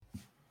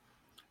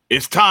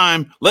It's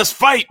time. Let's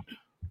fight.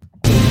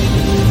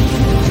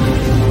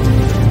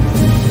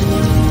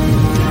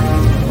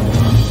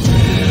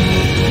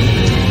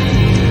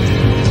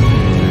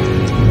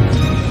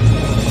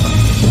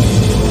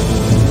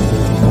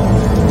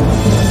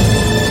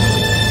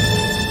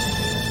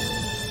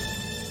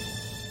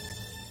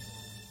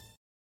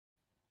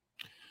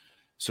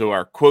 So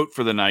our quote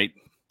for the night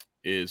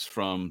is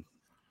from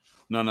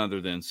none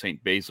other than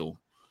St. Basil.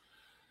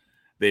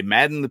 They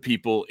madden the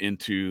people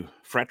into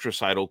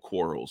fratricidal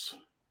quarrels,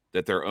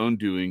 that their own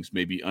doings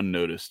may be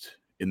unnoticed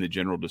in the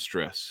general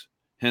distress.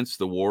 Hence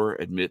the war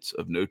admits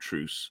of no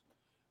truce,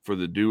 for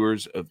the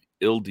doers of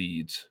ill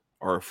deeds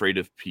are afraid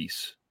of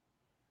peace,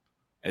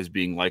 as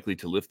being likely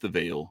to lift the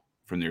veil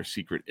from their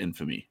secret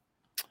infamy.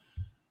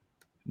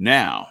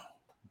 Now,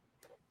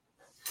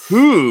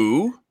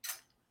 who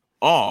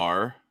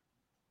are...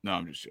 No,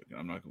 I'm just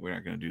joking. We're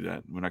not going to do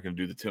that. We're not going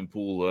to do the Tim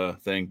Pool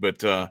thing,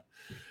 but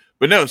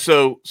no.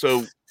 So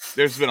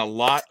there's been a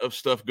lot of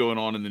stuff going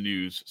on in the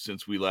news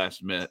since we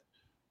last met.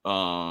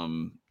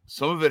 Some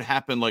of it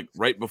happened like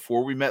right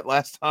before we met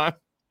last time,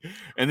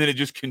 and then it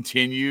just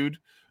continued.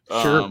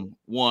 Sure.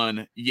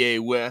 One, Ye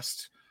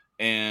West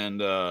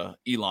and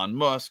Elon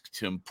Musk,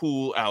 Tim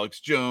Pool, Alex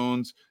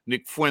Jones,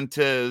 Nick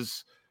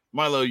Fuentes,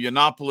 Milo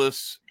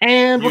Yiannopoulos,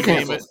 and we're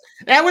canceled.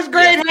 That was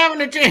great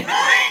having a chance.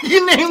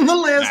 You named the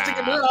list.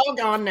 They're all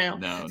gone now.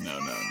 No.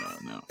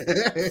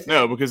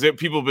 No, because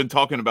people have been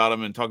talking about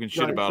them and talking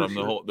shit about them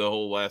the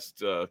whole last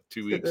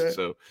 2 weeks.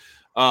 So,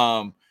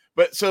 I'm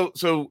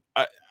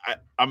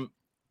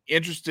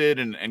interested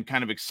and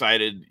kind of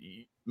excited.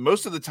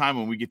 Most of the time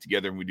when we get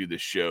together and we do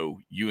this show,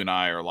 you and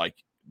I are like,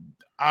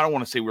 I don't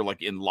want to say we're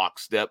like in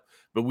lockstep,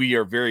 but we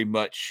are very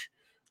much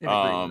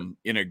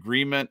in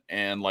agreement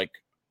and like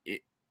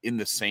in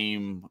the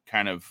same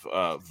kind of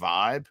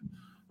vibe.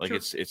 Like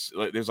sure. It's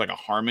like there's like a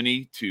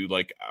harmony to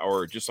like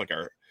our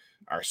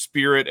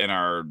spirit and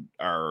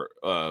our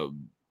I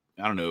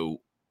don't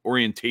know,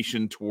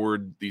 orientation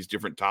toward these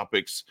different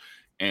topics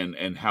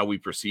and how we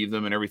perceive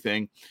them and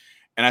everything.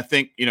 And I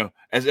think, you know,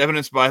 as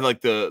evidenced by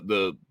like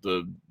the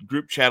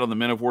group chat on the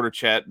Men of Order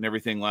chat and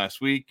everything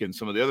last week and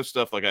some of the other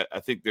stuff, like I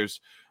think there's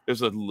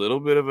a little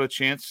bit of a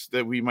chance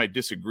that we might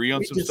disagree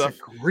on some stuff.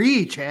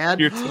 Chad.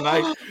 Here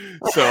tonight.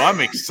 So I'm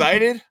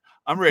excited.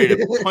 I'm ready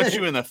to punch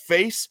you in the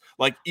face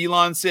like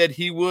Elon said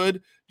he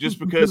would, just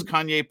because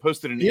Kanye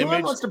posted an image.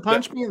 Elon wants to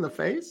punch me in the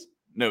face?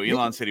 No,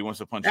 Elon said he wants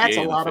to punch you in the face.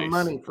 That's a lot of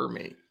money for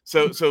me.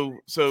 So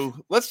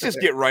let's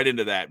just get right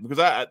into that, because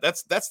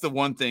that's the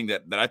one thing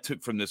that I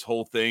took from this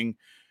whole thing.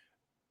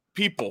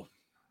 People,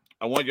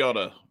 I want y'all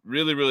to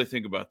really, really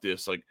think about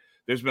this. Like,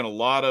 there's been a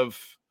lot of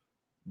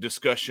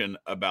discussion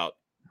about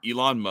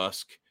Elon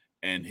Musk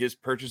and his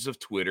purchase of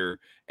Twitter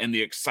and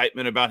the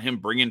excitement about him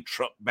bringing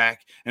Trump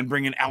back and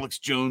bringing Alex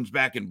Jones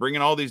back and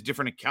bringing all these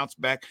different accounts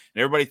back.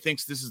 And everybody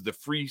thinks this is the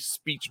free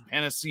speech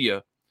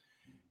panacea.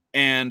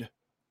 And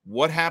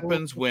what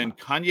happens when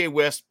Kanye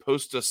West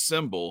posts a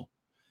symbol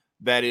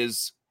that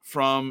is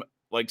from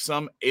like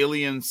some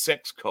alien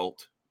sex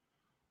cult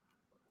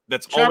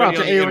that's already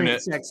on the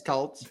internet, sex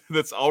cults.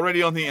 That's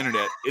already on the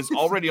internet, is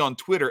already on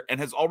Twitter, and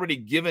has already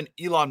given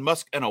Elon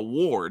Musk an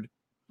award.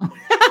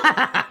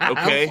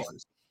 Okay.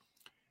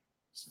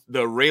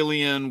 The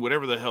Raelian,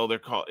 whatever the hell they're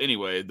called.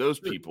 Anyway, those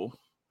people.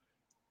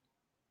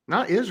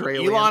 Not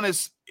Israeli. Elon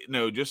is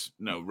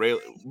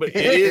but it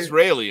is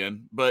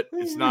Raelian, but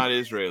it's not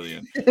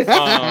Israelian.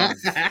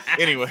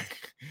 Anyway,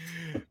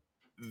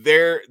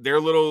 their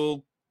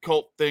little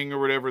cult thing or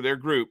whatever, their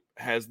group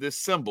has this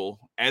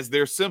symbol as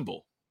their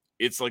symbol.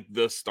 It's like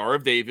the Star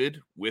of David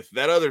with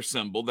that other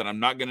symbol that I'm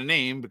not going to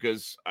name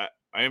because I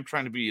am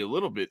trying to be a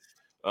little bit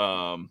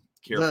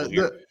careful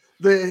here.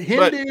 The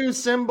Hindu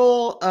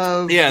symbol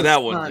of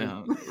that one.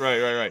 Yeah.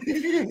 Right.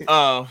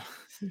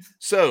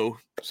 So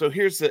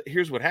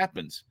here's what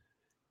happens.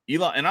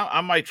 Elon, and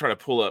I might try to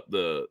pull up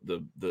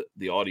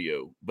the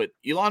audio, but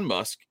Elon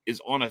Musk is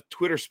on a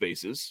Twitter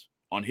Spaces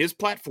on his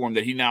platform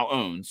that he now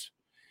owns,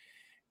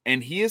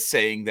 and he is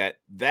saying that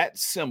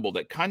symbol,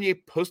 that Kanye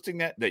posting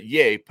that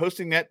Ye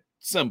posting that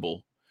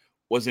symbol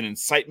was an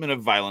incitement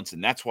of violence,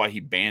 and that's why he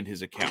banned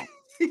his account.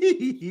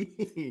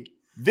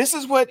 This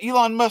is what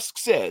Elon Musk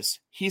says.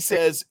 He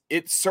says,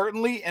 it's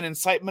certainly an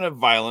incitement of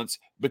violence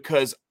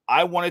because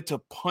I wanted to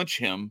punch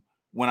him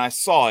when I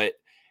saw it.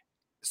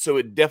 So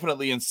it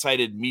definitely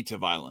incited me to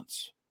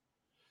violence.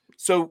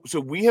 So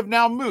we have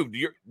now moved.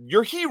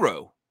 Your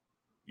hero.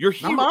 Your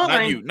hero.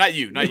 Not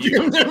you.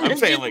 I'm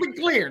saying like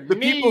clear.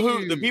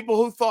 the people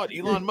who thought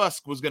Elon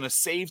Musk was going to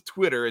save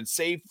Twitter and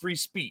save free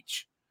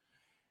speech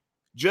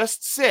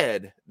just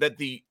said that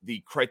the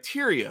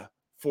criteria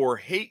for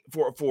hate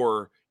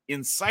for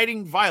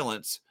inciting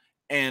violence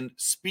and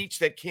speech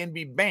that can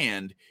be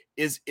banned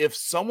is if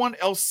someone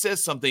else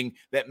says something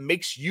that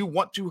makes you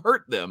want to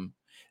hurt them,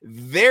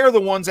 they're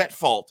the ones at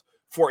fault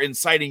for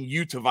inciting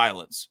you to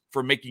violence,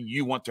 for making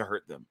you want to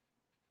hurt them.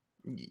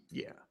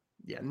 Yeah.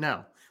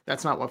 No,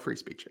 that's not what free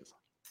speech is.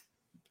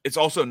 It's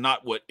also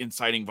not what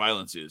inciting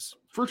violence is.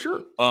 For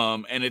sure.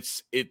 And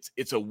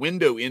it's a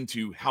window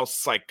into how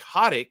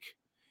psychotic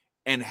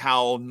and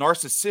how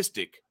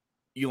narcissistic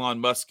Elon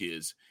Musk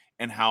is,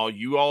 and how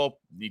you all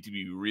need to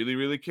be really,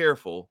 really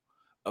careful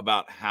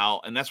about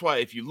how, and that's why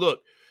if you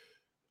look,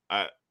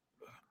 I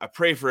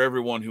pray for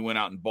everyone who went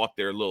out and bought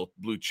their little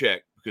blue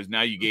check, because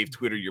now you gave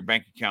Twitter your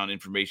bank account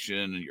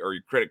information or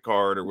your credit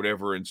card or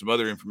whatever, and some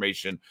other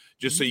information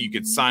just so you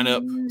could sign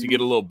up to get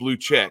a little blue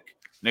check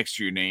next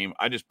to your name.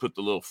 I just put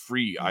the little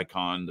free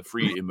icon, the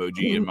free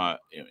emoji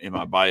in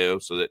my bio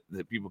so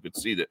that people could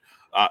see that.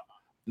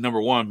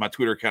 Number one, my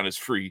Twitter account is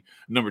free.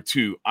 Number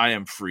two, I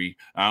am free.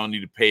 I don't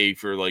need to pay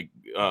for like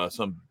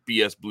some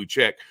BS blue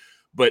check.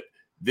 But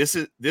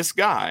this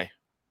guy,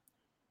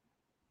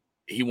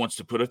 he wants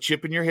to put a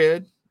chip in your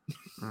head.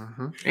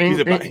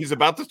 Mm-hmm. He's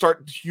about to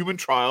start human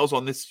trials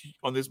on this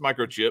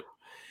microchip,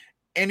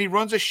 and he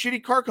runs a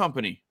shitty car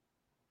company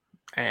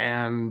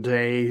and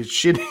a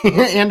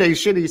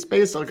shitty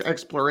space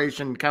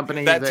exploration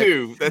company. That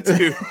too.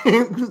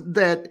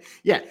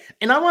 Yeah.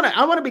 And I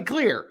want to be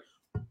clear.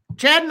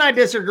 Chad and I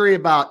disagree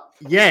about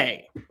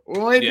Ye.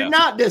 We do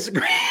not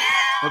disagree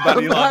about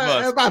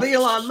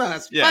Elon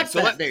Musk. Yeah.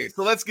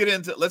 So let's get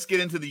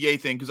into the Ye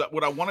thing, because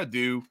what I want to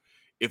do,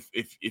 if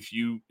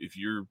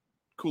you're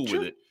cool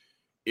with it,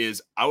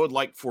 is I would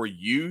like for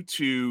you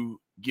to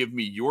give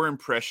me your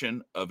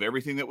impression of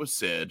everything that was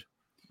said,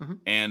 mm-hmm.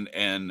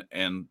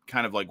 and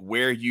kind of like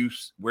where you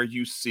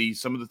see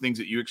some of the things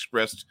that you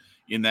expressed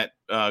in that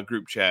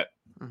group chat,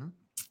 mm-hmm.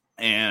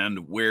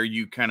 and where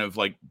you kind of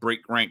like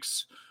break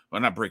ranks. Well,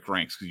 not break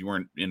ranks because you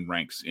weren't in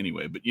ranks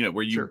anyway, but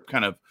where you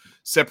kind of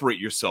separate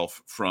yourself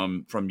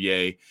from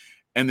Ye,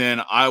 and then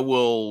I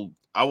will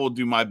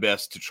do my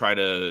best to try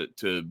to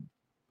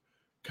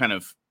kind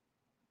of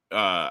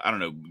I don't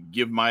know,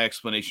 give my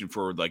explanation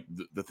for like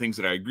the things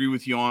that I agree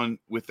with you on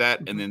with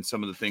that, mm-hmm. and then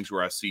some of the things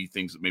where I see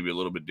things maybe a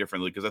little bit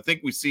differently, because I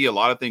think we see a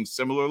lot of things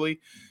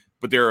similarly,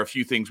 but there are a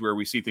few things where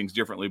we see things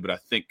differently. But I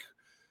think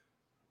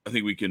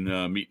we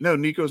can meet. No,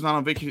 Nico's not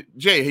on vacation.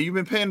 Jay, have you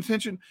been paying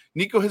attention?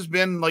 Nico has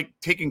been like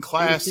taking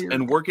class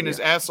and working his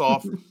ass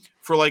off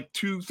for like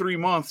 2-3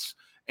 months.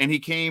 And he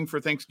came for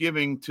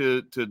Thanksgiving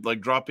to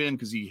like drop in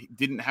because he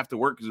didn't have to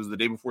work because it was the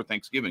day before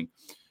Thanksgiving.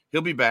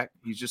 He'll be back.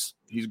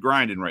 He's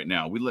grinding right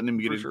now. We letting him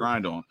get his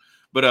grind on.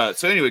 But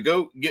so anyway,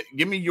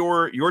 give me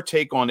your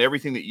take on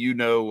everything that you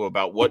know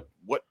about what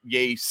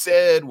Ye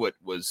said, what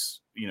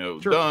was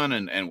done,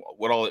 and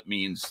what all it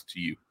means to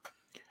you.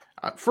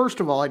 First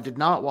of all, I did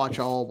not watch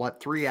all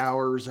 3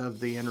 hours of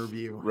the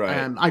interview.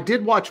 Right. I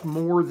did watch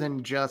more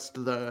than just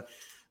the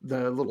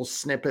little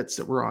snippets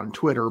that were on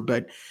Twitter,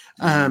 but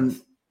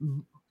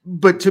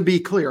to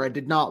be clear, I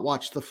did not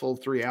watch the full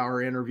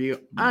 3-hour interview.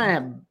 I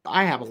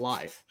have a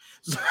life.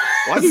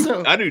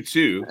 Well, I do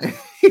too.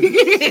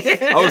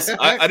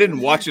 I didn't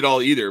watch it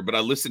all either, but I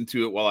listened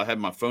to it while I had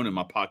my phone in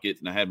my pocket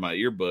and I had my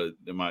earbud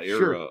and my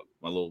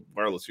my little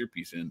wireless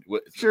earpiece in.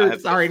 Not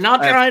trying.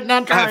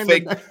 I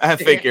have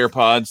fake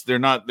AirPods. They're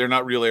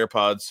not real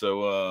AirPods.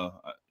 So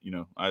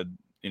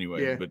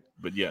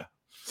but yeah.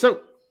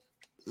 So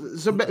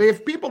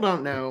if people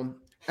don't know,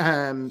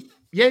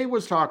 Ye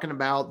was talking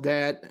about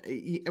that.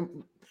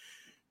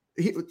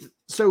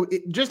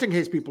 Just in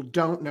case people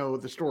don't know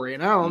the story,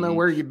 and I don't know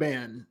where you've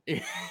been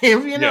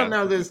if you don't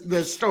know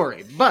this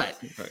story, but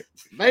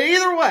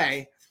either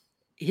way,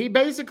 he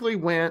basically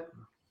went.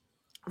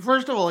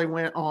 First of all, he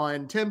went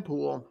on Tim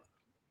Pool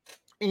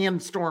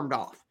and stormed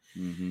off.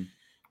 Mm-hmm.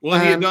 Well,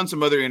 he had done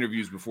some other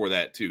interviews before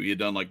that too. He had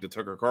done like the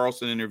Tucker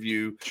Carlson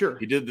interview. Sure,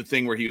 he did the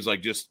thing where he was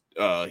like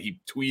he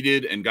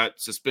tweeted and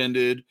got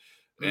suspended.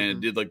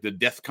 And did like the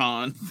DEF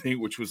CON thing,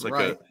 which was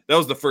like that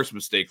was the first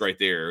mistake right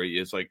there.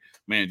 It's like,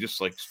 man, just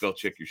like spell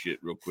check your shit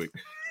real quick.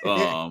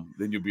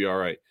 Then you'll be all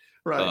right.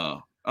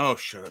 Right. Oh,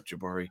 shut up,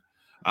 Jabari.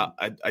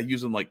 I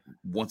use them like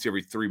once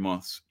every 3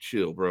 months.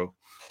 Chill, bro.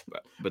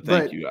 But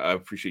thank you. I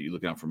appreciate you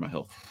looking out for my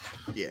health.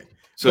 Yeah.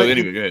 So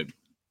anyway, go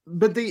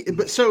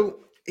ahead.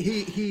 So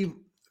he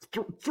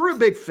threw a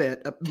big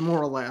fit, more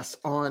or less,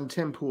 on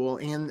Tim Pool,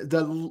 and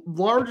the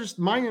largest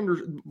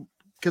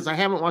because I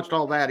haven't watched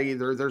all that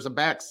either. There's a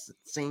back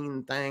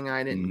scene thing.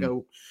 I didn't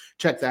go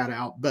check that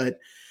out, but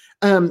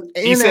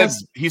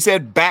he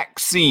said back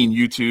scene,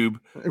 YouTube,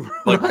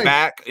 like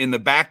back in the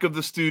back of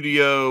the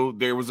studio.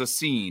 There was a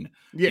scene.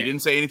 Yeah. He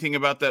didn't say anything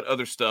about that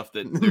other stuff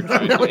that they're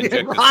trying to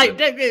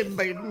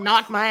inject.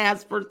 Knock my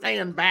ass for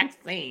saying back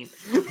scene.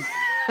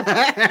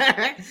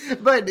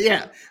 But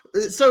yeah,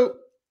 so.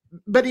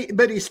 But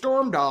he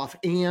stormed off,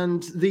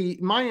 and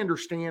my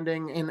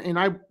understanding, and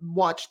I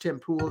watch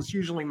Tim Pool. It's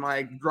usually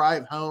my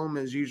drive home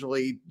is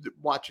usually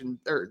watching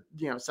or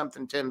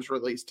something Tim's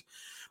released.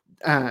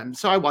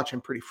 So I watch him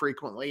pretty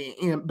frequently.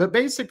 But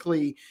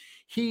basically,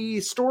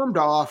 he stormed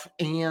off,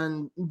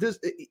 and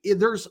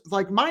there's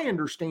like my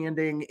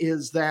understanding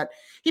is that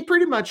he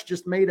pretty much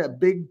just made a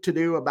big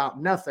to-do about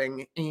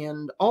nothing,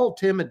 and all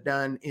Tim had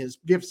done is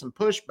give some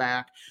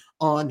pushback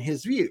on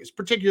his views,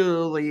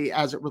 particularly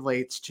as it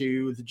relates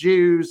to the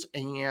Jews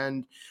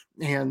and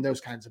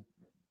those kinds of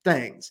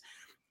things.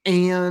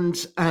 And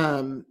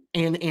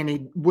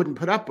he wouldn't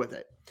put up with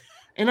it.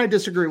 And I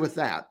disagree with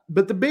that.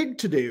 But the big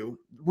to-do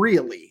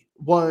really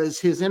was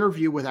his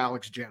interview with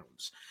Alex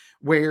Jones,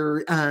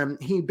 where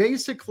he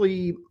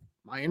basically,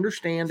 my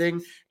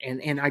understanding,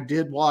 and I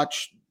did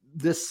watch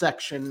this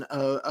section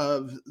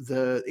of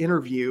the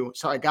interview,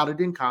 so I got it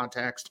in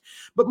context,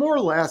 but more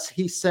or less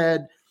he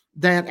said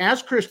that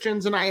as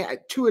Christians, and I,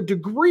 to a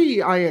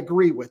degree, I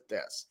agree with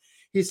this.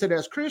 He said,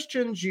 as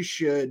Christians, you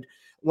should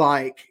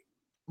like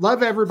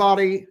love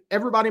everybody.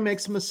 Everybody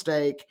makes a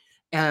mistake.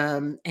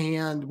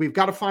 And we've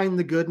got to find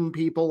the good in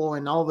people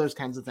and all those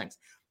kinds of things.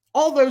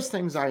 All those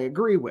things I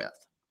agree with.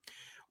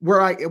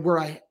 Where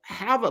I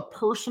have a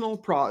personal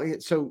problem.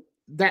 So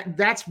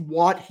that's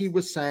what he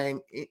was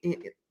saying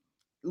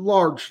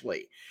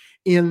largely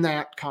in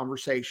that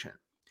conversation.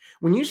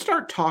 When you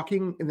start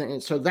talking,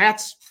 and so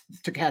that's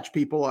to catch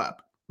people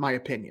up, my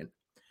opinion.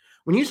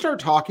 When you start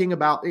talking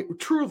about,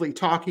 truly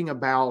talking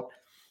about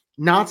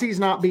Nazis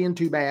not being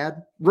too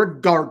bad,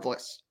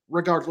 regardless,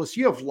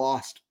 you have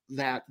lost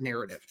that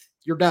narrative.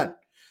 You're done.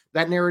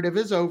 That narrative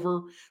is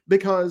over,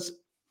 because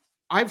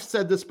I've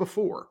said this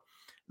before,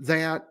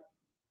 that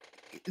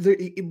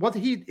what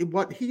he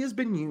has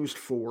been used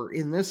for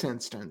in this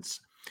instance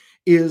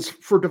is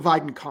for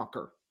divide and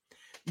conquer.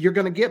 You're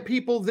going to get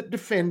people that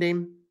defend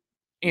him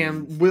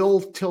and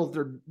will till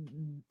they're,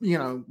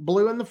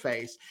 blue in the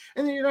face.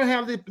 And then you're going to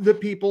have the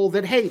people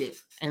that hate him,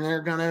 and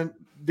they're going to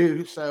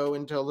do so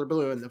until they're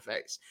blue in the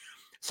face.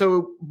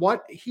 So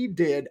what he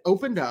did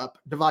opened up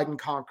divide and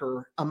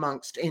conquer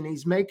amongst, and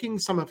he's making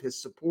some of his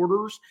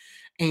supporters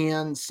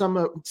and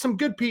some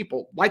good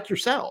people like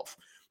yourself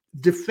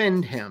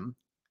defend him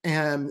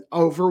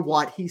over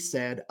what he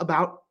said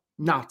about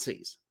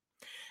Nazis,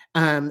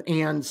 and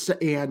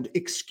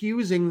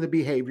excusing the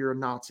behavior of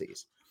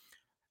Nazis.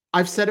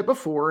 I've said it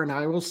before, and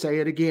I will say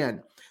it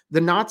again. The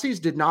Nazis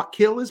did not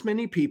kill as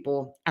many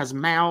people as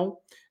Mao.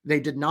 They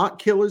did not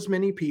kill as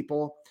many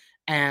people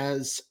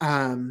as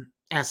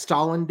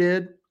Stalin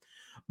did.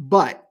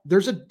 But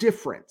there's a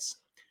difference.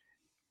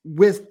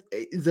 With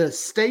the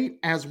state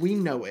as we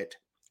know it,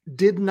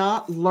 did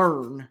not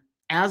learn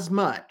as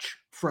much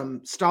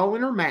from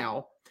Stalin or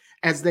Mao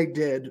as they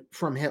did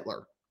from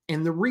Hitler.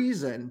 And the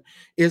reason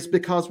is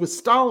because with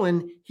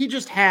Stalin, he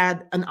just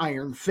had an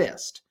iron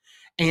fist.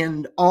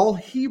 And all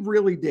he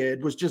really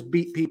did was just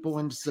beat people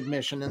into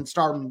submission and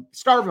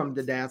starve them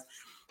to death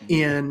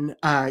in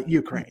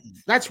Ukraine.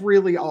 That's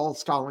really all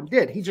Stalin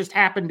did. He just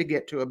happened to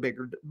get to a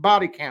bigger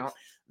body count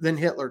than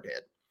Hitler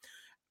did.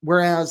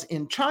 Whereas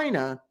in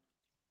China,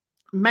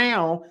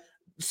 Mao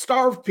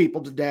starved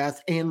people to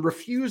death and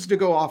refused to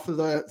go off of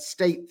the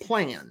state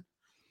plan.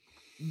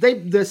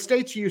 The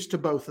state's used to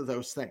both of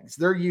those things.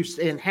 They're used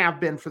and have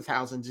been for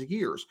thousands of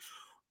years.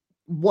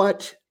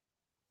 What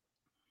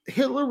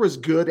Hitler was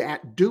good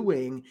at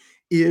doing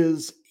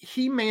is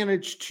he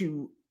managed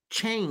to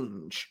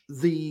change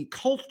the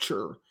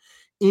culture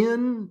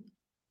in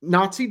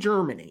Nazi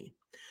Germany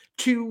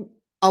to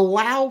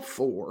allow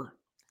for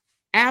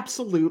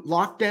absolute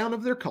lockdown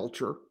of their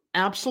culture,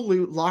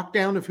 absolute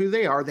lockdown of who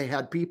they are. They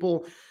had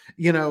people,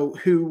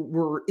 who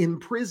were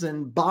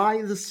imprisoned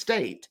by the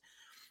state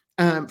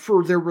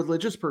for their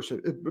religious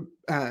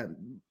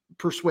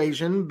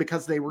persuasion,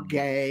 because they were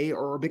gay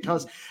or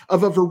because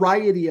of a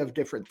variety of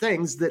different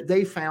things that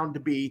they found to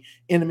be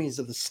enemies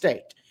of the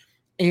state.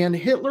 And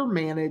Hitler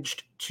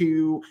managed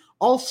to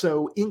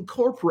also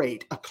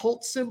incorporate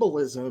occult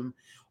symbolism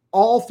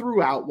all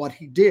throughout what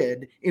he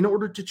did in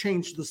order to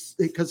change this,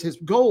 because his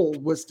goal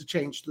was to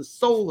change the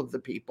soul of the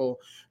people,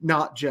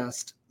 not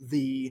just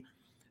the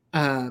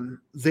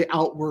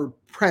outward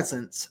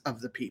presence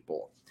of the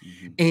people.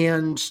 Mm-hmm.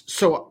 And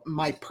so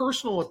my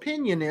personal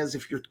opinion is,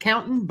 if you're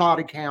counting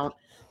body count,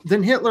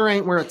 then Hitler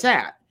ain't where it's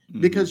at.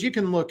 Mm-hmm. Because you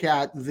can look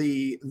at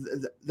the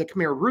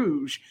Khmer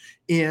Rouge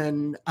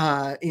in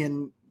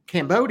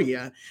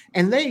Cambodia,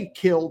 and they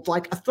killed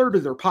like a third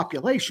of their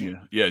population.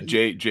 Yeah.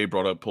 Jay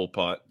brought up Pol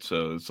Pot,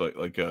 so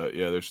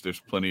it's there's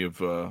plenty of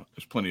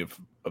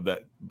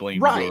that blame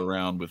to go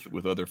around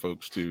with other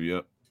folks too.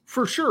 Yep.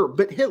 For sure.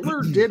 But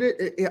Hitler did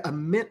it.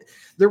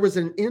 There was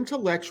an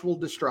intellectual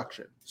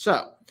destruction.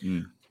 So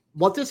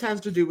what this has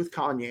to do with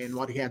Kanye and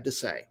what he had to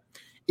say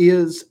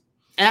is,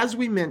 as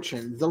we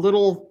mentioned, the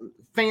little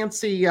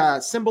fancy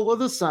symbol of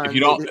the sun.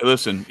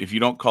 If you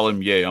don't call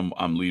him Ye,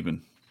 I'm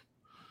leaving.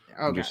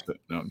 Okay.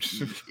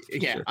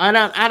 Yeah. Sure.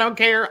 I don't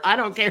care. I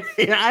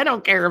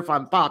don't care if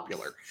I'm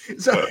popular.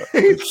 So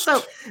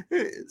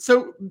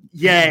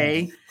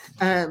Ye,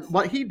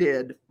 what he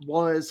did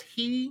was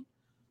he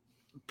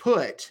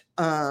put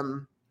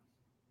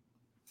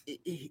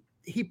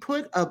he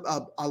put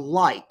a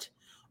light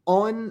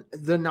on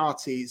the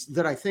Nazis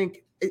that I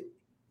think it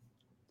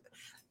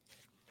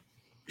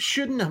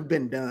shouldn't have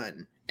been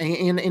done.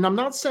 And I'm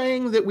not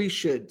saying that we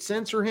should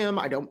censor him.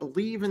 I don't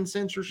believe in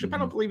censorship. Mm-hmm. I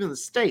don't believe in the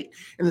state.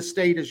 And the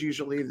state is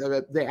usually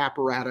the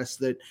apparatus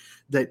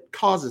that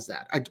causes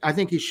that. I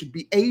think he should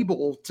be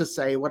able to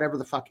say whatever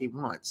the fuck he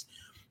wants.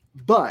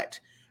 But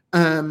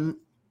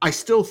I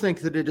still think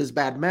that it is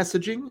bad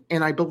messaging.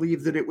 And I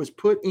believe that it was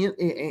put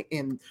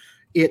in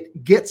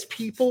it gets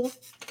people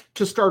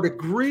to start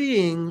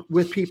agreeing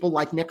with people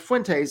like Nick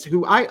Fuentes,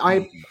 who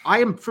I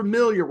am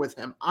familiar with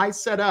him. I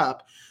set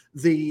up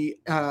the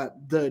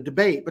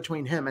debate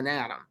between him and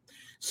Adam.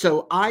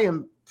 So I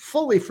am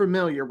fully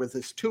familiar with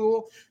this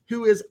tool,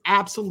 who is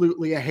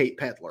absolutely a hate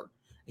peddler.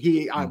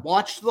 I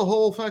watched the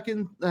whole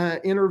fucking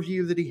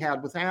interview that he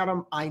had with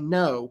Adam. I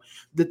know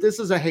that this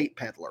is a hate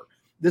peddler.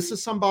 This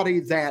is somebody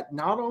that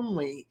not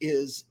only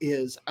is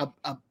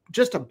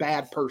just a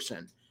bad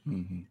person,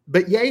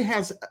 but Ye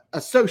has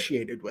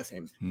associated with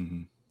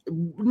him.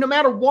 No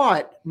matter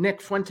what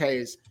Nick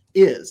Fuentes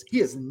is,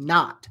 he is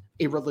not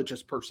a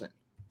religious person.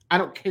 I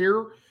don't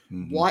care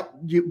what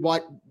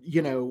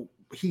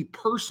he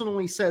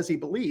personally says he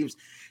believes.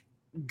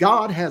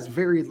 God has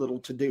very little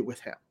to do with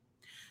him.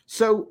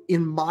 So,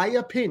 in my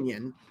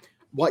opinion,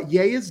 what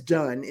Ye has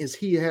done is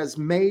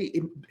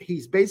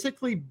he's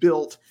basically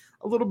built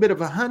a little bit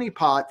of a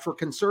honeypot for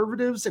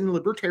conservatives and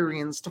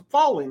libertarians to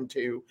fall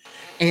into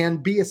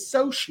and be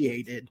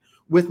associated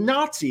with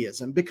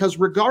Nazism, because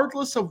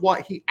regardless of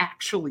what he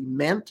actually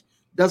meant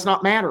does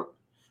not matter,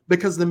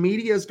 because the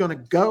media is going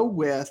to go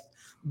with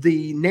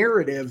the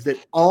narrative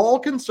that all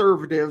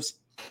conservatives,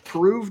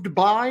 proved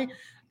by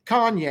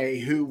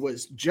Kanye, who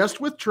was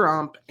just with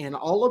Trump and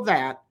all of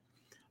that,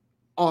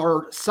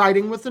 are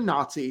siding with the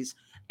Nazis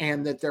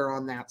and that they're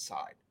on that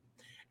side.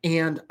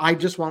 And I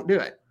just won't do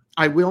it.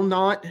 I will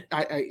not.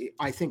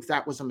 I think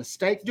that was a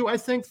mistake. Do I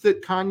think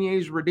that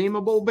Kanye's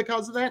redeemable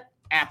because of that?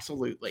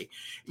 Absolutely.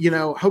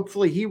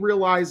 Hopefully he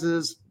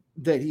realizes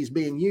that he's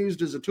being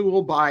used as a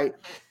tool by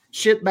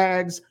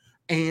shitbags,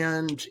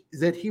 and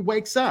that he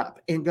wakes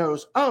up and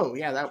goes, oh,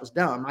 yeah, that was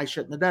dumb. I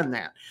shouldn't have done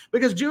that.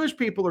 Because Jewish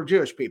people are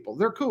Jewish people.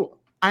 They're cool.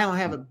 I don't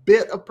have a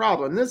bit of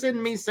problem. This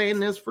isn't me saying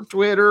this for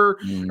Twitter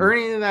or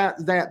any of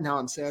that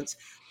nonsense.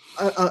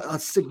 A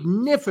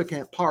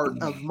significant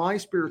part of my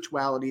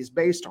spirituality is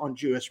based on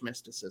Jewish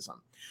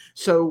mysticism.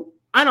 So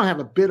I don't have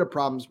a bit of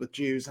problems with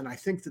Jews, and I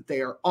think that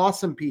they are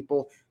awesome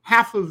people.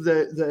 Half of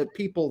the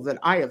people that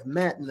I have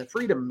met in the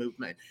freedom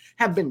movement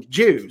have been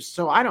Jews,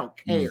 so I don't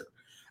care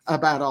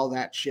about all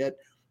that shit.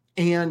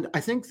 And I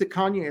think that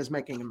Kanye is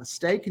making a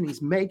mistake, and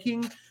he's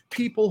making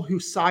people who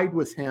side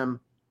with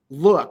him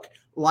look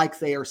like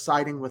they are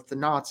siding with the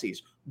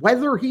Nazis.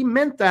 Whether he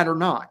meant that or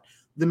not,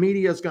 the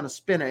media is going to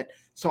spin it.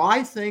 So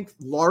I think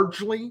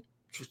largely,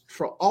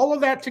 for all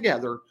of that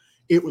together,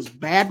 it was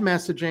bad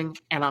messaging,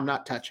 and I'm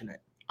not touching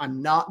it.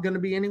 I'm not going to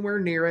be anywhere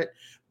near it.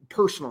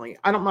 Personally,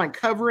 I don't mind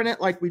covering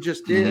it like we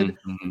just did,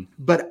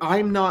 but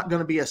I'm not going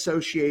to be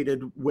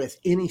associated with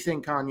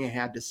anything Kanye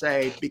had to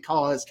say,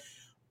 because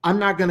I'm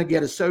not going to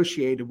get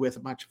associated with a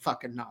bunch of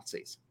fucking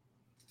Nazis.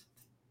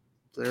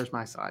 So there's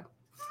my side.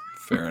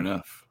 Fair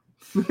enough.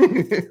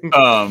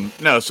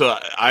 No, so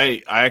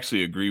I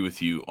actually agree with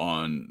you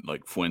on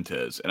like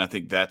Fuentes, and I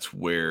think that's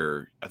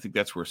where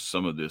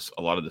some of this,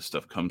 a lot of this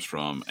stuff comes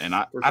from. And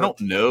I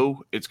don't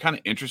know, it's kind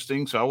of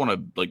interesting. So I want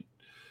to like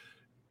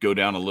go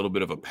down a little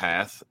bit of a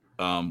path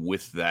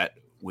with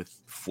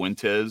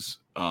Fuentes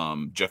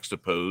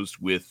juxtaposed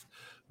with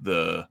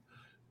the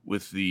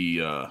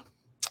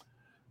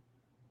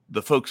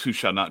folks who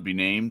shall not be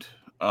named,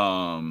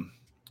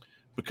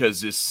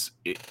 because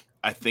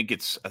I think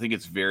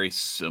it's very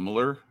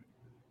similar.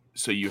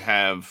 So you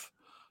have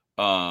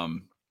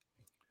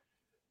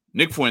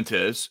Nick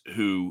Fuentes,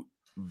 who,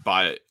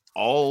 by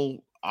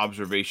all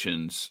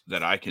observations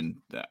that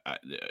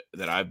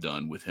I've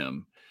done with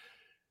him,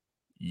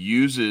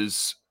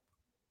 uses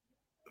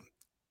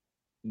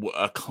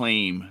a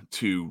claim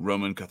to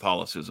Roman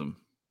Catholicism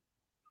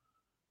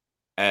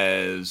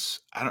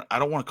as, I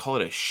don't want to call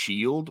it a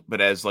shield,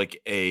 but as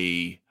like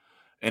an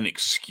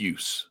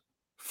excuse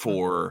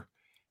for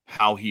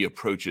how he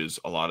approaches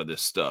a lot of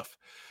this stuff.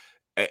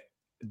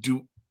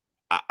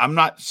 I'm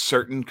not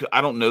certain.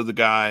 I don't know the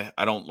guy.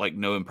 I don't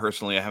know him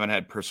personally. I haven't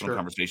had personal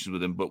conversations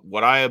with him, but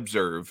what I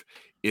observe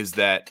is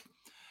that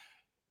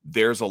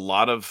there's a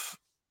lot of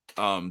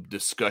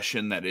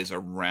discussion that is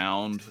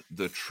around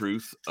the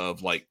truth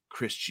of like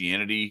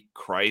Christianity,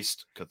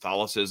 Christ,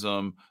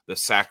 Catholicism, the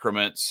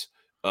sacraments,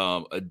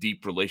 a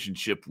deep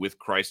relationship with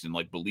Christ and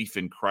like belief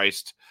in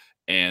Christ,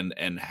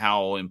 and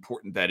how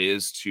important that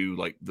is to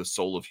like the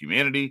soul of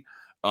humanity,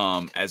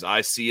 as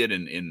I see it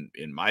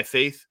in my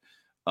faith.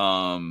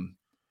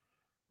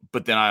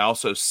 But then I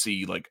also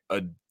see like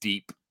a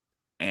deep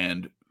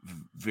and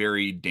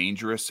very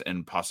dangerous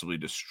and possibly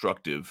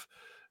destructive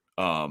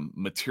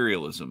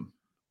materialism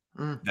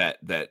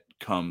that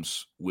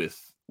comes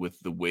with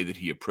the way that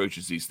he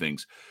approaches these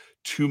things.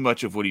 Too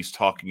much of what he's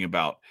talking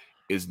about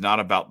is not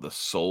about the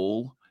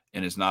soul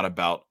and is not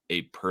about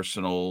a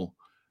personal,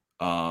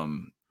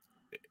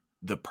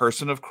 the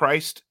person of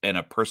Christ and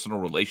a personal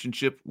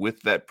relationship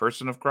with that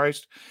person of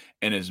Christ,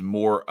 and is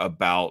more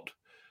about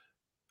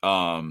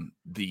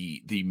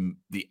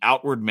the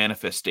outward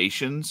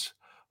manifestations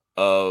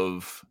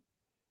of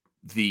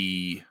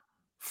the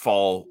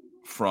fall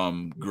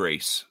from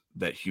grace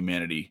that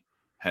humanity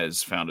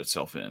has found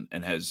itself in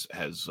and has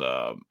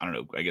I don't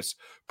know, I guess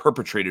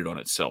perpetrated on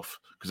itself,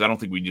 because I don't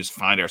think we just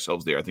find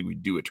ourselves there. I think we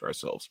do it to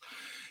ourselves.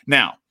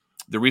 Now,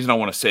 the reason I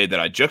want to say that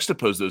I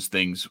juxtapose those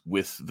things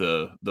with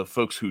the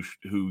folks who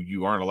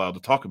you aren't allowed to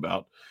talk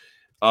about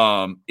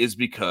is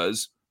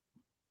because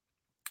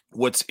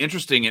what's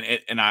interesting,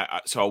 and I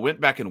went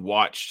back and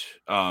watched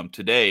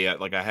today.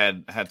 I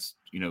had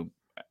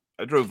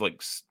I drove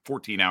like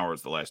 14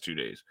 hours the last 2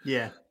 days.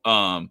 Yeah.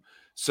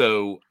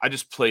 So I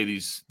just play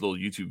these little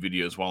YouTube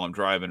videos while I'm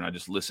driving. And I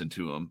just listen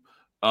to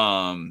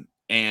them.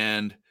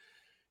 And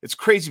it's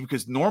crazy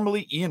because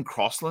normally Ian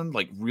Crossland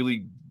like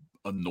really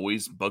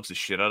bugs the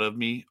shit out of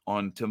me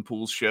on Tim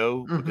Pool's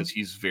show, because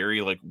he's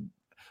very like,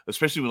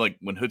 especially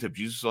when Hotep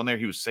Jesus was on there,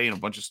 he was saying a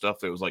bunch of stuff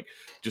that was like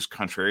just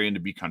contrarian to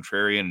be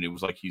contrarian. And it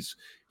was like he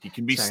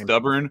can be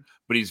stubborn,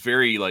 but he's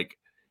very like,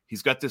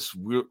 he's got this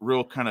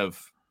real kind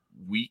of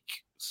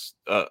weak,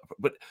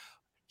 but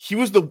he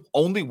was the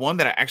only one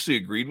that I actually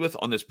agreed with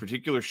on this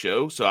particular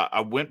show. So I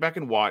went back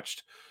and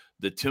watched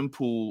the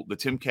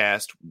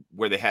Timcast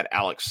where they had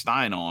Alex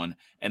Stein on,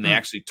 and they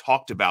actually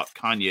talked about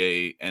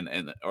Kanye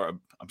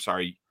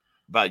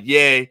about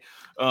Ye.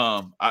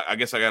 I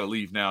guess I got to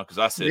leave now because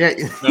I said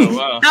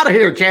no. Out of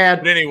here, Chad.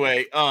 But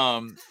anyway,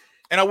 and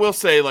I will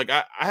say, like,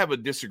 I have a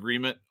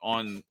disagreement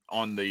on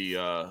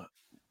the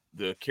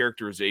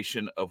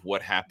characterization of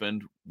what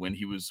happened when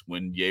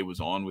Ye was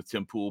on with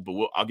Tim Pool, but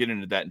I'll get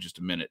into that in just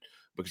a minute,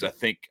 because I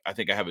think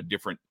I have a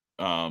different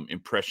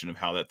impression of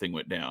how that thing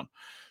went down.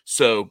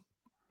 So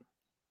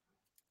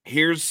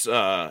here's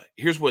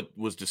what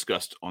was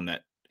discussed on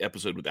that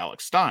episode with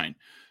Alex Stein.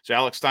 So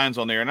Alex Stein's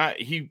on there, and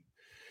you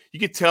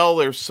could tell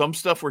there's some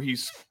stuff where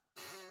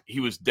he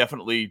was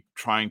definitely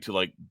trying to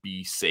like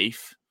be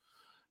safe.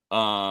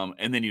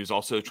 And then he was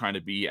also trying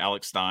to be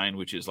Alex Stein,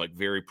 which is like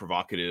very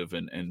provocative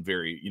and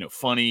very,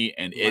 funny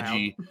and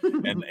edgy.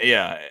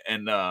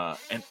 And but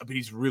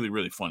he's really,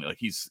 really funny. Like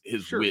his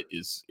wit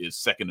is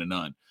second to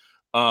none.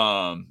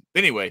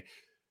 Anyway,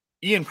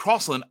 Ian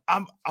Crossland,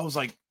 I was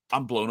like,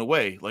 I'm blown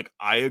away. Like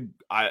I'm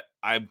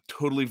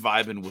totally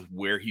vibing with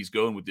where he's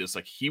going with this.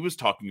 Like he was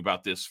talking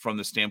about this from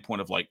the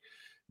standpoint of like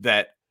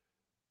that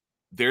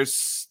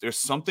there's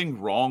something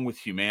wrong with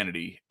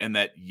humanity, and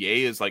that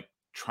Ye is like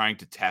trying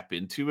to tap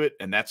into it,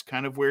 and that's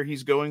kind of where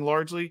he's going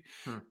largely.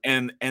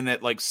 And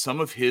that like some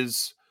of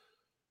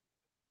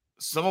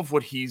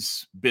what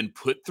he's been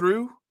put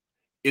through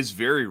is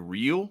very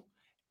real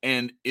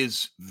and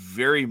is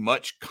very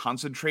much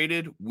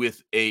concentrated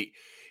with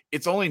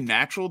it's only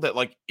natural that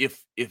like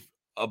if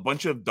a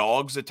bunch of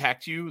dogs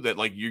attacked you, that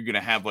like you're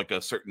gonna have like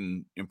a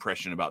certain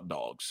impression about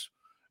dogs,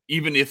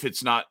 even if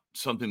it's not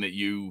something that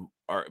you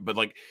are. But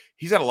like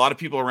he's had a lot of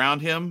people around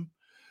him.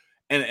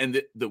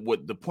 And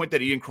the point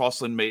that Ian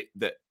Crossland made,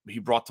 that he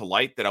brought to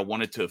light, that I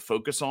wanted to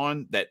focus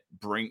on, that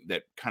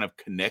kind of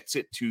connects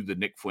it to the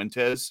Nick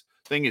Fuentes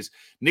thing, is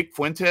Nick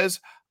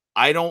Fuentes.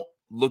 I don't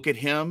look at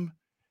him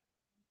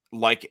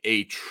like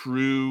a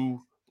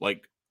true,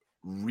 like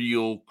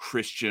real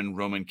Christian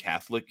Roman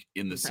Catholic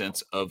in the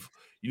sense of,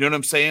 you know what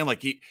I'm saying?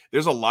 Like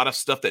there's a lot of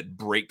stuff that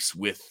breaks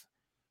with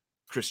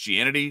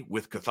Christianity,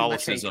 with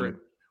Catholicism,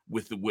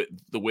 with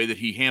the way that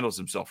he handles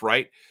himself.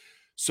 Right.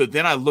 So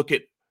then I look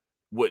at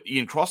what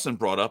Ian Crossland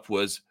brought up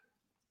was,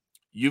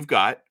 you've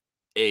got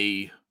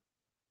an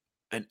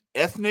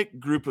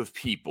ethnic group of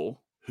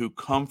people who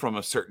come from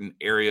a certain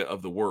area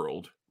of the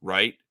world,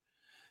 right?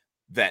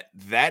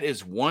 That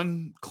is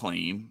one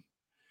claim,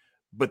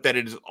 but that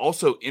it is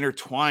also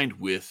intertwined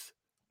with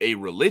a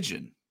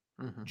religion,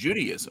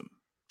 Judaism.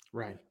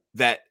 Right.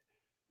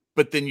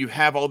 But then you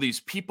have all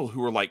these people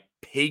who are like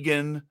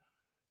pagan,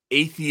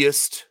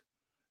 atheist,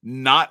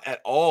 not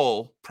at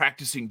all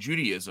practicing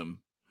Judaism.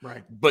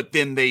 Right. But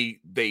then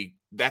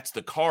that's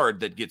the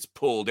card that gets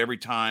pulled every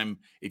time.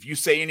 If you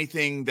say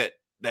anything that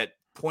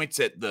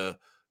points at the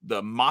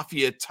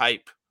mafia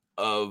type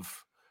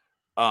of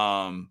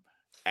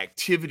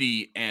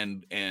activity,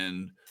 and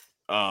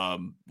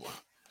I'm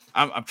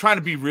trying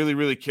to be really,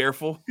 really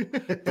careful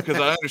because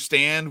I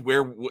understand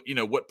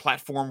what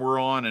platform we're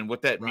on and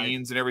what that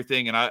means and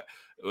everything. And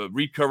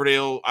Reed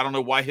Coverdale, I don't know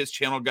why his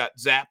channel got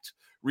zapped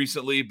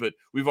recently, but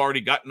we've already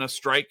gotten a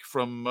strike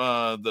from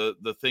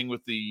the thing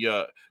with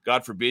the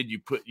God forbid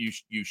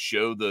you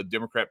show the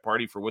Democrat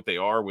Party for what they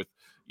are, with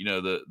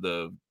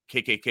the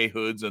KKK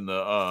hoods and the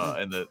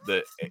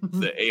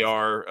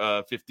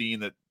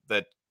AR-15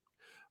 that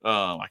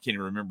I can't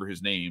even remember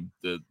his name.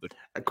 The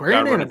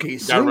Grand Anarchy,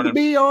 soon to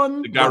be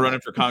on the guy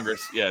running for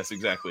Congress. Yes,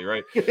 exactly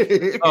right.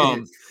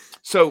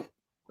 So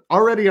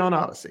already on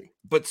Odyssey.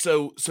 But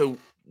so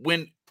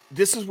when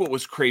this is what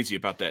was crazy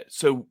about that.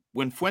 So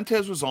when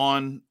Fuentes was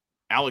on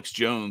Alex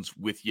Jones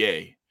with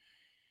Ye,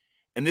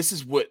 and this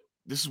is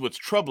what's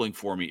troubling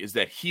for me, is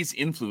that he's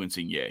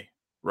influencing Ye,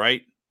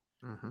 right?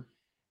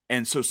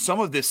 And so some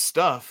of this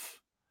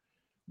stuff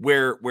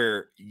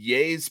where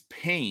Ye's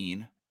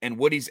pain and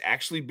what he's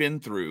actually been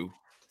through,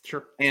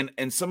 sure,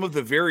 and some of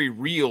the very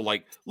real,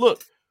 like,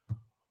 look,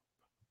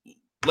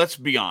 let's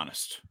be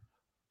honest,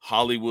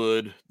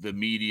 Hollywood, the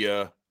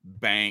media,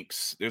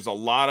 banks. There's a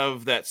lot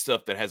of that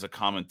stuff that has a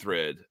common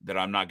thread that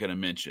I'm not going to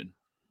mention.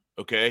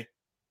 Okay.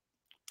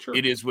 Sure.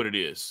 It is what it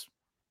is.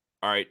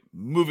 All right.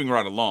 Moving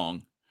right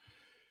along.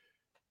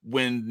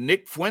 When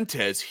Nick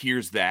Fuentes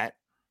hears that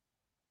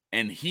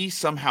and he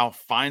somehow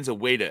finds a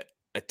way to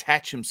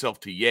attach himself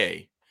to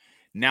Ye,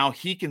 now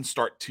he can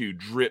start to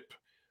drip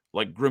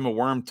like Grima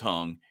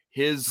Wormtongue,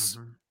 his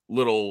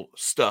little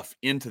stuff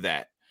into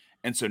that.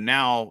 And so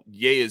now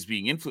Ye is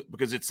being influenced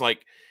because it's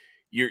like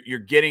you're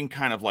getting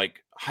kind of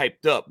like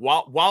hyped up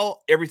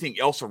while everything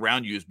else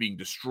around you is being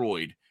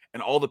destroyed,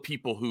 and all the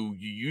people who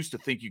you used to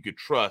think you could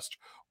trust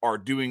are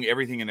doing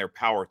everything in their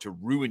power to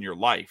ruin your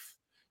life,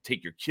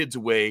 take your kids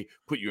away,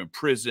 put you in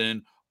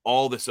prison,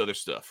 all this other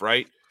stuff,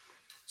 right?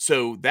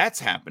 So that's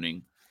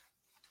happening.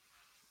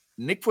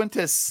 Nick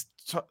Fuentes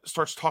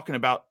starts talking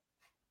about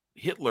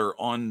Hitler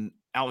on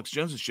Alex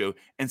Jones's show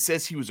and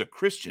says he was a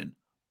Christian.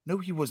 No,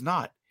 he was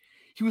not.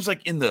 He was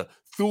like in the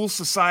Thule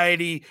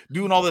Society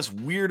doing all this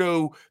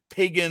weirdo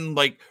pagan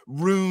like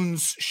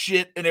runes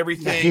shit and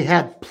everything. Yeah, he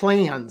had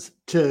plans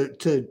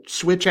to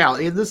switch out.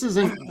 This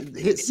isn't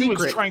his secret.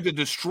 He was trying to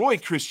destroy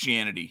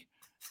Christianity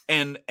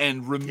and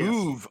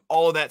remove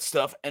all of that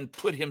stuff and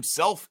put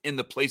himself in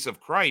the place of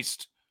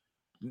Christ.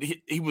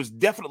 He was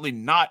definitely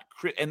not,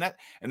 and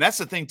that's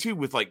the thing too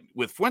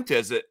with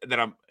Fuentes that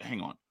I'm.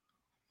 Hang on,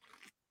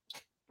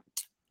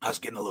 I was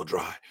getting a little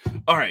dry.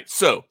 All right,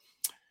 so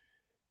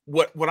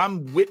what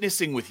I'm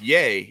witnessing with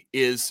Ye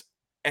is,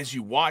 as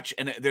you watch,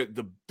 and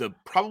the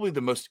probably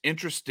the most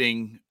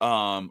interesting,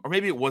 or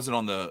maybe it wasn't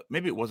on the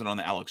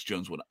Alex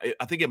Jones one.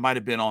 I think it might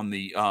have been on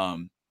the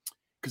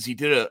because he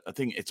did a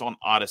thing. It's on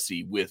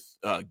Odyssey with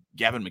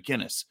Gavin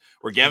McInnes,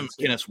 where Gavin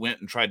McInnes went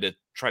and tried to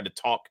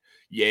talk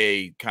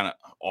Ye kind of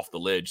off the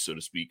ledge, so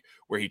to speak,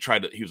 where he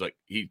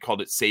he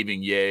called it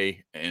saving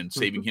Ye and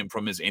saving him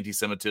from his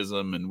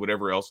anti-Semitism and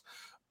whatever else.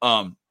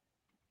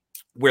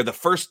 Where the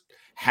first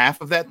half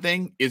of that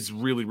thing is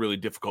really, really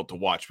difficult to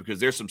watch because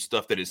there's some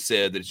stuff that is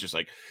said that it's just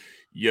like,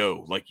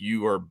 yo, like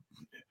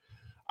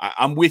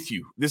I'm with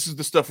you. This is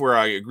the stuff where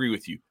I agree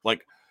with you.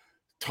 Like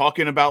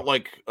talking about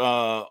like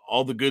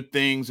all the good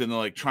things and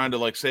like trying to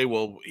like say,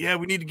 well, yeah,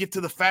 we need to get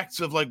to the facts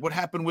of like what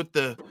happened with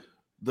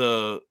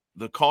the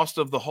cost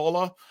of the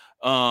holla,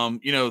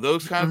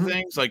 those kind of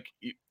things. Like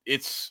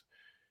it's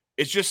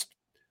just,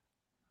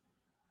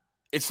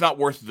 it's not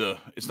worth the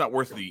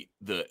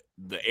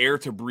air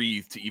to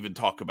breathe to even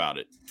talk about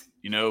it,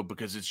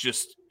 because it's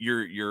just,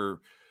 you're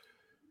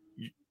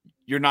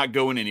not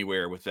going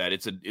anywhere with that.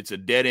 It's a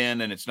dead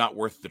end and it's not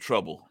worth the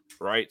trouble.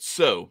 Right.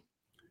 So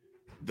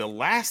the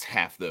last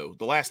half though,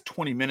 the last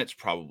 20 minutes,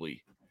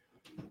 probably,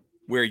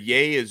 where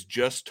Ye is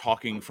just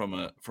talking from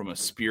a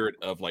spirit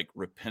of like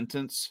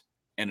repentance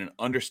and an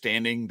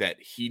understanding that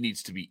he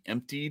needs to be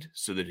emptied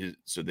so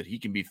that he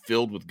can be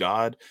filled with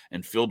God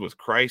and filled with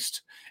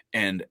Christ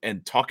and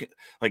talking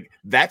like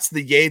that's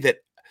the Ye that.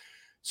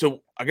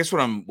 So I guess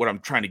what I'm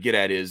trying to get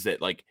at is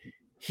that like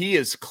he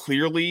is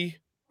clearly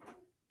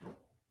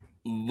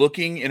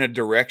looking in a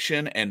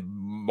direction and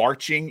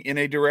marching in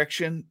a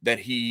direction that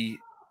he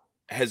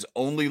has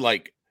only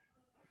like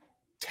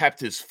tapped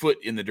his foot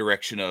in the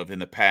direction of in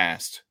the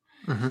past.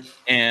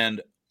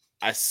 And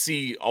I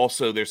see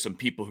also there's some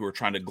people who are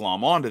trying to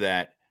glom onto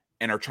that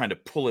and are trying to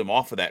pull him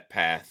off of that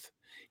path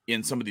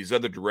in some of these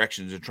other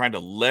directions and trying to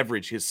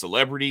leverage his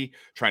celebrity,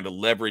 trying to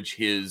leverage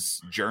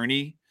his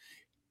journey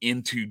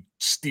into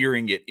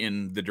steering it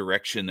in the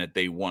direction that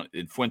they want.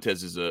 And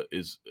Fuentes is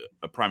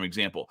a prime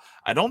example.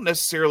 I don't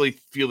necessarily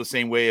feel the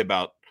same way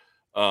about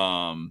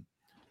some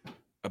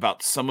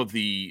of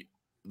the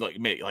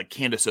like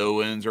Candace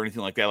Owens or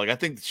anything like that. Like I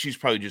think she's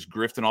probably just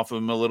grifting off of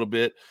him a little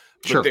bit.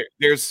 But sure.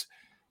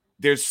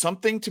 There's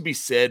something to be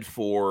said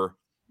for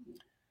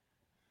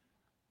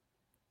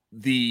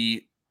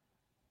that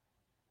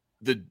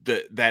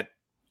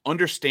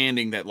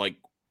understanding that like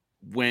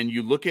when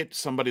you look at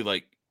somebody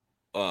like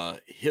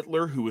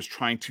Hitler, who was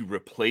trying to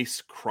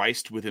replace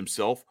Christ with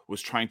himself,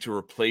 was trying to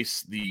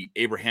replace the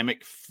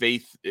Abrahamic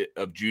faith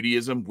of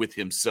Judaism with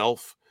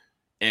himself,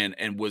 and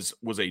was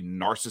a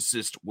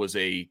narcissist,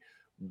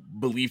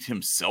 believed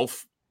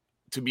himself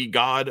to be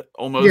God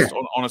almost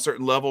on a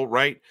certain level,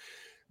 right?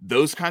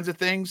 Those kinds of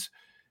things.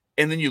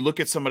 And then you look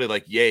at somebody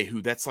like Ye,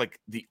 who that's like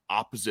the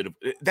opposite of,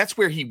 that's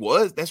where he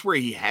was. That's where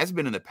he has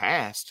been in the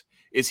past,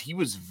 is he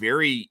was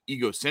very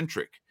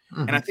egocentric.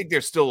 And I think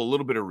there's still a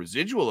little bit of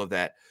residual of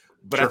that.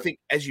 But I think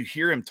as you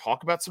hear him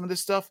talk about some of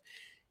this stuff,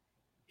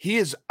 he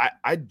is,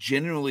 I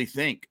genuinely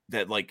think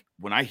that like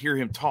when I hear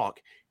him talk,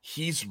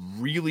 he's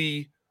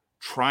really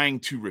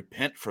trying to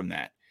repent from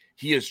that.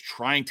 He is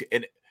trying to,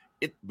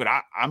 but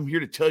I'm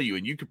here to tell you,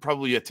 and you could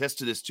probably attest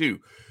to this too.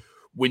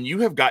 When you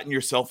have gotten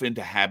yourself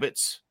into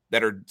habits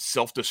that are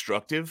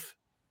self-destructive,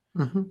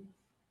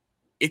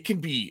 it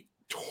can be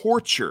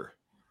torture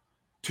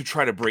to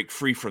try to break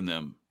free from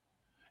them.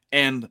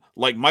 And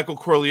like Michael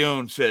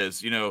Corleone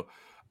says,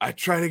 I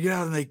try to get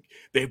out and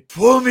they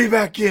pull me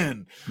back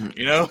in.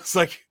 It's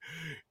like,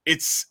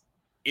 it's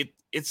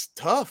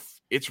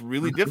tough. it's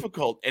really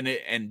difficult.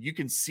 And you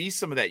can see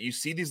some of that. You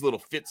see these little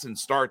fits and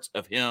starts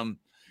of him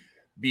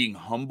being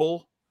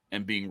humble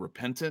and being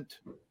repentant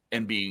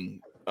and being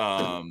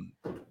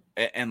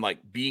and like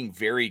being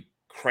very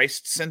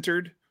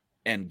Christ-centered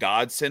and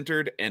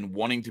God-centered and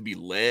wanting to be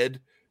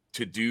led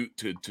to do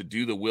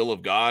the will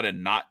of God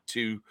and not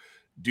to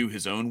do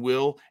his own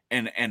will,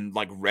 and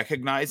like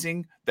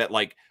recognizing that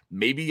like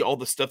maybe all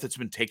the stuff that's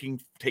been taken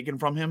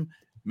from him,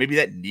 maybe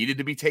that needed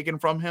to be taken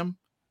from him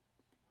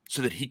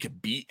so that he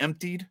could be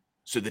emptied,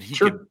 so that he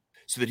Sure.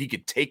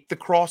 could take the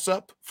cross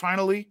up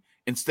finally,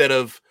 instead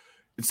of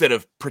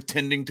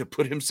pretending to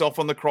put himself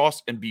on the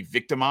cross and be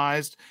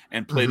victimized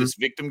and play this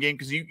victim game.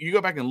 Because you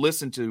go back and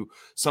listen to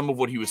some of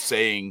what he was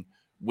saying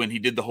when he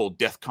did the whole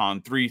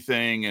DEFCON 3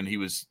 thing, and he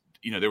was,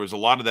 there was a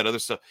lot of that other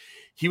stuff.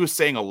 He was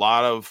saying a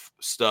lot of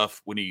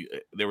stuff when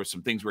there were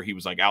some things where he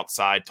was like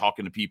outside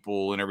talking to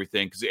people and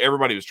everything, because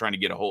everybody was trying to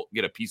get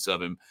a piece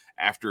of him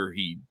after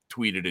he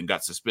tweeted and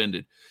got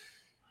suspended.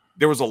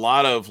 There was a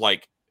lot of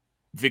like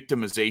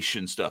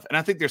victimization stuff, and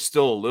I think there's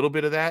still a little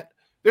bit of that.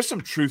 There's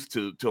some truth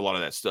to a lot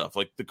of that stuff.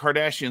 Like the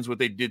Kardashians, what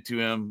they did to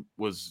him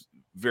was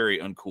very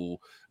uncool.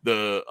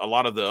 A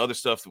lot of the other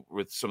stuff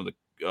with some of the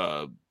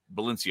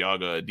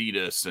Balenciaga,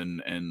 Adidas,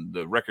 and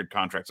the record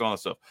contracts, and all that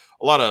stuff,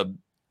 a lot of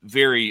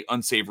very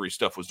unsavory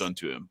stuff was done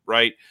to him,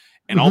 right?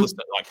 And all this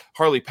stuff, like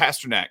Harley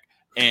Pasternak.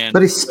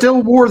 But he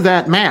still wore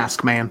that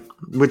mask, man,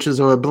 which is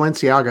a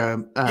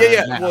Balenciaga.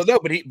 Mask. Well, no,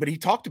 but he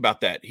talked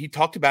about that. He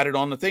talked about it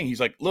on the thing. He's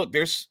like, look,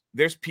 there's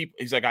people.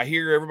 He's like, I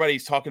hear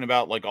everybody's talking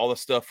about like all the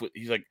stuff.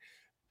 He's like,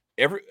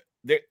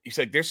 he's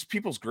like, there's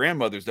people's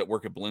grandmothers that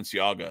work at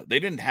Balenciaga.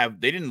 They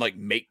didn't like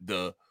make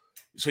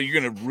so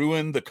you're going to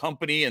ruin the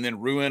company and then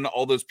ruin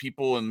all those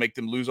people and make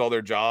them lose all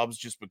their jobs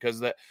just because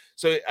of that.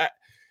 So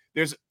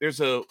there's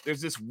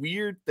this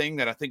weird thing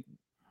that I think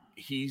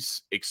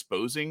he's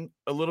exposing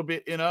a little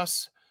bit in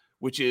us,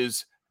 which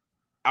is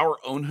our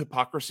own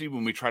hypocrisy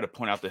when we try to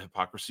point out the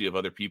hypocrisy of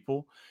other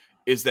people.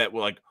 Is that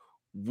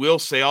we'll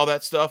say all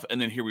that stuff,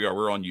 and then here we are,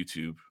 we're on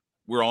YouTube,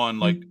 we're on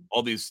like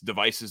all these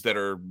devices that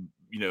are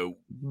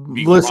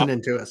being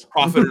listening to us,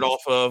 profited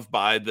off of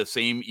by the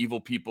same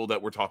evil people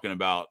that we're talking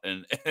about,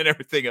 and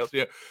everything else.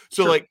 Yeah.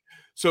 So sure.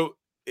 So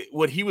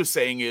what he was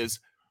saying is,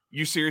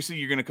 you're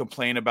going to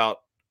complain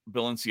about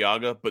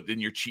Balenciaga, but then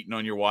you're cheating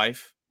on your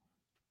wife,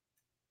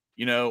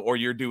 or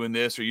you're doing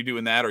this, or you're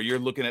doing that, or you're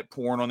looking at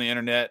porn on the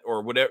internet,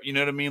 or whatever. You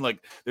know what I mean?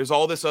 Like, there's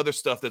all this other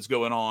stuff that's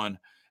going on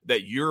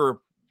that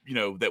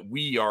that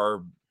we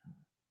are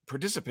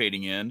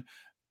participating in.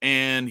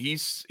 And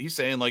he's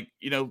saying like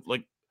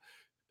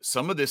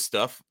some of this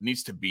stuff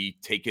needs to be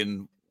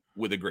taken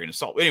with a grain of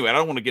salt. Anyway, I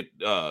don't want to get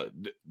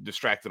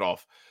distracted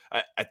off.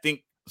 I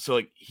think so.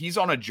 Like, he's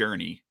on a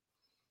journey,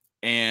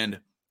 and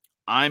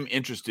I'm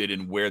interested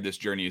in where this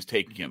journey is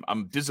taking him.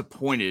 I'm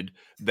disappointed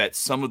that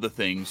some of the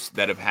things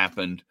that have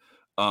happened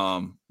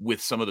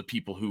with some of the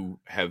people who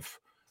have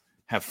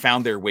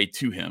found their way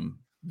to him,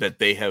 that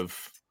they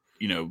have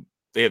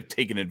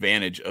taken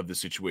advantage of the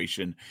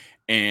situation.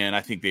 And I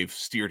think they've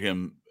steered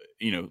him,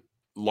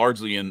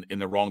 largely in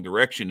the wrong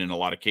direction in a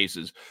lot of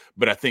cases.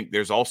 But I think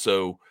there's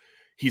also,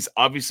 he's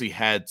obviously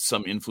had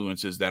some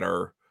influences that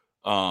are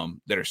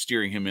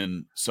steering him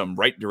in some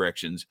right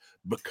directions,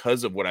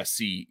 because of what I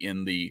see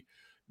in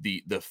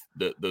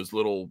those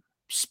little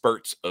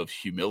spurts of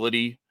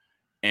humility.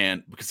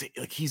 And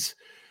because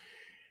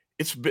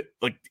it's been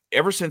like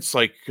ever since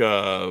I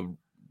don't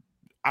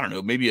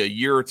know, maybe a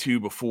year or two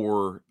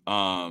before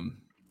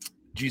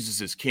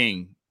Jesus is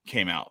King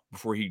came out,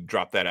 before he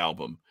dropped that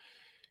album,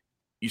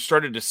 you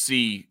started to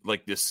see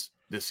like this,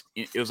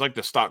 it was like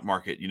the stock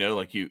market,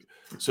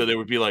 so there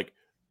would be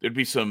there'd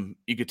be some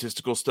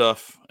egotistical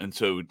stuff. And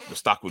so the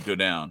stock would go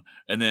down,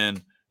 and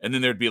then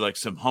there'd be like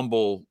some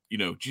humble,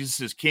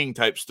 Jesus is King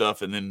type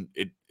stuff. And then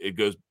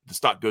the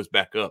stock goes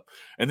back up,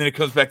 and then it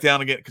comes back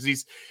down again.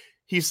 Cause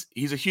he's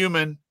a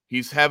human.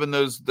 He's having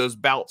those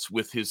bouts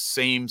with his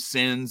same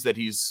sins that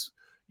he's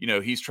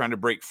trying to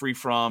break free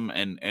from,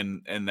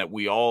 and that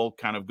we all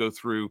kind of go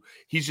through.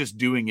 He's just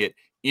doing it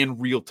in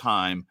real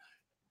time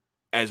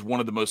as one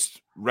of the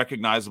most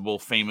recognizable,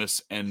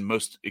 famous, and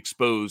most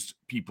exposed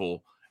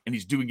people. And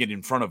he's doing it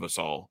in front of us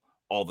all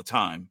the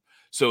time.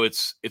 So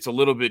it's a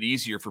little bit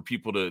easier for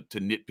people to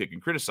nitpick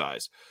and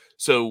criticize.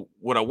 So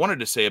what I wanted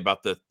to say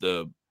about it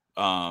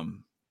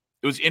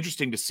was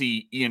interesting to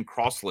see Ian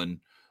Crossland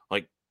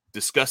like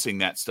discussing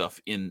that stuff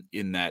in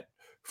that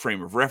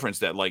frame of reference,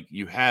 that like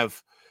you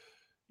have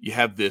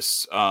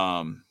this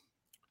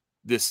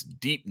this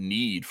deep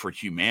need for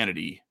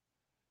humanity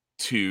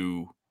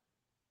to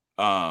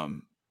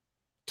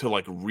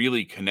like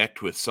really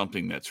connect with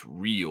something that's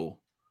real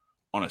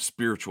on a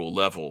spiritual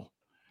level.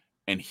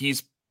 And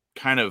he's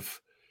kind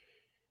of,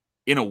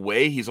 in a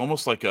way, he's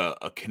almost like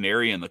a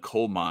canary in the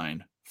coal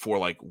mine for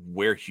like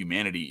where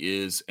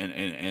humanity is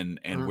and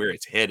where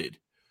it's headed.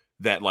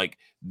 That like,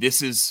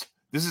 this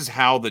is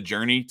how the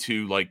journey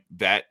to like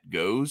that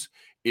goes,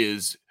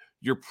 is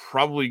you're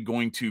probably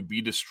going to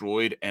be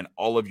destroyed, and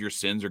all of your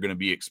sins are going to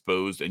be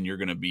exposed, and you're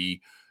going to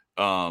be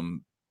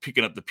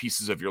picking up the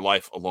pieces of your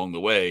life along the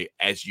way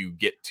as you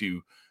get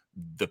to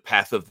the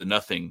path of the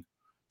nothing,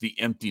 the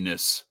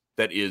emptiness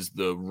that is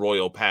the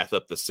royal path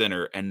up the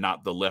center and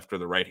not the left or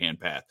the right hand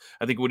path.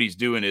 I think what he's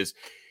doing is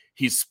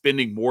he's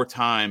spending more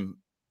time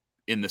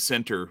in the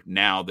center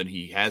now than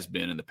he has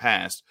been in the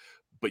past,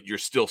 but you're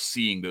still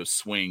seeing those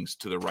swings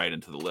to the right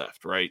and to the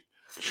left, right?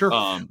 Sure.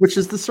 Which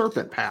is the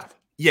serpent path.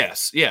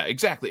 Yes, yeah,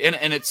 exactly.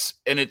 And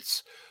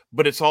it's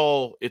but it's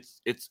all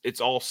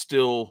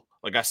still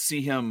like I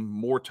see him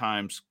more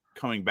times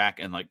coming back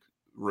and like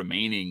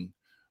remaining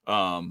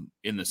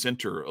in the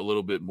center a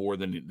little bit more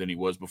than he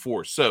was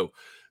before. So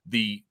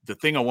the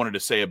thing I wanted to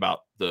say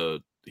about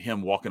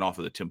him walking off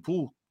of the Tim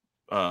Pool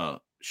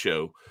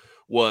show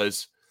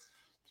was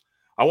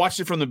I watched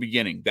it from the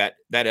beginning, that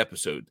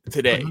episode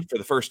today for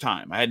the first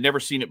time. I had never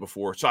seen it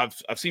before. So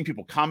I've seen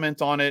people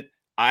comment on it.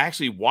 I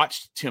actually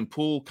watched Tim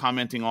Pool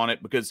commenting on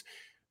it because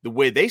the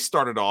way they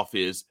started off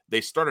is they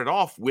started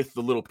off with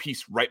the little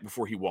piece right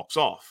before he walks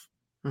off.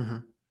 Mm-hmm.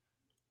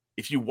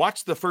 If you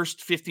watch the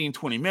first 15,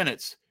 20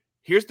 minutes,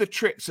 here's the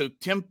trick. So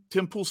Tim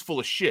Pool's full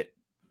of shit.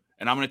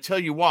 And I'm going to tell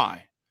you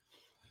why.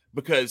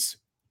 Because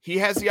he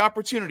has the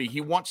opportunity.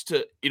 He wants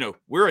to,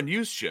 we're a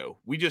news show.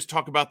 We just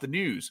talk about the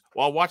news.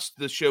 Well, I watched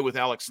the show with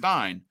Alex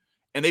Stein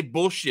and they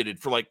bullshitted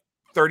for like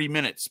 30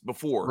 minutes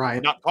before.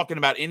 Right. Not talking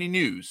about any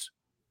news.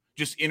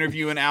 Just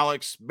interviewing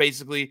Alex,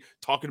 basically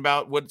talking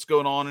about what's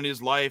going on in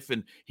his life.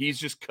 And he's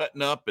just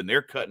cutting up and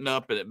they're cutting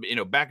up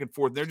and, back and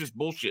forth. They're just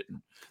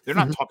bullshitting. They're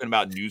not talking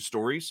about news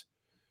stories.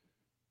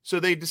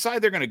 So they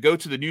decide they're going to go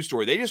to the news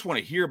story. They just want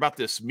to hear about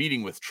this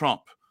meeting with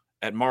Trump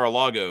at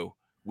Mar-a-Lago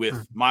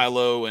with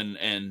Milo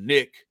and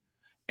Nick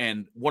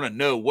and want to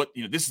know what,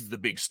 this is the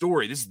big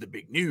story. This is the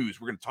big news.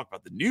 We're going to talk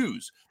about the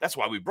news. That's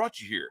why we brought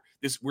you here.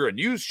 We're a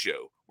news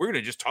show. We're going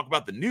to just talk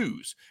about the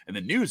news. And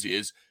the news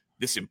is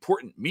this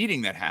important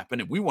meeting that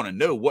happened. And we want to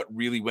know what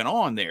really went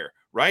on there.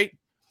 Right.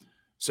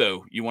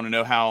 So you want to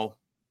know how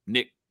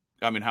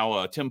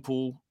Tim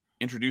Pool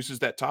introduces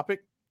that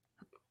topic?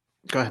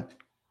 Go ahead.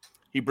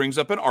 He brings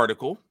up an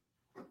article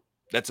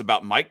that's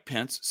about Mike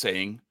Pence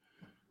saying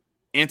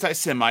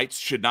anti-Semites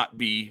should not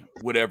be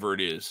whatever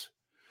it is.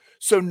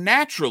 So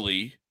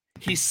naturally,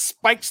 he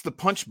spikes the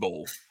punch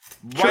bowl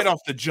right off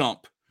the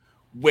jump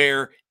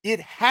where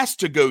it has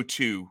to go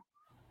to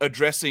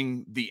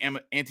addressing the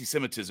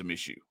anti-Semitism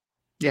issue.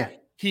 Yeah.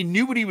 He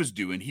knew what he was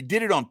doing. He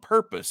did it on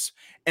purpose.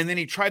 And then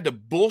he tried to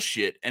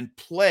bullshit and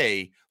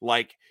play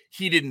like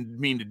he didn't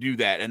mean to do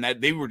that. And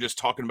that they were just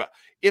talking about,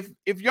 if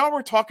y'all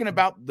were talking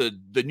about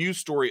the news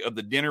story of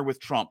the dinner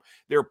with Trump,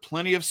 there are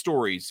plenty of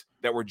stories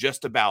that were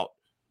just about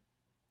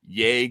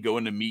Ye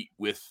going to meet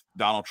with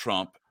Donald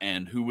Trump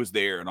and who was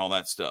there and all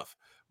that stuff.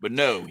 But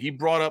no, he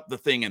brought up the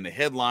thing and the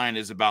headline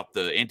is about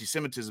the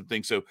anti-Semitism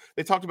thing. So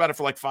they talked about it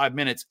for like 5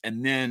 minutes.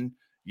 And then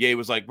Ye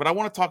was like, but I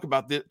want to talk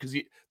about this because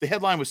the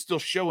headline was still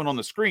showing on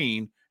the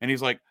screen. And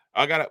he's like,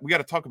 we got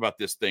to talk about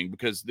this thing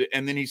because,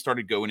 and then he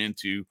started going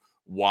into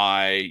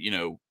why,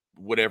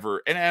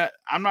 whatever. And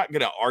I'm not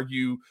going to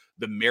argue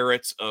the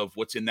merits of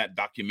what's in that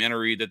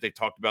documentary that they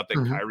talked about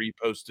that Kyrie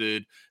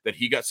posted, that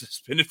he got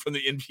suspended from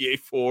the NBA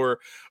for,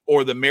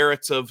 or the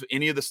merits of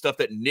any of the stuff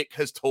that Nick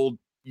has told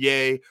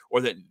Ye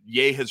or that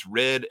Ye has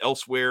read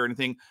elsewhere or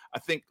anything. I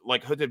think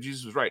like Hotep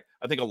Jesus was right.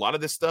 I think a lot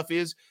of this stuff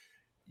is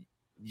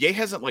Ye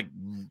hasn't like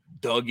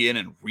dug in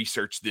and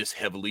researched this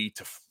heavily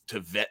to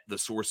vet the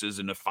sources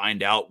and to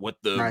find out what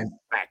the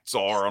facts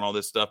are on all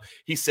this stuff.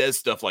 He says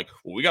stuff like,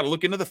 well, we got to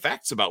look into the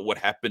facts about what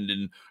happened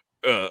in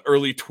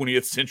early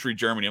 20th century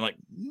Germany. I'm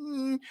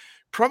like,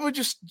 probably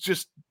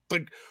just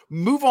like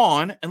move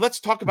on and let's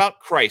talk about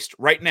Christ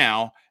right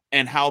now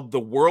and how the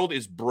world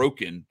is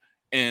broken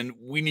and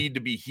we need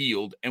to be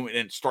healed. And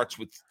it starts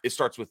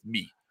with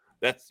me.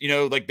 That's,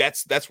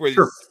 that's where,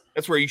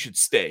 that's where you should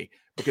stay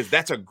because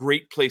that's a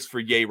great place for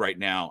Ye right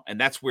now.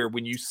 And that's where,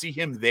 when you see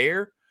him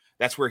there,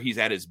 that's where he's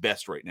at his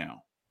best right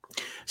now.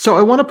 So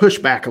I want to push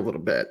back a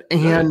little bit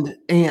and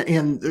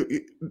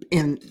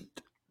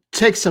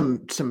take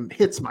some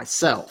hits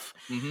myself.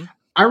 Mm-hmm.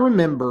 I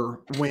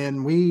remember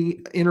when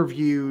we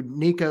interviewed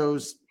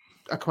Nico's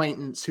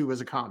acquaintance who was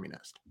a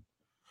communist.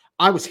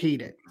 I was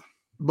heated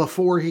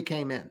before he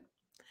came in.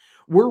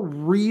 We're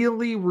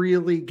really,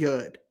 really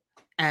good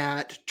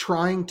at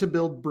trying to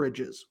build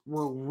bridges.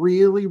 We're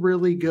really,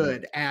 really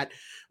good at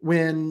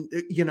when,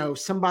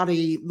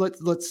 somebody,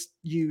 let's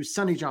use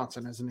Sonny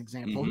Johnson as an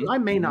example, who I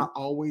may not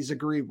always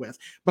agree with,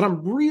 but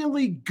I'm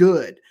really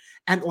good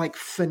at like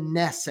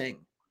finessing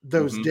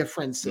those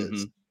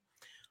differences.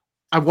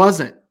 I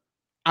wasn't.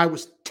 I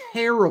was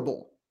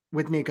terrible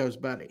with Nico's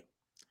buddy.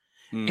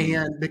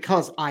 And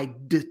because I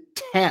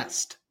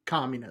detest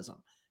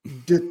communism,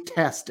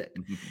 detest it.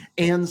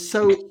 And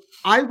so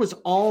I was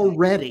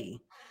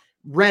already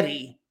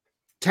ready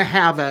to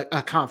have a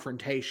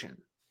confrontation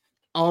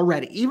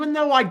already, even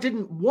though I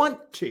didn't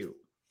want to,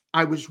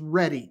 I was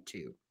ready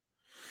to.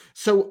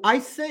 So I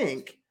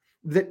think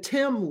that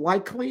Tim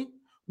likely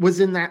was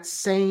in that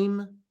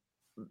same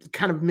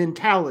kind of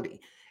mentality.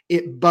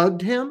 It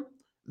bugged him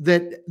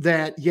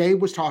that Ye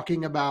was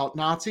talking about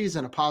Nazis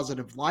in a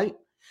positive light.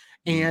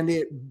 and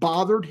it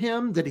bothered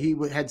him that he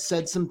had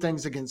said some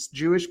things against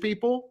Jewish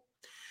people.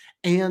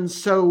 And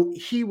so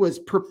he was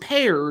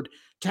prepared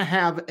to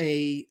have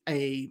a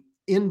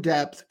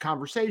in-depth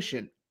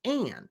conversation.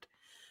 And,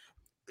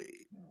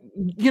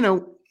 you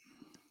know,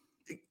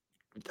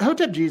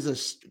 Hotep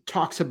Jesus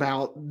talks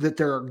about that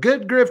there are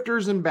good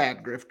grifters and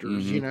bad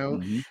grifters, you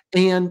know,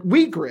 and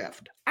we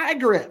grift. I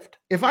grift.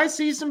 If I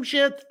see some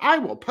shit, I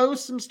will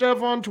post some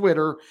stuff on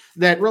Twitter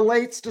that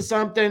relates to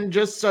something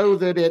just so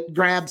that it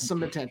grabs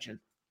some attention.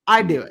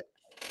 I do it,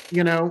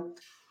 you know.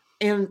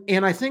 And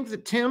I think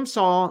that Tim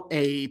saw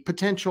a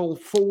potential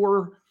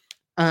for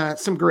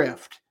some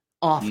grift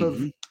off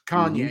of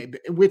Kanye,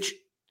 which,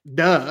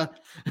 duh.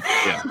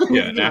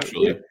 Yeah,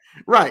 naturally.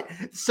 Right.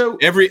 So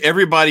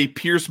everybody,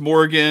 Piers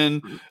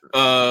Morgan,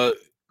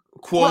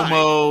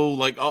 Cuomo,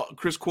 like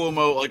Chris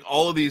Cuomo, like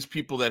all of these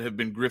people that have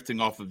been grifting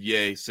off of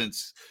Ye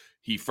since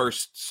he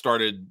first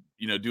started,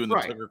 you know, doing the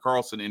Tucker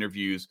Carlson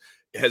interviews,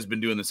 has been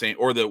doing the same,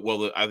 or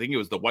I think it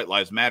was the White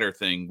Lives Matter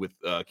thing with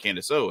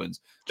Candace Owens.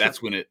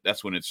 That's when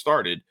it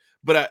started.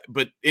 But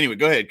anyway,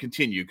 go ahead,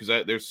 continue, because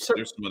there's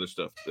some other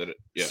stuff that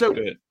go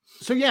ahead.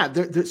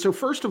 So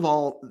first of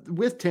all,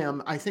 with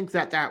Tim, I think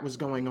that was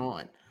going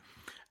on.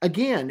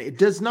 Again, it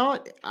does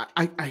not.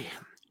 I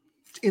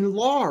in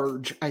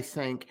large, I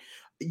think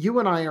you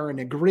and I are in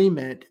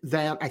agreement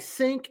that I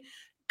think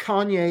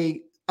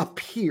Kanye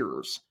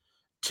appears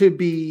to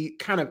be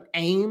kind of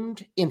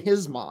aimed in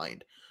his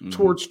mind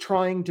towards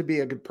trying to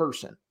be a good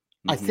person.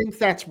 I think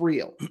that's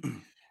real.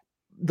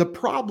 The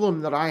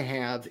problem that I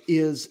have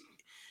is,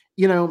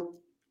 the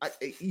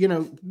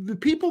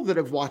people that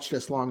have watched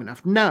us long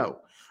enough know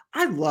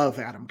I love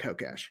Adam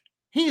Kokesh.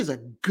 He is a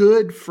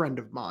good friend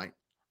of mine.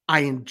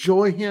 I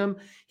enjoy him.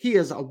 He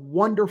is a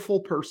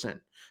wonderful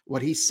person.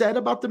 What he said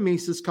about the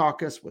Mises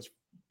Caucus was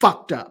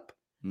fucked up.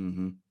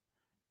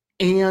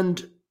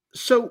 And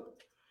so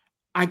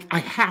I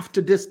have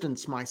to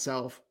distance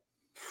myself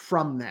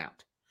from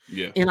that.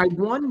 Yeah. And I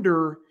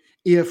wonder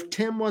if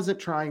Tim wasn't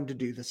trying to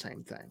do the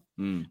same thing,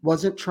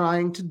 wasn't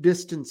trying to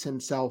distance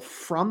himself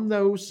from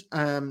those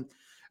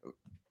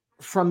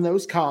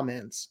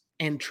comments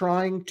and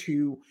trying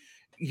to,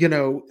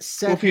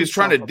 set if he was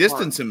trying to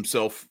distance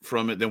himself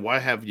from it, then why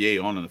have Ye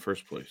on in the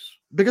first place?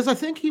 Because I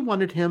think he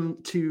wanted him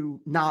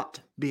to not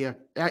be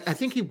I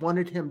think he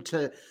wanted him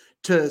to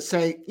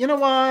say, you know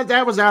what,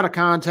 that was out of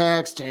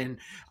context and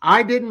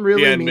I didn't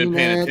really mean it. He hadn't been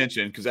paying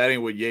attention, because that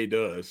ain't what Ye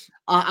does.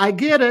 I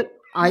get it.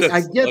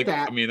 I get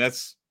that. I mean,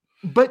 that's.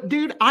 But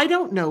dude, I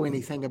don't know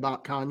anything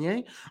about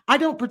Kanye. I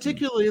don't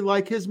particularly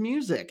like his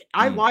music.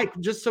 I like,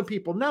 just so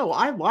people know,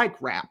 I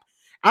like rap.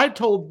 I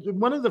told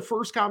one of the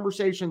first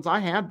conversations I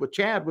had with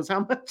Chad was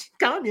how much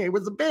Kanye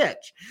was a bitch.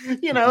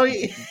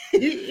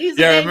 He's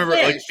I remember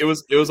bitch. Like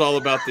it was all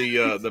about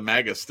the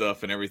MAGA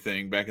stuff and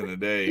everything back in the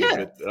day.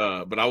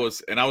 Yeah. But I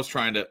was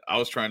trying to,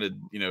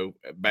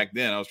 back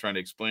then I was trying to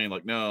explain,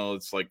 like, no,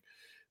 it's like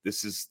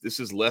this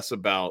is less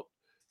about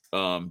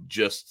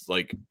just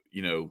like,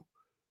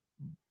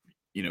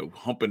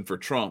 humping for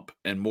Trump,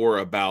 and more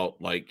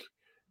about like,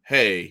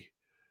 hey,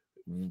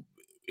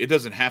 it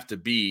doesn't have to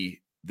be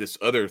this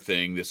other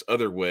thing, this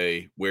other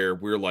way, where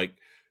we're like,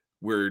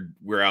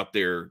 we're out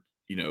there,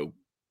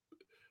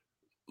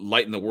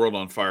 lighting the world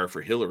on fire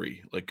for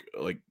Hillary. Like,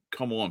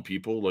 come on,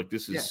 people. Like,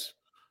 this is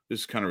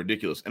kind of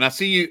ridiculous. And I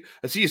see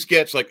you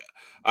sketch, like,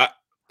 I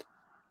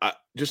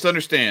just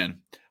understand.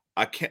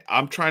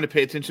 I'm trying to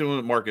pay attention to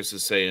what Marcus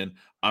is saying.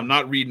 I'm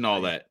not reading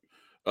all that.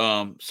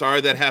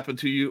 Sorry that happened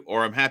to you,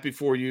 or I'm happy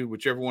for you,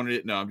 whichever one it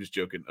is. No, I'm just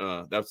joking.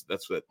 That's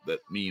that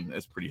meme.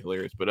 That's pretty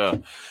hilarious.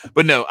 But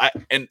no,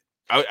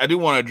 I do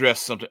want to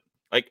address something.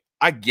 Like,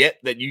 I get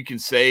that you can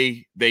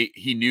say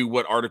he knew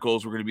what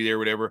articles were going to be there,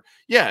 whatever.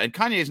 Yeah, and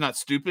Kanye is not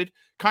stupid.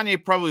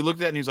 Kanye probably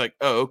looked at it and he's like,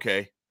 oh,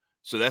 okay.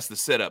 So that's the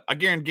setup. I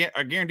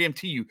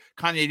guarantee you,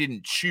 Kanye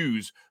didn't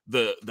choose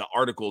the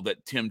article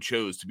that Tim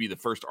chose to be the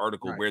first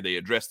article where they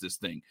addressed this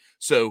thing.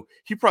 So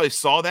he probably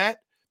saw that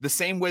the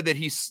same way that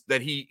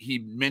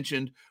he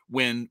mentioned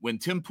when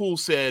Tim Pool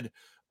said,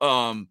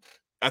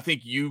 I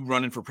think you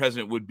running for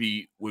president would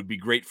be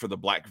great for the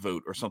black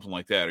vote, or something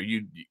like that. Or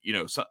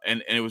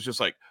and it was just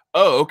like,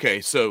 oh,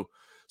 okay. So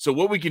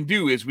what we can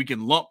do is we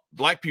can lump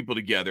black people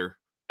together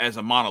as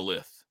a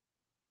monolith,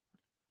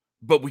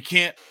 but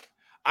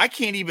I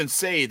can't even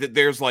say that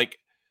there's like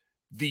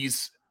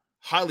these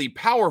highly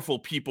powerful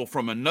people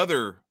from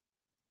another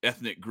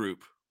ethnic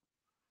group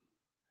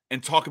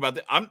and talk about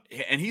that.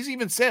 And he's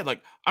even said,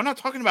 like, I'm not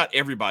talking about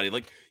everybody,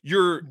 like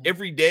your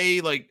everyday,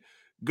 like,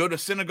 go to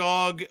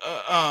synagogue,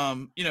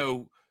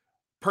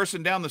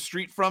 person down the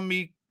street from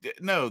me.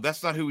 No,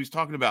 that's not who he's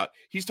talking about.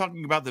 He's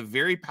talking about the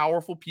very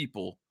powerful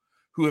people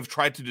who have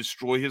tried to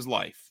destroy his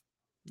life.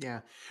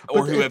 Yeah.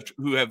 Or who have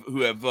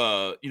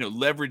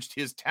leveraged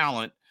his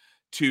talent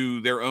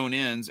to their own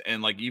ends.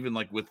 And like, even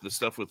like with the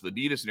stuff with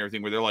Adidas and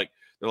everything, where they're like,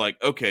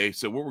 okay,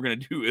 so what we're going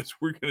to do is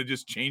we're going to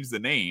just change the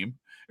name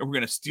and we're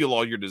going to steal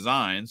all your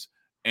designs,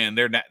 and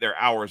they're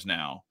ours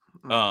now.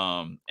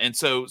 And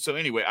so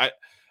anyway,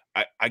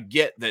 I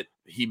get that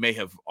he may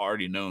have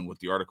already known what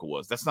the article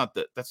was.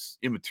 That's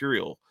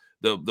immaterial.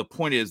 The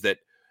point is that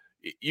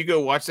you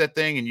go watch that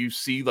thing and you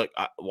see, like,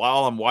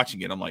 while I'm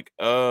watching it, I'm like,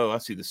 oh, I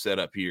see the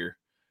setup here.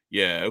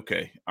 Yeah,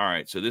 okay, all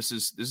right. So this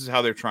is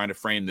how they're trying to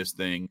frame this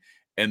thing.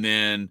 And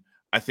then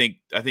I think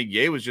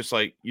Ye was just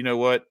like, you know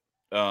what,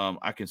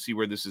 I can see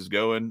where this is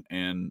going,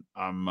 and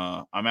I'm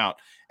out.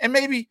 And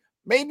maybe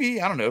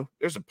I don't know.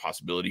 There's a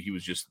possibility he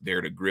was just there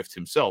to grift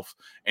himself,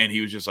 and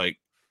he was just like,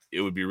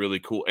 it would be really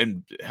cool.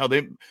 And how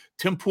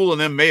Tim Pool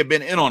and them may have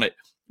been in on it,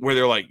 where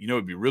they're like, you know,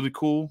 it'd be really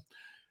cool.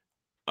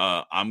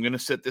 I'm going to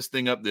set this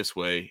thing up this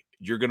way.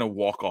 You're going to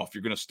walk off.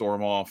 You're going to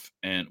storm off.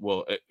 And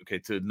well, okay,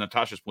 to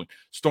Natasha's point,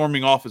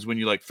 storming off is when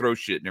you like throw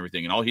shit and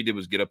everything. And all he did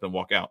was get up and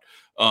walk out.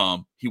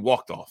 He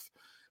walked off.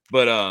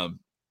 But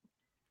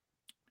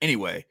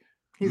anyway,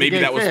 maybe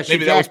that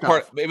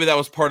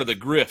was part of the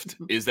grift,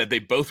 is that they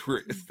both were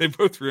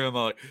in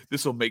like,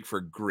 this will make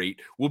for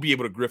great. We'll be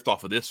able to grift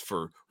off of this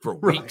for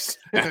weeks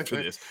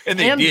after this. And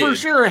they did. For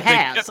sure it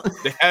has.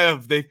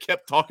 They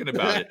kept talking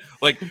about it.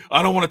 Like,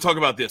 I don't want to talk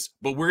about this,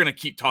 but we're gonna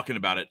keep talking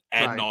about it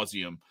ad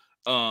nauseum.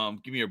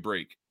 Give me a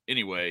break.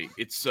 Anyway,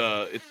 it's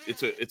a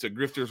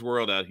grifter's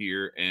world out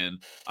here,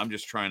 and I'm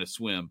just trying to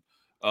swim.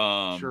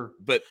 Sure.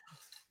 But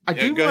I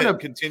do want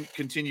to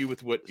continue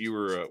with what you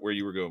were where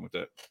you were going with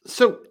that.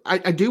 So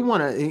I do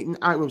want to.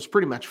 I was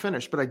pretty much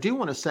finished, but I do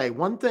want to say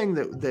one thing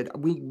that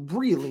we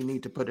really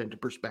need to put into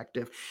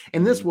perspective,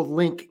 and this will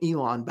link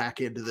Elon back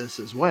into this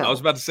as well. I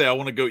was about to say I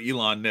want to go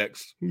Elon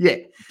next. Yeah,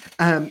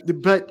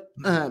 but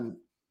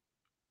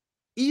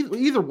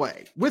either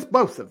way, with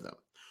both of them,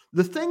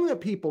 the thing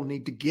that people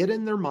need to get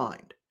in their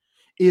mind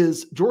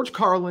is George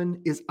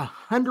Carlin is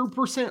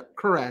 100%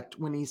 correct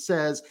when he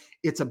says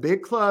it's a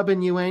big club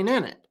and you ain't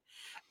in it.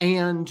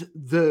 And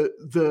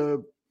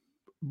to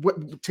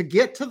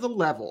get to the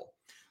level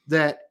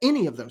that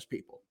any of those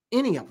people,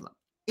 any of them,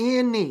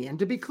 and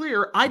to be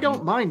clear, I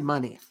don't mind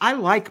money. I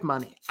like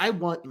money. I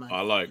want money.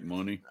 I like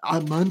money.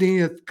 Money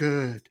is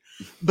good.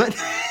 But,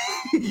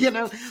 you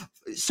know,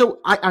 so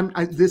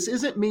this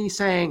isn't me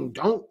saying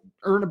don't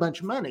earn a bunch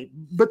of money,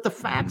 but the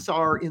facts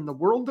are, in the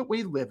world that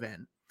we live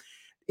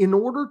in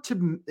order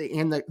to,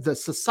 in the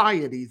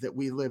society that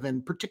we live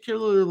in,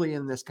 particularly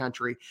in this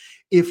country,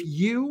 if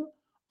you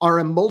are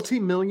a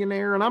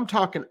multimillionaire, and I'm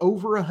talking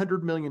over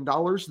 $100 million,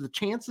 the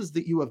chances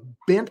that you have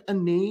bent a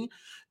knee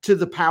to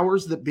the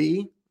powers that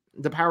be,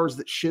 the powers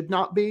that should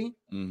not be,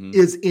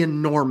 is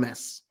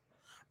enormous.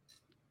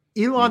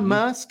 Elon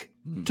Musk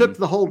took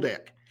the whole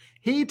dick.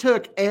 He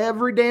took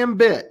every damn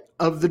bit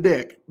of the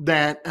dick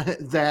that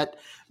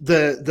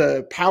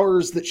the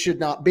powers that should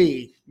not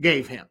be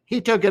gave him.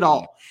 He took it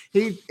all.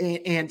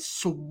 And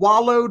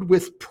swallowed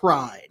with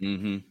pride.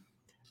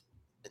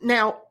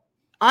 Now,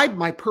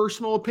 my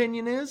personal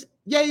opinion is,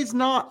 he's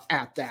not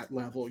at that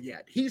level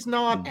yet. He's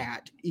not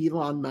at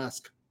Elon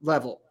Musk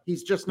level.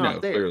 He's just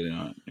not there. Clearly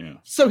not. Yeah.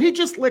 So he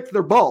just licked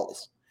their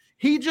balls.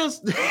 He's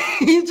just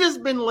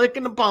been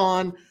licking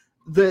upon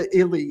the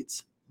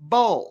elites'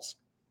 balls,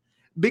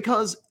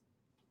 because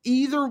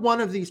either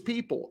one of these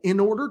people, in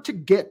order to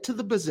get to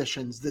the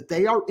positions that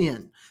they are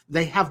in,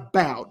 they have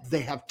bowed,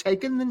 they have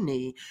taken the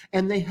knee,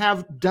 and they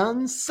have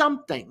done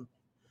something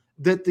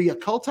that the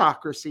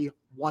occultocracy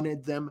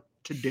wanted them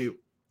to do.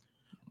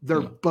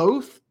 They're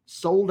both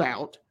sold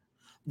out.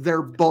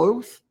 They're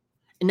both.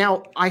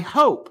 Now, I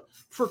hope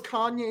for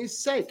Kanye's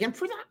sake, and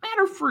for that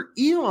matter, for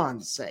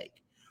Elon's sake,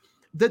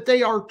 that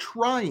they are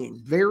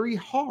trying very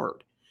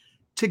hard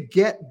to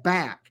get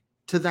back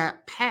to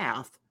that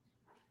path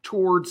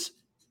towards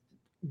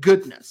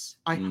goodness.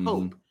 I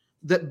hope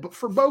that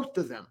for both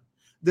of them,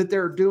 that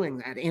they're doing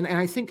that. And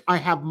I think I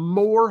have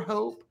more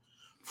hope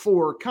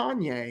for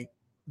Kanye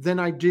than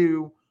I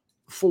do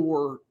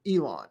for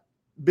Elon,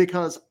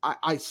 because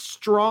I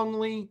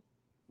strongly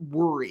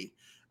worry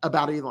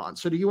about Elon.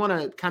 So do you want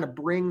to kind of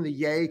bring the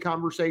Ye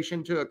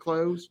conversation to a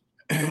close?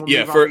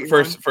 Yeah,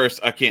 first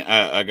I can't,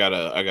 I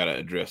gotta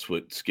address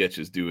what Sketch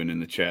is doing in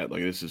the chat.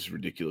 Like, this is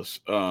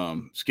ridiculous.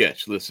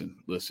 Sketch, listen.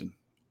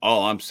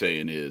 All I'm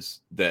saying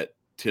is that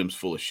Tim's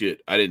full of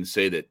shit. I didn't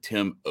say that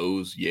Tim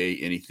owes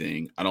Ye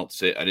anything. I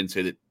didn't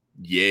say that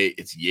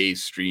it's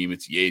Ye's stream,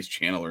 it's Ye's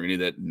channel, or any of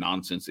that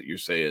nonsense that you're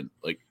saying.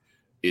 Like,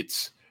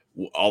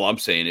 all I'm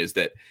saying is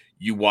that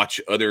you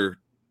watch other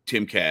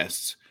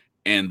Timcasts,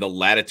 and the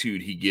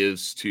latitude he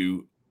gives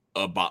to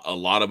a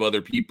lot of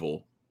other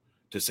people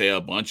to say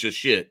a bunch of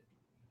shit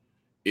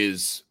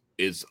is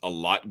a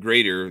lot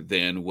greater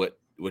than what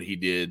he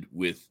did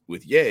with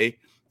Ye.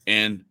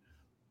 And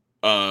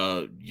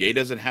Ye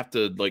doesn't have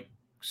to like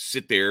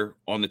sit there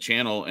on the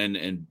channel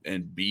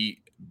and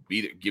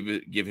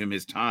give him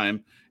his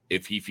time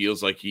if he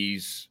feels like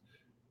he's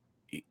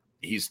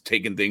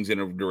taking things in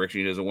a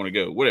direction he doesn't want to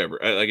go. Whatever.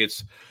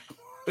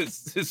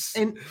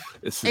 Defend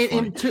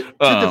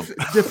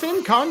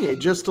Kanye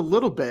just a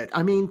little bit.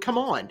 I mean, come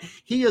on.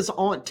 He is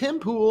on. Tim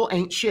Pool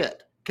ain't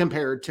shit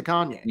compared to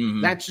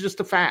Kanye. That's just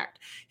a fact.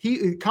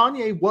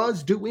 Kanye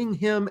was doing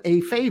him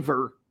a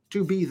favor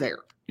to be there.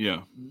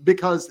 Yeah.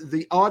 Because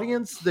the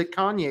audience that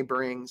Kanye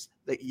brings,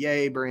 that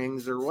Ye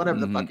brings, or whatever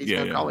the fuck he's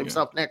going to call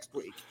himself next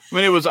week. I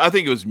mean, I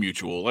think it was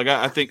mutual. Like,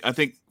 I think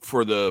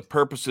for the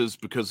purposes,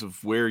 because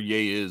of where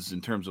Ye is in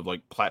terms of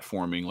like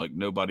platforming, like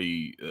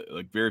nobody,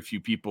 like very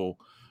few people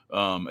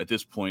at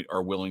this point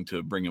are willing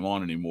to bring him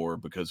on anymore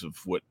because of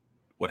what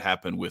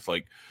happened with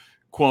like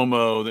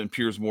Cuomo, then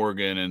Piers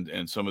Morgan,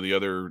 and some of the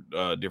other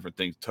different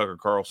things, Tucker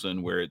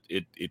Carlson, where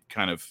it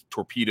kind of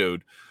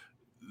torpedoed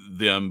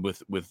them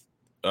with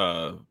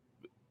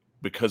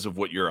because of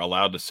what you're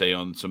allowed to say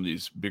on some of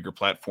these bigger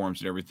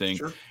platforms and everything.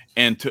 Sure.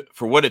 And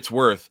for what it's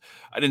worth,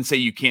 I didn't say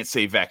you can't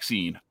say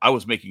vaccine. I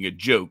was making a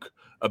joke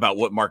about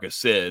what Marcus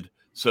said.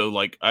 So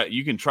like,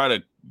 you can try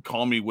to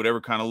call me whatever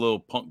kind of little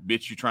punk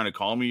bitch you're trying to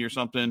call me or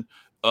something.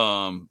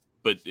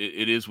 But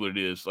it is what it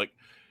is. Like,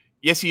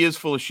 yes, he is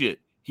full of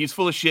shit. He's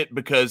full of shit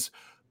because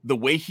the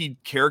way he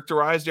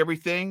characterized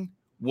everything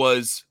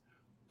was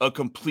a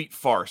complete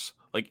farce.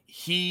 Like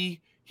he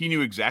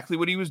knew exactly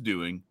what he was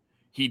doing.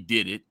 He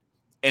did it.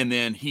 And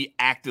then he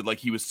acted like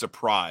he was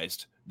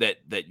surprised that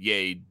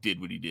Ye did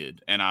what he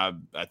did. And I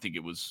think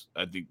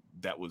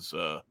that was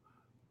a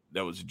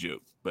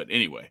joke. But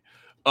anyway,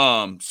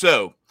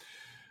 so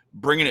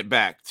bringing it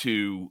back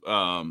to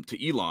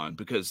Elon,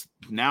 because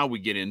now we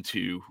get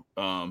into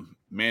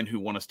man who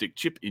want to stick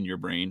chip in your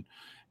brain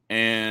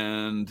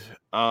and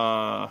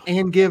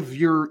give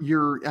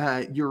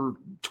your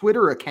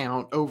Twitter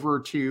account over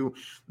to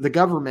the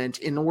government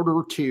in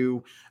order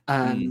to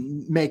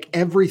make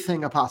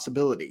everything a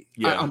possibility.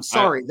 Yeah, I'm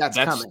sorry, that's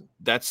coming.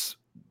 That's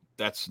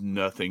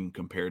nothing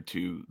compared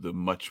to the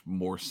much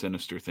more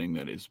sinister thing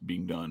that is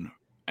being done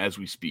as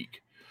we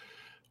speak.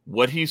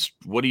 What he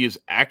is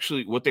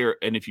actually,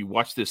 and if you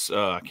watch this,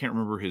 I can't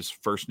remember his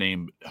first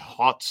name,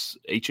 Hotz,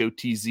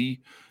 Hotz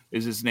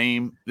is his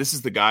name. This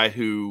is the guy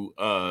who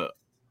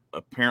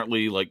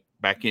apparently like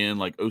back in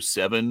like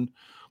 2007,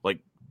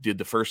 like did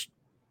the first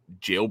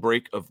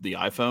jailbreak of the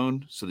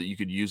iPhone so that you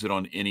could use it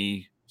on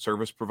any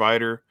service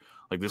provider.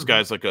 Like this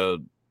guy's like I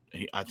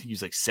think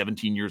he's like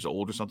 17 years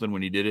old or something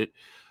when he did it.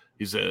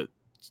 He's a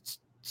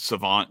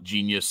savant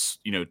genius,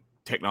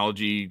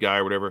 technology guy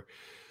or whatever.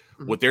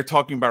 What they're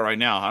talking about right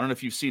now, I don't know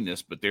if you've seen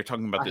this, but they're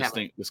talking about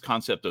this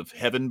concept of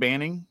heaven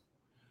banning,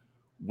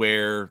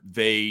 where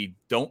they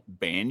don't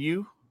ban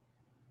you.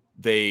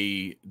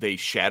 They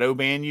shadow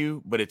ban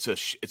you, but it's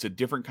a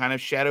different kind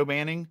of shadow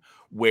banning,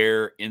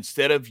 where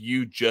instead of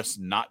you just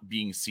not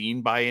being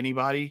seen by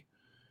anybody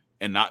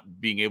and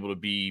not being able to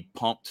be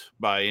pumped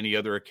by any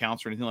other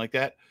accounts or anything like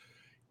that,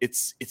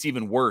 it's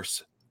even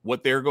worse.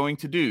 What they're going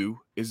to do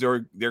is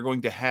they're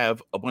going to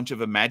have a bunch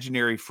of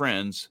imaginary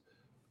friends,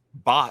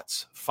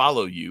 bots,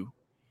 follow you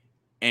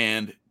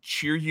and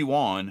cheer you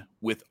on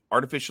with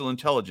artificial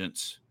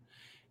intelligence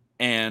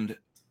and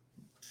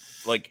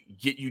like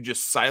get you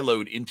just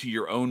siloed into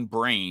your own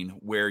brain,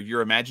 where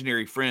your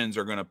imaginary friends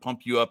are going to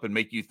pump you up and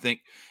make you think.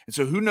 And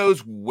so who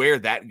knows where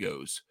that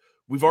goes?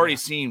 We've already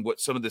seen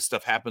what some of this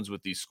stuff happens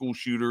with these school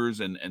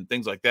shooters and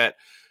things like that.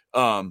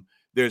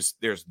 There's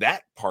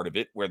that part of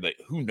it where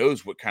who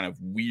knows what kind of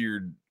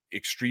weird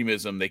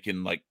extremism they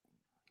can like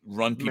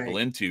run people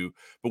into.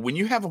 But when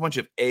you have a bunch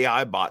of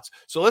AI bots,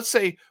 so let's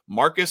say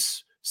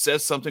Marcus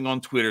says something on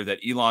Twitter that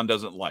Elon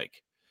doesn't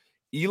like.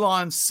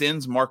 Elon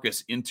sends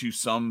Marcus into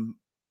some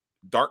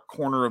dark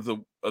corner of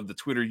the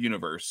Twitter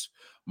universe.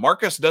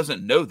 Marcus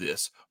doesn't know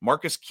this.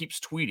 Marcus keeps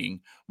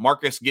tweeting.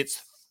 Marcus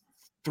gets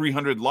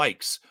 300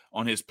 likes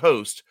on his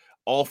post,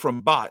 all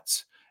from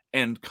bots,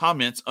 and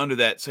comments under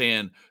that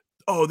saying,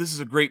 "Oh, this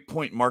is a great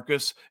point,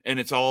 Marcus." And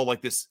it's all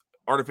like this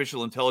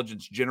artificial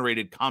intelligence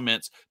generated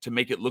comments to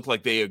make it look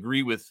like they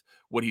agree with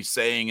what he's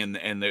saying,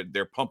 and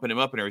they're pumping him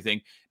up and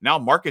everything. Now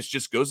Marcus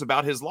just goes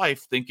about his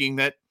life thinking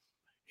that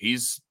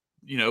he's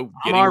getting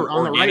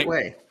on the right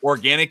way,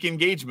 organic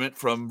engagement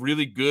from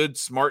really good,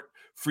 smart,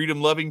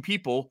 freedom-loving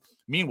people.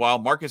 Meanwhile,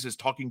 Marcus is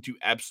talking to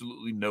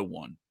absolutely no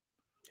one.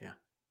 Yeah.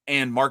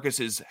 And Marcus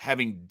is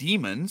having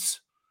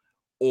demons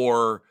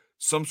or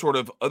some sort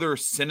of other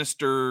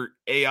sinister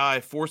AI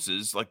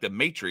forces like the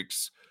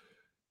Matrix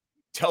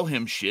tell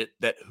him shit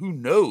that who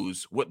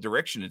knows what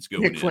direction it's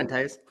going Nick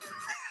Fuentes.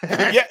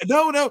 Yeah,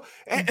 no.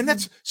 And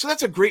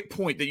that's a great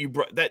point that you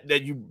brought,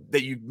 that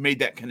you made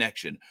that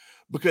connection.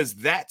 Because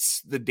that's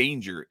the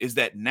danger, is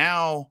that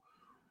now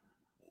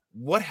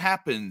what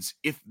happens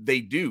if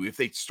they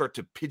start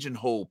to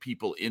pigeonhole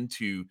people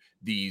into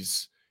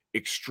these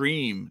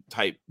extreme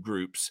type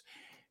groups,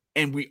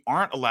 and we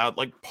aren't allowed,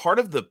 like part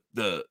of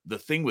the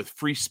thing with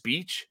free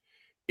speech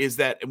is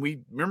that, and we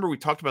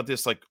talked about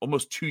this like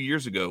almost 2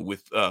 years ago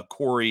with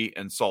Corey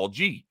and Saul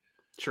G.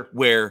 Sure.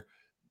 Where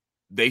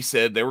they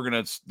said they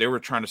were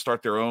trying to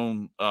start their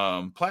own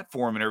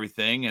platform and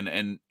everything.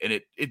 And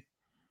it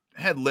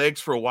had legs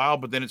for a while,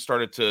 but then it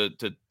started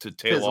to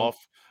tail off.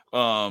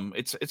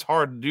 It's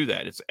hard to do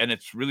that.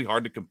 It's really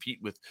hard to compete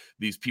with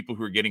these people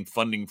who are getting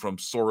funding from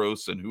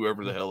Soros and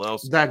whoever the hell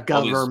else. That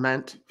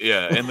government.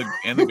 And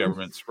the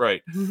governments,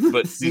 right.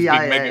 But these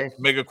big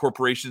mega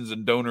corporations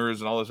and donors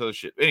and all this other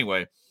shit.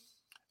 Anyway,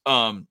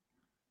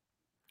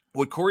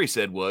 what Corey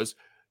said was,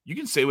 you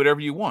can say whatever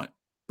you want,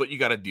 but you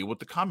got to deal with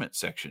the comment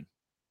section.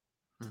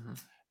 Mm-hmm.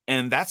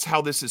 And that's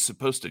how this is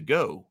supposed to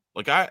go.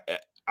 Like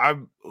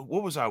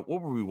what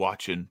were we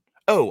watching?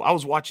 Oh, I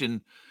was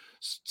watching.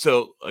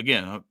 So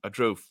again, I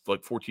drove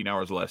like 14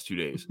 hours the last 2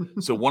 days.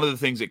 So one of the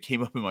things that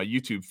came up in my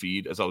YouTube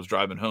feed as I was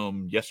driving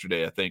home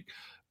yesterday, I think,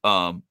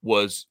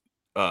 was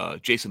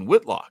Jason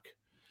Whitlock.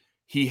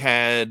 He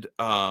had,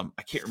 I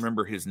can't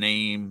remember his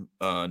name,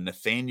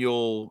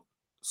 Nathaniel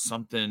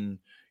something.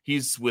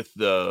 He's with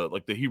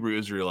the Hebrew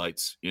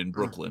Israelites in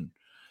Brooklyn.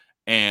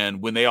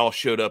 And when they all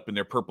showed up in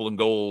their purple and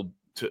gold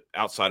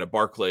outside of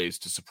Barclays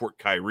to support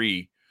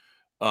Kyrie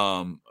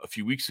a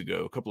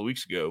couple of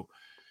weeks ago,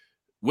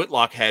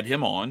 Whitlock had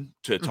him on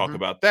to talk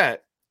about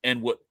that.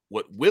 And what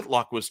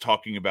Whitlock was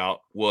talking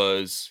about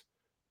was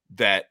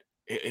that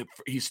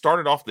he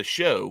started off the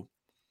show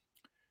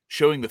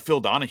showing the Phil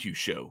Donahue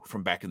show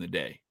from back in the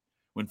day.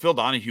 When Phil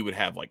Donahue would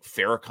have like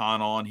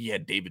Farrakhan on, he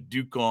had David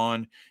Duke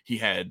on, he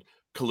had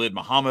Khalid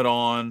Muhammad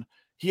on,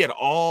 he had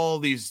all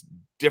these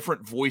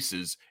different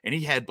voices, and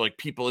he had like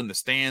people in the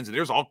stands, and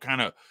there's all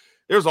kind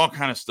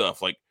of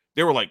stuff. Like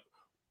there were like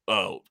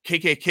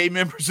KKK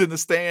members in the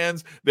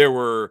stands, there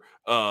were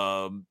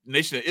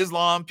Nation of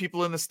Islam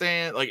people in the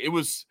stand. Like it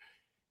was,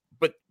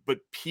 but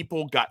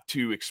people got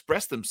to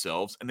express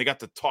themselves and they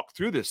got to talk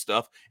through this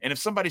stuff. And if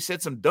somebody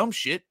said some dumb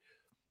shit,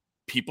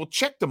 people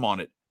checked them on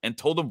it and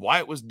told them why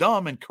it was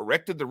dumb and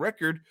corrected the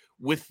record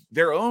with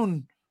their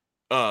own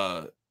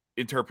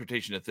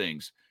interpretation of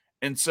things.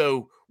 And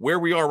so where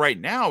we are right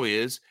now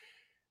is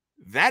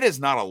that is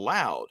not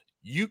allowed.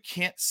 You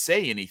can't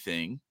say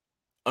anything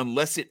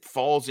unless it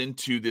falls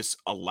into this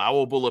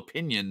allowable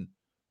opinion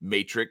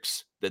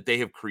matrix that they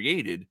have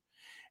created.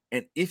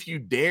 And if you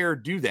dare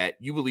do that,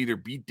 you will either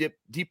be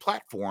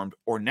deplatformed,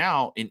 or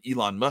now in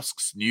Elon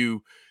Musk's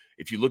new,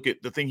 if you look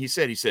at the thing he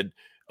said,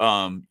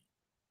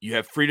 you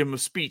have freedom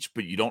of speech,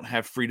 but you don't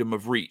have freedom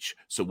of reach.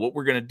 So what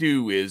we're going to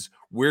do is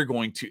we're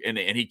going to, and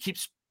he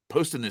keeps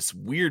posting this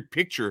weird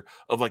picture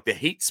of like the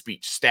hate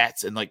speech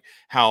stats and like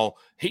how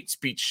hate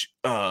speech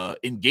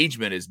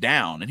engagement is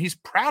down. And he's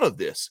proud of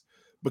this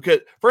because,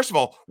 first of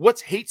all,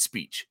 what's hate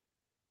speech?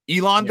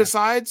 Elon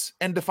decides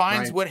and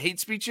defines what hate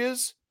speech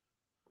is.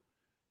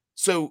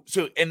 So,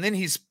 and then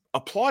he's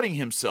applauding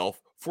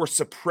himself for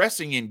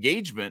suppressing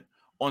engagement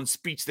on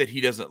speech that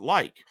he doesn't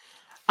like.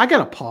 I got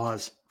to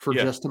pause for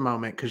just a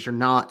moment because you're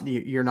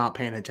not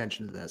paying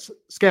attention to this.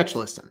 Sketch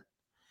listen.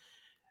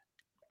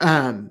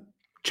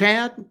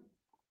 Chad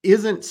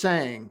isn't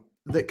saying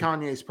that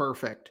Kanye's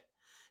perfect.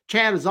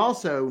 Chad is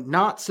also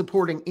not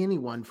supporting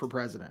anyone for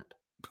president.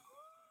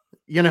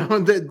 You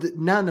know,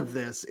 none of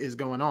this is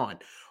going on.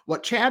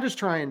 What Chad is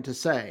trying to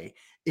say,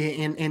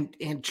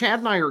 and Chad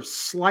and I are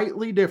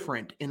slightly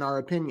different in our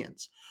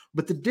opinions,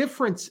 but the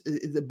difference,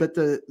 but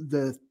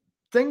the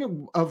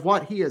thing of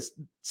what he is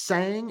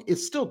saying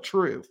is still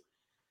true.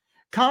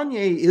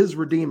 Kanye is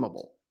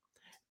redeemable.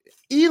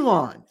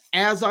 Elon,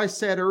 as I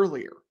said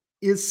earlier,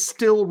 is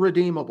still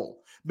redeemable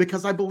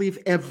because I believe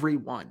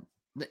everyone,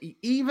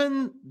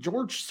 even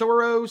George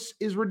Soros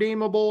is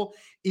redeemable.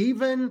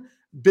 Even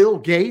Bill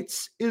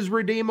Gates is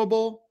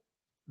redeemable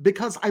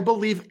because I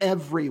believe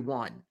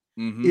everyone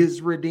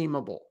is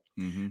redeemable.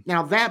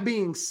 Now, that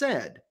being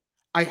said,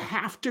 I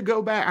have to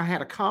go back. I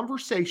had a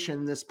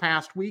conversation this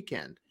past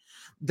weekend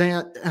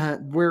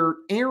that where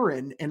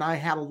Aaron and I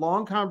had a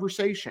long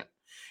conversation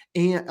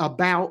and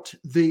about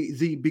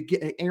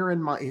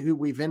Aaron, who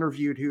we've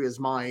interviewed, who is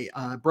my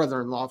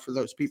brother-in-law, for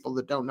those people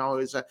that don't know,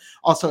 is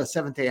also a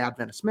Seventh-day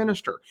Adventist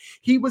minister.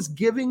 He was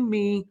giving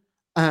me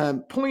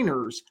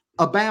pointers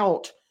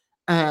about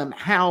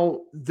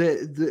how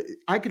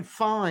I could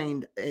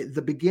find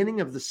the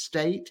beginning of the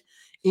state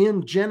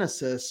in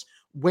Genesis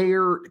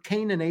where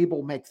Cain and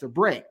Abel make the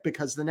break,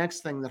 because the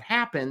next thing that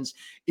happens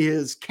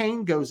is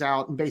Cain goes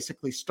out and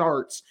basically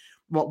starts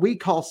what we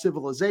call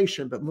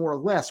civilization, but more or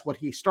less what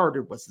he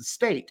started was the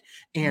state.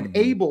 And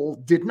Abel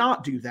did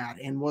not do that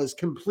and was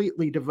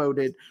completely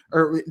devoted,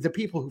 or the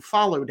people who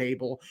followed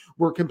Abel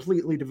were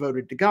completely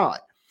devoted to God.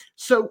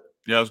 So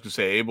yeah, I was gonna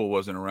say Abel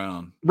wasn't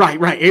around.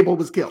 Right. Abel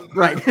was killed.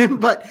 Right.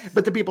 but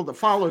the people that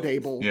followed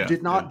Abel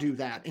did not do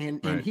that.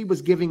 And he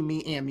was giving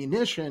me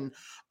ammunition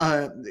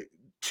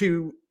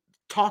to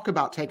talk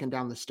about taking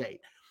down the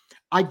state.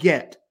 I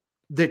get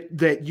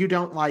that you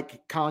don't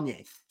like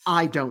Kanye.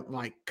 I don't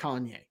like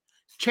Kanye.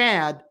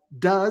 Chad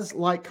does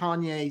like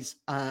Kanye's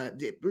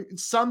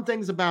some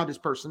things about his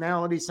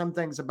personality, some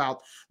things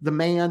about the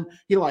man.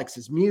 He likes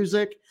his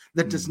music.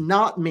 That does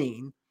not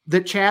mean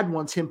that Chad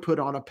wants him put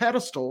on a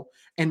pedestal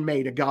and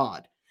made a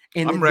god.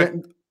 And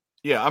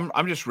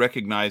I'm just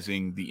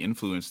recognizing the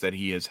influence that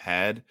he has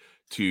had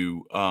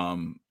to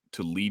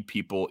lead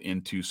people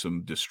into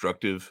some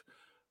destructive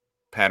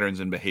patterns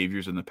and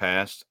behaviors in the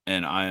past.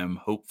 And I am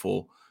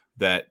hopeful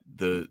that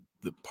the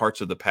parts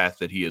of the path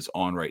that he is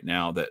on right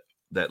now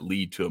that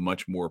lead to a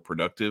much more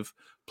productive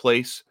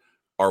place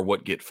are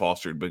what get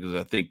fostered, because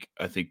I think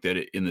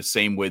that in the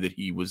same way that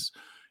he was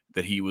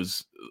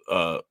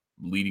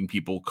leading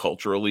people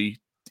culturally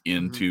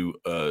into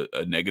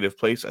a negative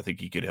place. I think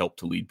he could help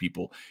to lead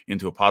people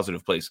into a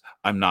positive place.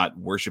 I'm not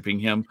worshiping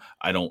him.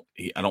 I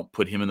don't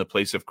put him in the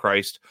place of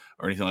Christ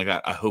or anything like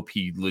that. I hope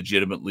he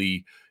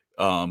legitimately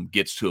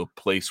gets to a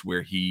place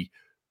where he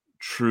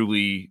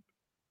truly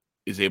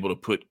is able to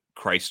put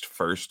Christ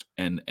first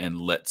and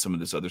let some of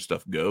this other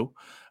stuff go.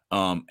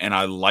 And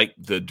I like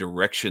the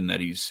direction that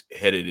he's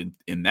headed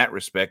in that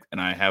respect. And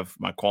I have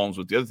my qualms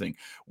with the other thing.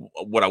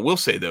 What I will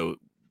say, though,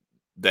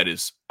 that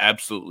is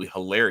absolutely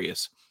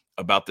hilarious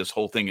about this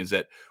whole thing is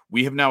that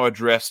we have now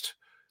addressed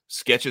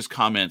Sketch's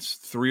comments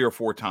 3 or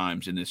 4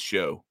 times in this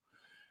show.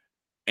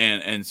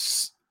 And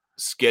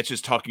Sketch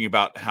is talking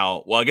about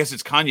how, well, I guess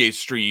it's Kanye's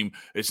stream.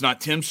 It's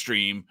not Tim's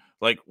stream.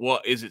 Like, well,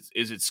 is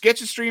it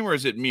Sketch's stream or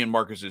is it me and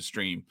Marcus's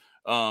stream?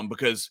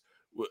 Because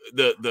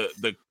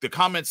the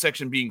comment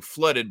section being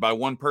flooded by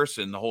one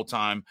person the whole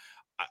time.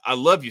 I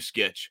love you,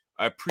 Sketch.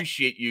 I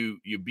appreciate you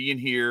being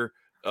here,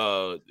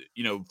 for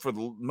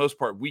the most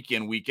part, week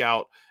in, week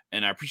out.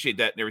 And I appreciate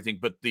that and everything.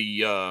 But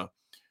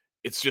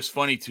it's just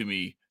funny to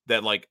me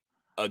that like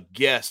a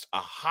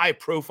high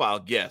profile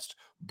guest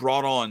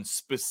brought on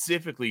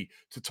specifically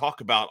to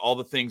talk about all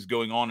the things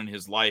going on in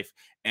his life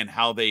and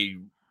how they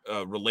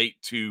relate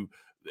to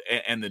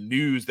and the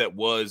news that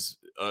was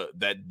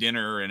that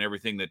dinner and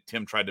everything that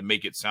Tim tried to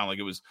make it sound like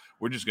it was,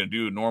 we're just going to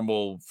do a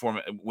normal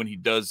format when he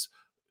does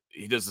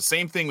the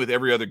same thing with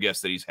every other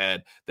guest that he's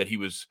had that he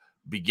was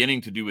beginning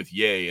to do with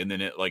Ye. And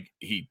then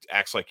he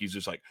acts like he's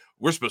just like,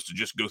 we're supposed to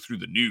just go through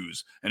the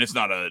news and it's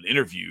not an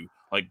interview.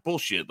 Like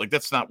bullshit. Like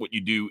that's not what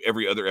you do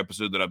every other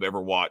episode that I've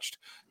ever watched.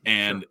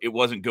 And It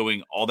wasn't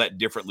going all that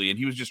differently. And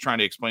he was just trying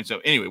to explain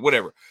something. Anyway,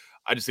 whatever.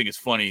 I just think it's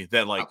funny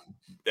that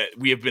that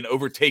we have been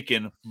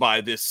overtaken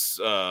by this.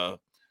 I'm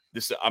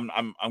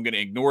going to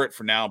ignore it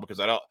for now because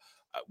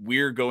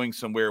we're going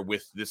somewhere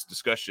with this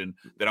discussion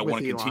that I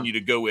want to continue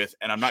to go with,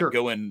 and I'm not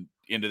going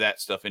into that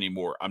stuff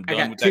anymore. I'm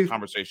done with that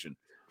conversation.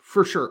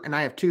 For sure. And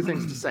I have 2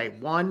 things to say.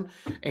 One,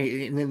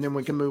 and then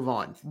we can move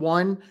on.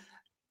 One,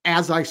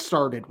 as I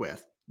started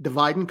with,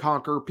 divide and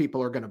conquer.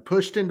 People are going to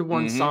push into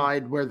one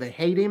side where they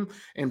hate him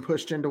and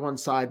pushed into one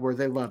side where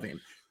they love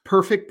him.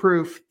 Perfect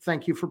proof.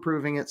 Thank you for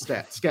proving it,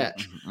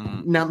 Sketch.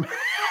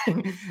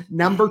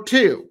 Number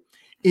 2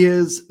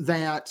 is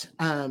that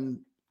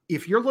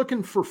if you're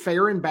looking for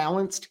fair and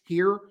balanced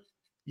here,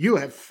 you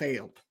have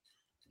failed.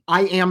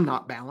 I am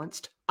not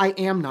balanced. I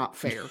am not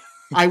fair.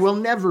 I will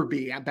never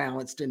be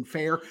balanced and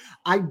fair.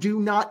 I do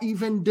not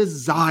even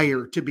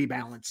desire to be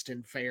balanced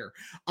and fair.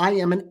 I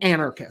am an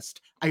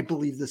anarchist. I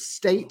believe the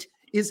state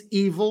is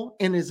evil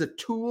and is a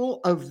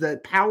tool of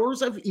the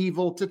powers of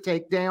evil to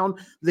take down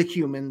the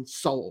human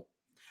soul.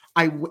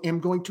 I am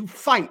going to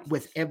fight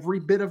with every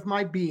bit of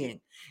my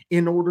being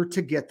in order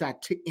to get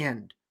that to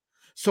end.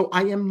 So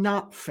I am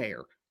not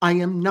fair. I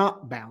am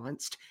not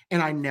balanced,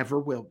 and I never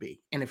will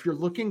be. And if you're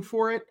looking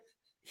for it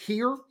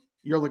here,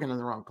 you're looking in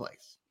the wrong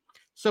place.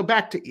 So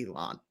back to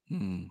Elon.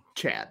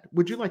 Chad,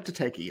 would you like to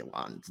take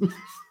Elon?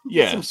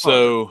 Yeah.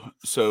 So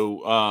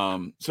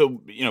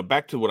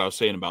back to what I was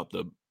saying about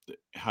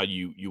how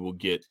you will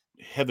get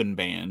heaven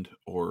banned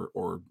or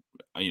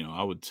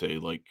I would say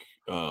like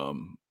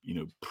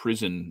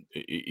prison.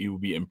 You will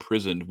be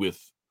imprisoned with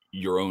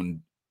your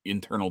own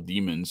internal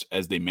demons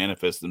as they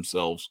manifest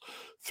themselves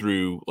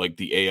through like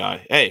the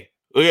AI. Hey,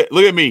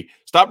 look at me.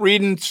 Stop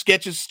reading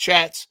Sketch's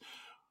chats.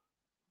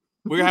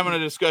 We're having a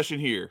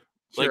discussion here.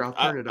 Sure,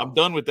 like I'm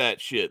done with that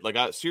shit. Like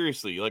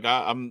seriously, like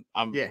I'm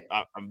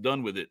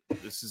done with it.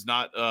 This is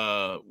not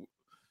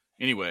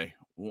anyway.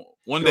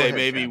 One day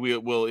maybe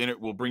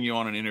we'll bring you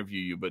on and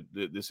interview you, but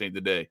this ain't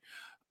the day.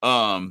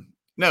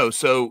 No,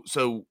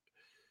 so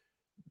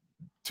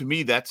to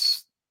me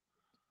that's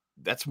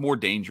more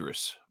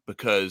dangerous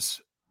because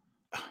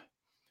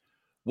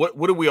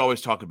what do we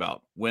always talk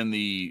about when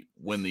the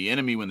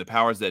enemy, when the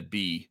powers that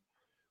be,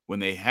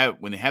 when they have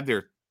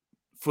their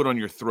foot on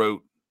your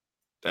throat,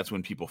 that's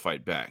when people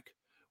fight back.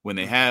 When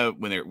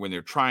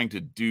they're trying to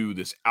do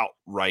this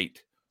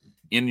outright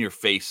in your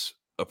face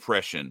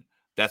oppression,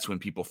 that's when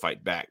people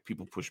fight back.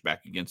 People push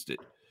back against it.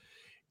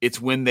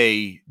 It's when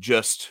they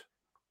just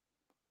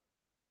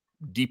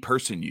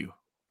deperson you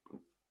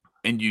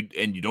and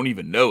you don't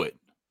even know it.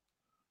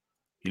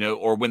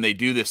 Or when they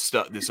do this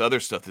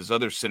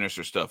other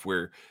sinister stuff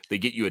where they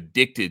get you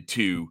addicted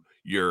to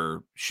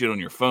your shit on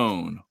your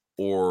phone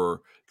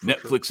or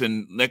Netflix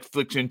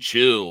and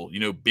chill,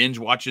 binge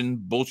watching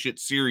bullshit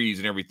series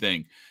and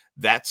everything.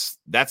 That's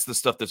the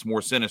stuff that's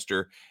more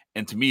sinister.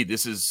 And to me,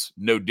 this is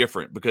no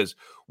different because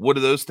what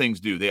do those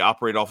things do? They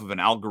operate off of an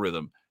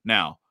algorithm.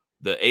 Now,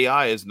 the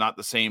AI is not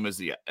the same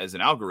as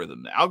an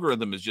algorithm. The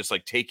algorithm is just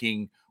like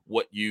taking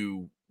what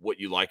you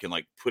like and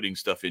like putting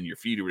stuff in your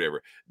feed or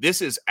whatever.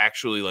 This is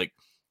actually like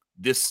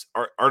this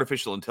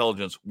artificial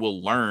intelligence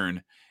will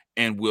learn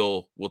and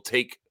will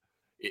take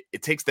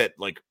it takes that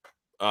like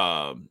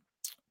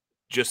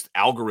just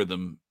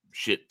algorithm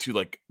shit to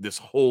like this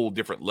whole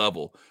different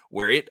level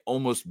where it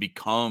almost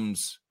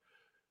becomes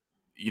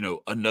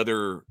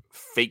another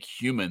fake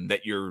human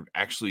that you're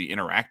actually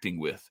interacting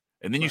with.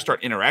 And then you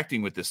start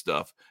interacting with this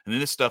stuff, and then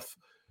this stuff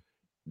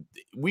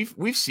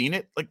we've seen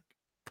it. Like,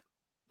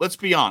 let's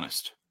be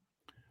honest.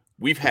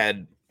 We've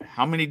had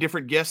how many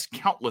different guests?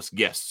 Countless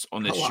guests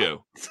on this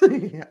show.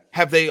 Yeah.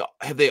 Have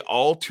they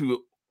all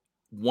to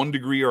one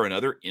degree or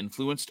another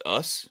influenced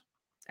us?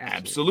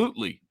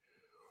 Absolutely.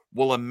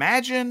 Well,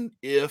 imagine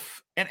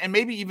if, and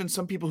maybe even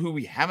some people who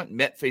we haven't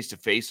met face to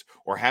face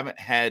or haven't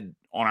had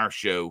on our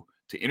show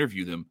to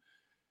interview them,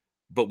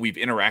 but we've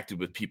interacted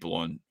with people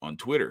on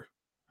Twitter.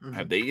 Mm-hmm.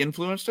 Have they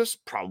influenced us?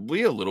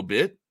 Probably a little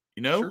bit.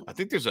 You know, sure. I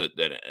think there's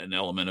an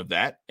element of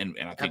that, and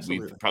I think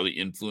we've probably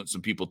influenced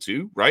some people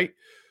too, right?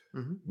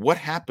 Mm-hmm. What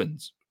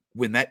happens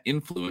when that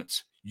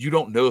influence, you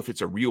don't know if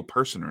it's a real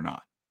person or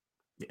not?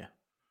 Yeah.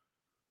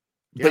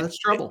 Yeah, that's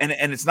trouble. And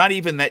it's not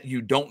even that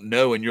you don't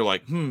know and you're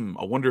like,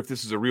 I wonder if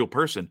this is a real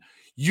person.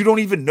 You don't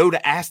even know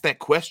to ask that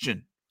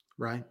question.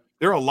 Right.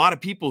 There are a lot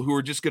of people who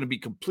are just going to be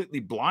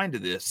completely blind to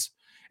this,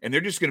 and they're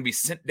just going to be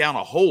sent down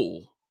a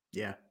hole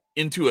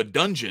into a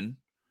dungeon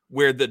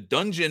where they're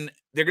going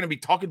to be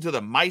talking to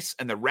the mice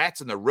and the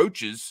rats and the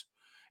roaches,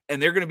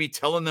 and they're going to be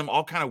telling them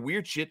all kind of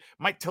weird shit,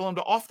 might tell them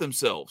to off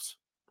themselves.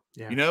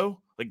 Yeah. You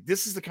know, like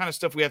this is the kind of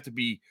stuff we have to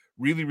be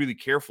really, really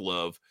careful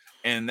of.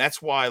 And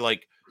that's why,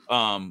 like,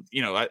 I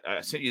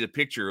sent you the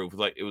picture of,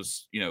 like, it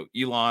was,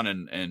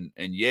 Elon and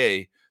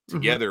Ye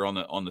together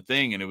mm-hmm. on the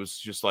thing. And it was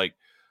just like,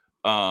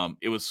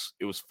 it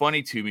was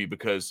funny to me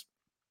because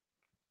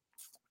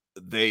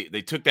they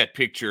took that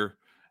picture,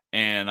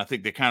 and I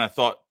think they kind of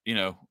thought,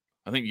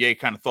 I think Ye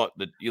kind of thought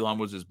that Elon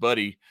was his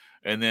buddy.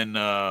 And then,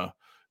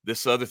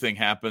 this other thing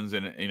happens.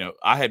 And,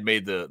 I had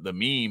made the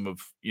meme of,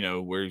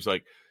 where he's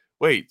like,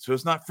 wait, so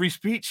it's not free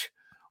speech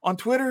on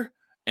Twitter?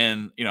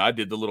 And, I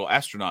did the little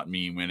astronaut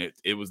meme, and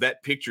it was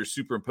that picture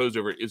superimposed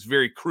over it. It's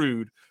very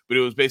crude, but it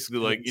was basically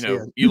like,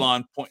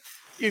 Elon point.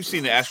 You've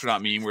seen the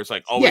astronaut meme where it's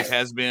like always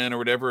has been or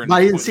whatever. And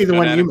I didn't see the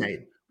one you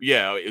made.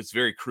 Yeah, it's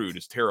very crude.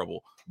 It's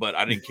terrible, but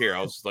I didn't care.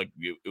 I was like,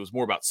 it was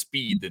more about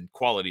speed than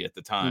quality at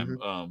the time.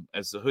 Mm-hmm.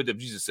 As the Hood of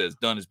Jesus says,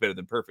 done is better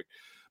than perfect.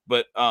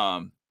 But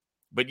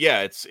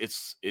yeah,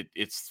 it's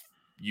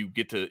you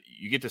get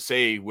to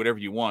say whatever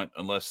you want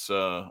unless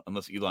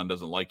Elon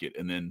doesn't like it,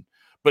 and then.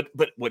 But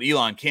what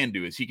Elon can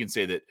do is he can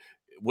say that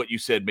what you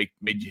said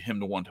made him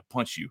to want to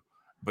punch you,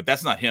 but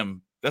that's not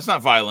him. That's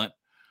not violent,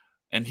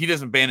 and he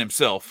doesn't ban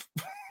himself.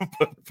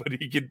 but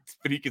he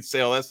could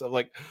say all that stuff.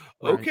 Like,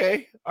 right.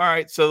 Okay, all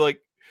right. So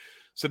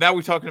now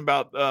we're talking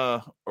about.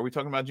 Are we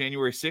talking about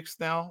January 6th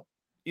now,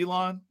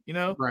 Elon?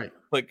 Right?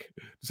 Like,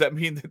 does that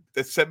mean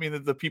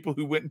that the people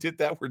who went and did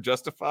that were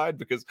justified?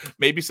 Because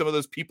maybe some of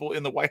those people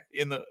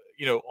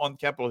on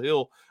Capitol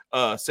Hill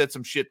said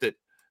some shit that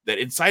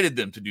incited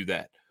them to do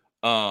that.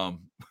 I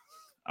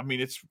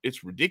mean,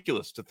 it's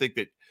ridiculous to think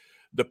that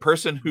the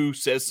person who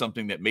says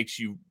something that makes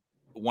you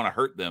want to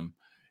hurt them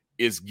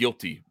is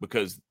guilty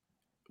because,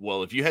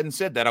 well, if you hadn't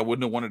said that, I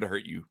wouldn't have wanted to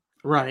hurt you.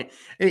 Right.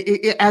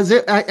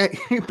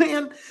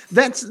 Man,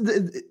 that's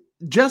the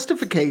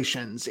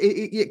justifications.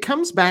 It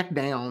comes back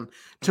down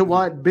to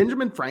what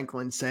Benjamin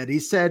Franklin said. He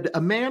said,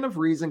 a man of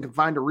reason can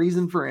find a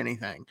reason for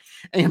anything.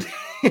 And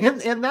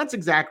that's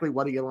exactly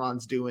what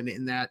Elon's doing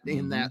in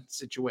that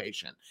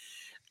situation.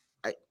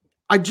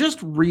 I just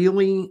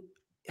really,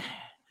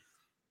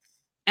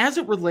 as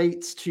it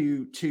relates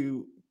to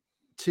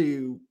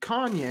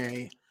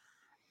Kanye,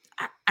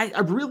 I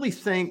really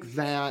think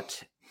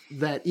that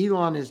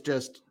Elon is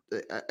just,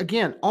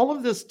 again, all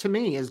of this to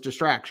me is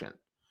distraction.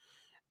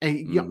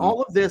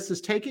 All of this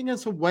is taking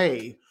us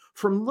away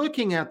from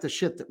looking at the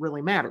shit that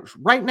really matters.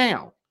 Right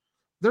now,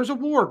 there's a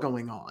war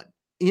going on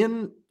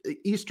in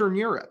Eastern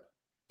Europe,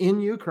 in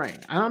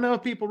Ukraine. I don't know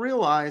if people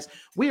realize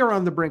we are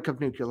on the brink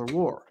of nuclear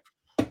war.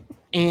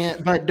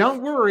 But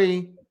don't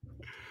worry,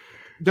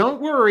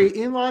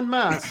 Elon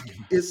Musk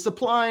is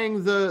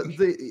supplying the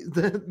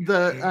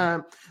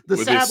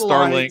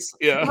satellites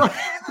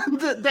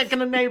that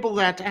can enable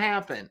that to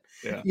happen.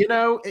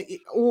 Yeah.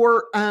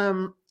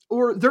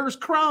 Or there's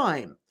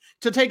crime,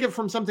 to take it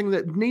from something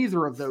that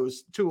neither of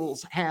those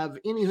tools have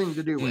anything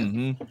to do with.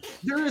 Mm-hmm.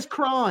 There is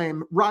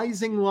crime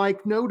rising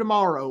like no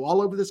tomorrow all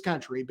over this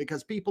country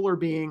because people are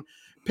being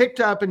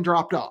picked up and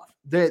dropped off.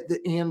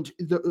 And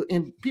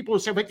people will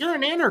say, but you're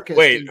an anarchist.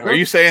 Wait, are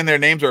you saying their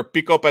names are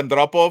pick up and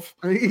drop off?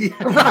 Yeah,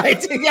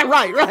 right. Yeah,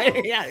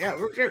 right. Yeah.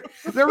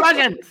 They're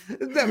Russian.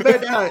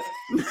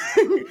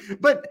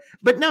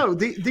 But no,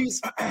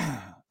 these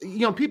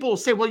people will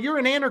say, well, you're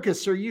an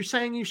anarchist. Are you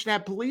saying you should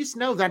have police?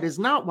 No, that is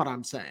not what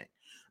I'm saying.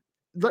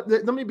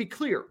 Let me be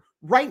clear.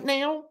 Right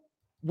now,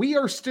 we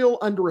are still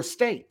under a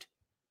state,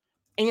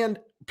 and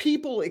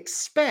people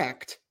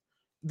expect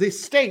the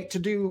state to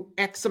do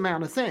X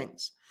amount of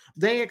things.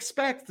 They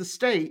expect the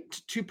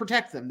state to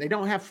protect them. They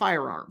don't have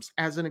firearms,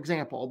 as an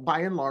example.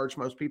 By and large,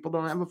 most people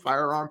don't have a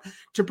firearm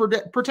to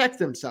protect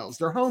themselves.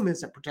 Their home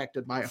isn't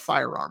protected by a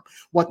firearm.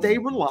 What they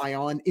rely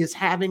on is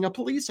having a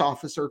police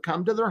officer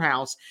come to their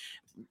house.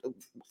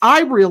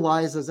 I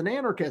realize as an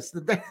anarchist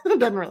that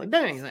doesn't really do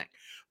anything,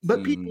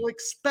 but people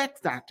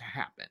expect that to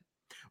happen.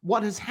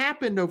 What has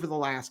happened over the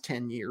last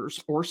 10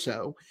 years or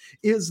so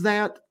is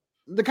that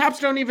The cops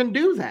don't even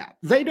do that.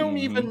 They don't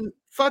even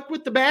fuck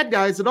with the bad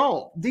guys at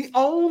all. The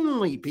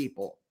only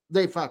people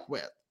they fuck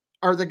with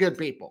are the good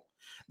people.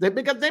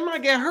 Because they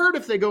might get hurt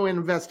if they go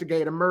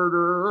investigate a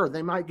murderer, or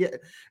they might get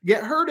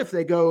hurt if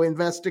they go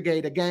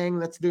investigate a gang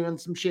that's doing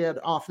some shit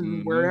off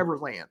in wherever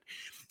land.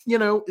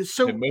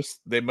 So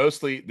they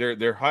mostly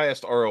their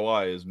highest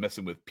ROI is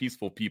messing with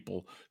peaceful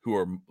people who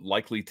are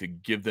likely to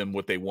give them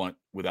what they want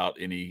without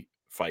any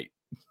fight.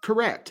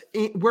 Correct.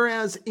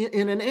 Whereas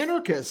in an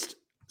anarchist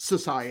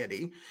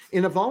society,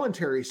 in a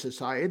voluntary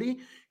society,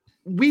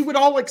 we would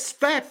all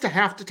expect to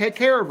have to take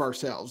care of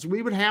ourselves.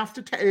 We would have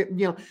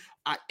to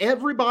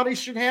everybody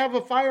should have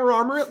a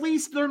firearm, or at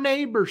least their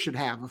neighbor should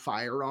have a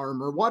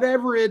firearm, or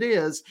whatever it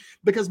is,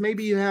 because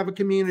maybe you have a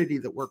community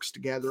that works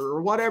together,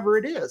 or whatever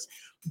it is.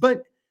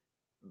 But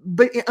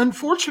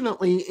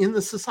unfortunately, in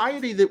the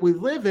society that we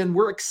live in,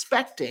 we're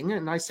expecting,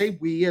 and I say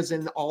we as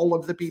in all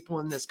of the people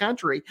in this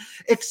country,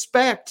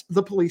 expect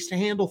the police to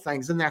handle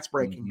things, and that's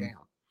breaking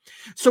down.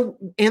 So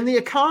in the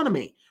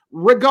economy,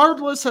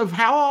 regardless of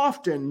how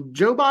often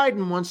Joe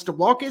Biden wants to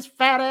walk his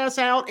fat ass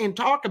out and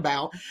talk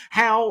about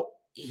how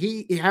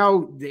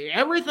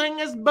everything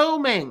is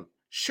booming,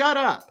 shut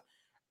up.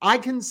 I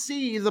can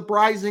see the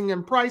rising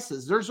in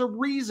prices. There's a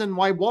reason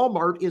why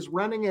Walmart is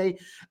running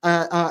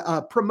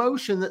a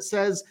promotion that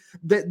says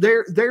that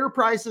their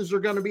prices are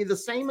going to be the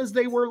same as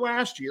they were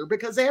last year,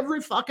 because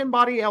every fucking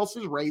body else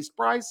has raised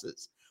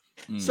prices.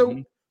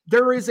 So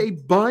there is a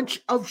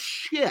bunch of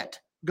shit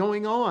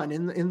going on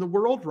in the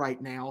world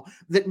right now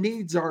that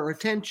needs our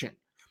attention.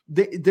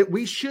 That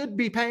we should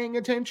be paying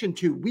attention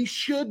to. We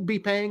should be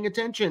paying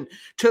attention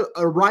to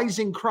a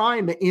rising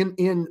crime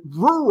in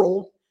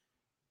rural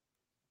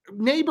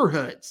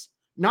neighborhoods,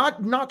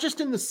 not just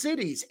in the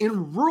cities,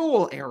 in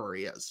rural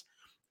areas.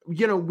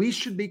 We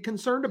should be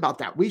concerned about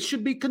that. We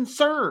should be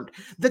concerned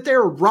that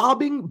they're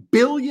robbing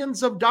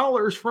billions of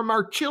dollars from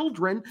our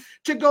children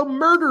to go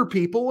murder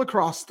people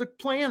across the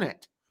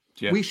planet.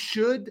 Yeah. We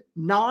should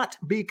not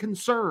be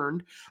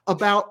concerned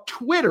about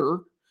Twitter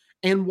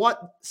and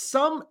what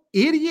some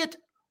idiot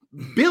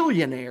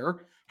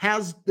billionaire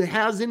has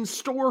in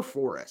store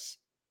for us.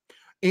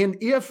 And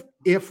if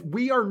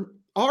we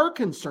are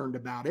concerned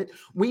about it,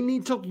 we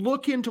need to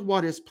look into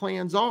what his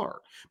plans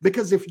are.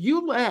 Because if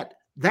you let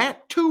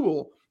that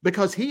tool,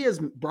 because he has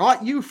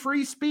brought you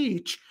free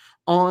speech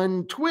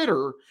on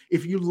Twitter,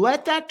 if you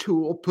let that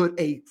tool put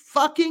a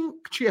fucking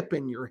chip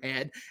in your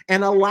head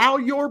and allow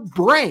your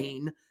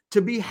brain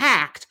to be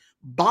hacked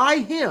by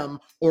him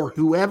or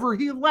whoever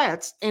he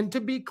lets, and to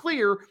be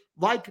clear,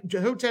 like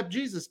Hotep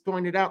Jesus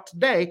pointed out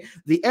today,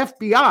 the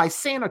FBI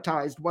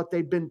sanitized what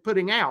they've been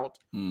putting out.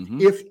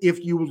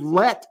 If you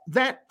let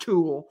that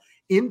tool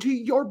into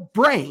your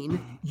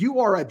brain, you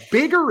are a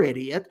bigger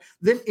idiot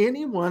than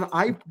anyone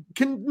I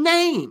can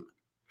name.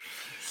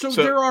 So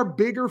there are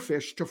bigger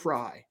fish to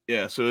fry.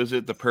 Yeah. So is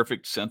it the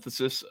perfect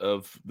synthesis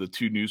of the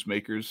two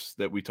newsmakers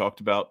that we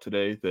talked about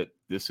today, that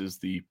this is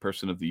the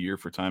person of the year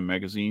for Time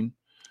Magazine?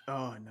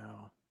 Oh,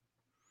 no.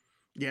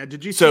 Yeah.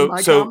 Did you see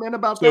my comment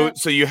about that?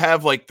 So you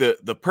have like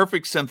the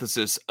perfect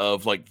synthesis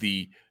of like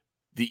the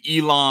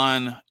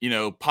Elon,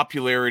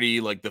 popularity,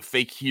 like the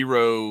fake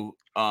hero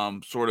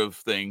sort of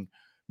thing,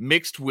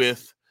 mixed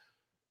with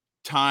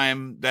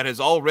Time that has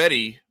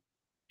already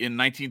in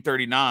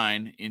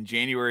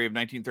January of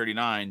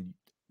 1939,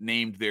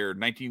 named their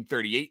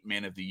 1938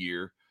 Man of the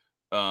Year,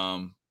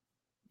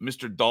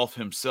 Mr. Dolph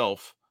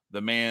himself,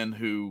 the man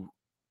who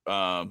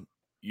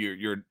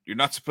you're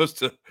not supposed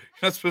to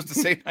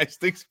say nice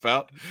things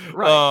about.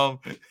 Right.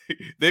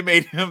 They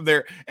made him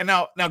there, and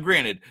now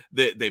granted,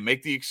 they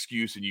make the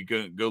excuse, and you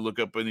go look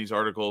up in these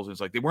articles, and it's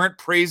like they weren't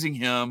praising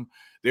him;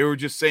 they were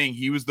just saying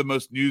he was the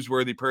most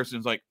newsworthy person.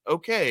 It's like,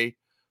 okay,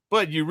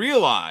 but you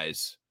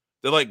realize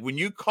that, like, when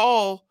you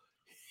call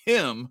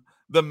him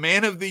the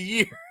Man of the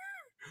Year,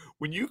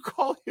 when you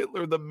call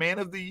Hitler the Man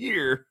of the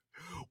Year,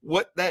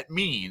 what that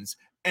means,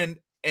 and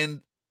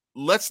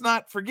let's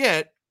not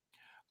forget,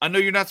 I know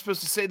you're not supposed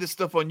to say this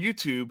stuff on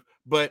YouTube,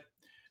 but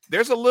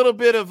there's a little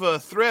bit of a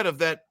thread of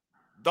that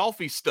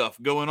Dolphy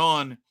stuff going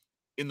on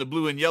in the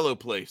blue and yellow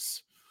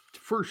place.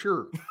 For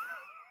sure.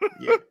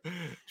 Yeah.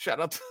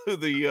 Shout out to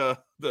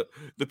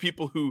the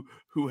people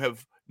who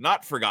have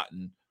not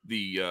forgotten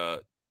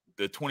the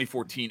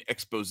 2014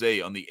 expose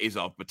on the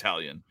Azov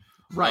Battalion.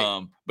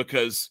 Right.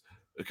 Because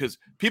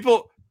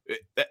people,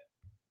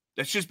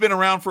 that's just been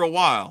around for a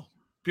while.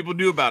 People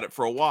knew about it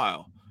for a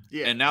while.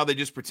 Yeah. And now they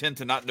just pretend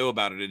to not know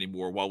about it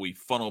anymore while we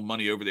funnel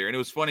money over there. And it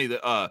was funny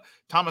that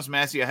Thomas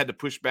Massey, I had to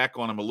push back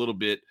on him a little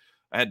bit.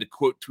 I had to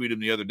quote tweet him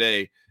the other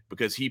day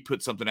because he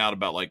put something out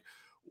about like,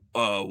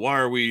 why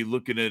are we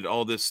looking at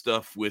all this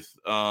stuff with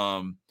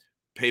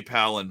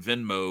PayPal and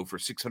Venmo for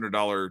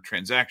 $600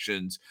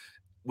 transactions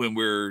when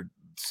we're,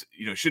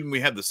 shouldn't we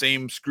have the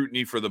same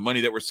scrutiny for the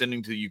money that we're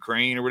sending to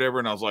Ukraine or whatever?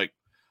 And I was like,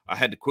 I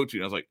had to quote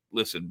you. And I was like,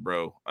 listen,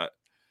 bro,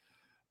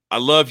 I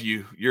love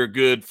you. You're a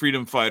good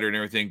freedom fighter and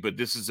everything, but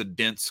this is a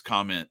dense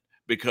comment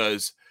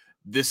because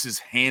this is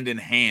hand in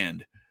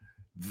hand.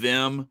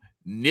 Them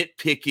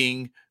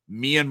nitpicking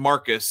me and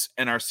Marcus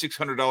and our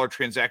 $600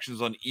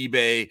 transactions on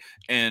eBay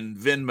and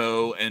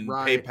Venmo and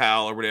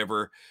PayPal or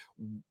whatever,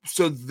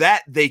 so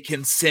that they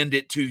can send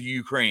it to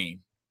Ukraine.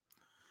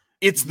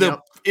 It's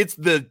the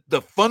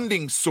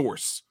funding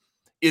source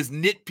is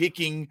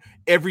nitpicking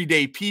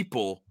everyday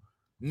people,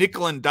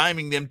 nickel and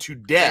diming them to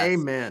death.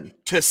 Amen.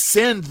 To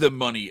send the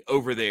money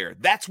over there.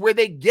 That's where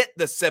they get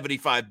the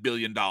 $75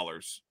 billion,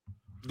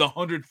 the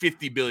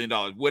 $150 billion,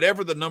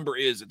 whatever the number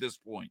is at this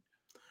point.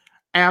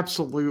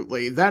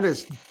 Absolutely. That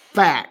is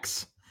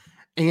facts.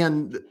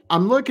 And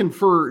I'm looking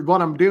for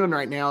what I'm doing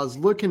right now is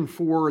looking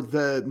for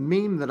the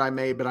meme that I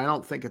made, but I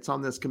don't think it's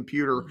on this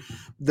computer,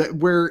 that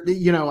where,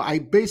 you know, I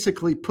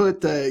basically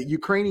put the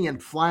Ukrainian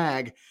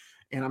flag,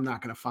 and I'm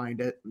not going to find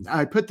it.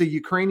 I put the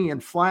Ukrainian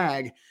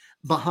flag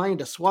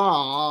behind a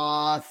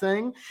SWA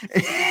thing.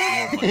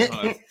 Oh my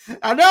God.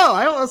 I know,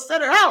 I almost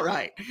said it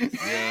outright.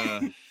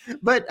 Yeah.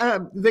 But I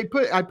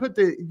put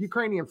the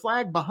Ukrainian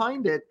flag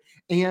behind it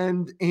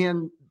and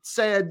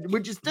said,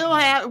 would you still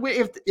have,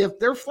 if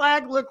their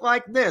flag looked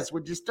like this,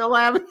 would you still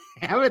have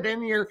it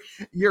in your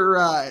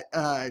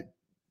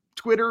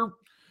Twitter?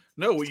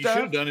 No, what you should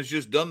have done is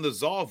just done the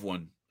Zov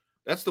one.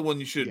 That's the one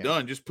you should have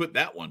done. Just put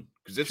that one,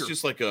 because it's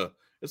just like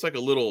it's like a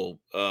little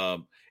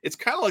it's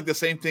kind of like the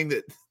same thing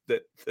that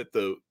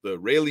the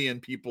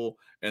Raelian people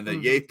and the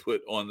Ye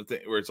put on the thing,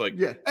 where it's like,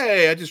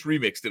 hey, I just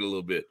remixed it a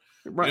little bit.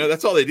 Right. You know,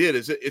 that's all they did.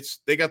 Is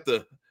they got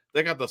the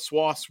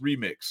SWAS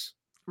remix.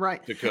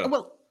 Right.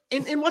 Well,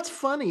 and what's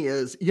funny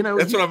is, you know,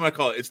 that's what I'm going to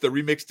call it. It's the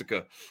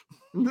Remixtica.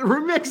 The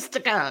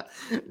Remixtica.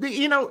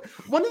 You know,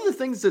 one of the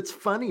things that's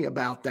funny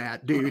about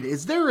that, dude,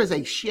 is there is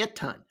a shit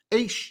ton,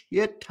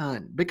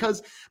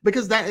 because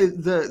that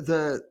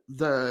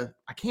the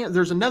I can't.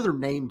 There's another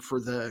name for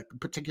the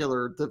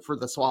particular for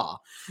the SWA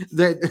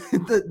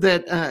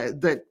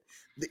that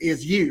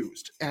is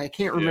used. I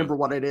can't remember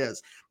what it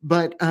is,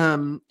 but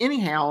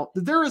anyhow,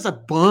 there is a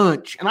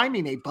bunch, and I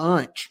mean a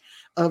bunch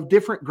of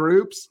different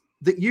groups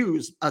that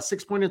use a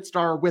 6-pointed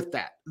star with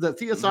that. The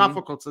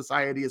Theosophical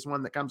Society is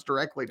one that comes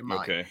directly to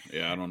mind. Okay.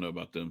 Yeah. I don't know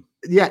about them.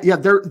 Yeah.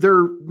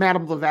 They're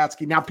Madame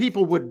Blavatsky. Now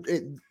people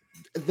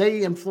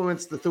they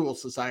influence the Thule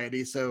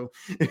Society. So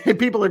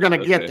people are going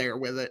to get there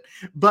with it,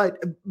 but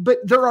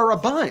there are a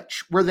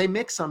bunch where they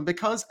mix them,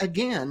 because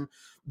again,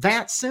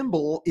 that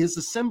symbol is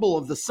a symbol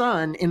of the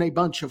sun in a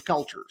bunch of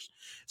cultures.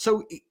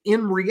 So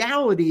in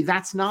reality,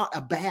 that's not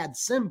a bad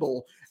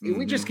symbol.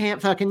 We just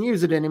can't fucking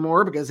use it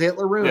anymore because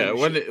Hitler ruined it.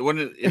 Yeah, when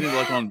it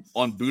like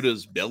on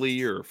Buddha's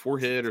belly or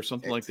forehead or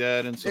something like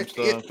that, and some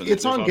stuff. And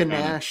it's on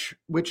Ganesh,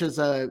 which is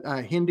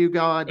a Hindu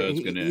god. Oh,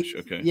 it's Ganesh.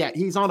 Okay. Yeah,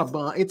 he's on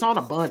it's on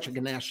a bunch of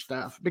Ganesh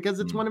stuff because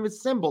it's one of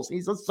his symbols.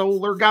 He's a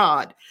solar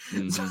god.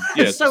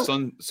 Yeah, so,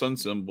 sun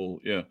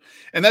symbol. Yeah,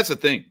 and that's the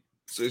thing.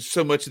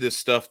 So much of this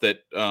stuff that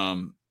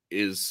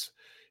is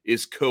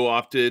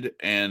co-opted,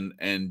 and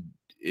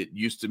it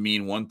used to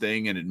mean one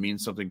thing and it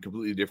means something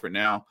completely different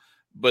now.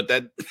 But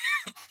that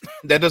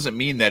doesn't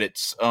mean that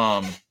it's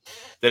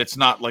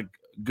not like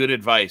good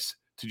advice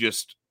to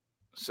just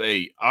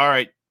say, all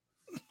right,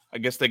 I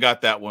guess they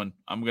got that one.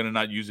 I'm gonna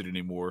not use it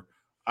anymore.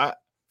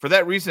 For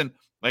that reason,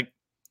 like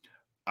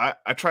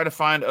I try to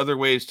find other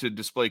ways to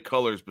display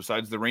colors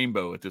besides the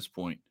rainbow at this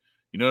point.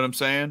 You know what I'm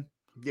saying?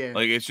 Yeah.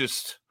 Like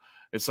it's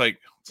like,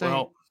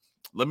 well,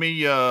 let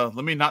me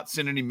not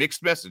send any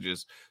mixed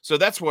messages. So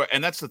that's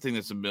the thing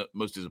that's the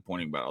most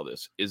disappointing about all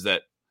this, is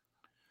that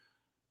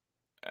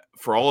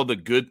for all of the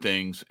good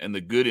things and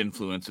the good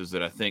influences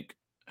that I think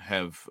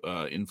have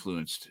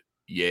influenced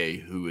Ye,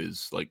 who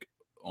is like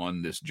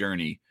on this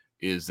journey,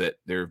 is that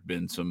there have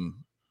been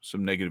some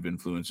negative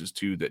influences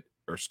too that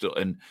are still,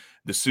 and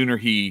the sooner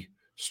he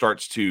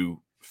starts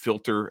to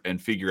filter and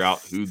figure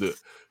out who the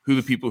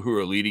people who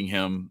are leading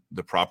him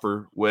the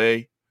proper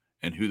way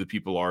and who the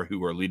people are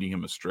who are leading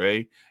him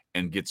astray,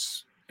 and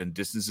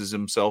distances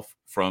himself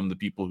from the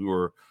people who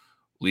are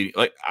leading.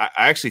 Like, I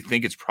actually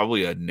think it's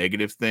probably a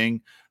negative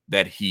thing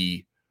that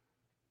he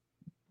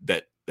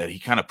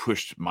kind of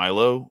pushed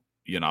Milo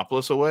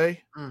Yiannopoulos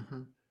away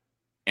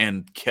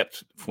and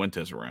kept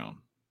Fuentes around.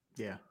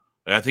 Yeah.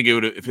 I think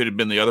if it had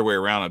been the other way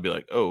around, I'd be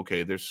like, oh,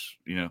 okay, there's,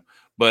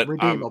 but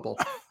redeemable.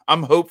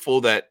 I'm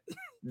hopeful that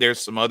there's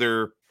some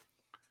other,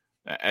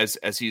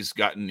 as he's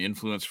gotten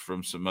influence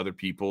from some other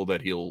people,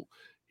 that he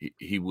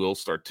will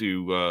start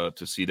to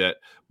see that.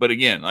 But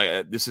again,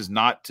 this is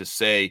not to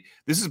say,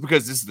 this is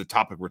because this is the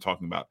topic we're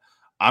talking about.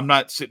 I'm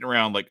not sitting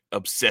around like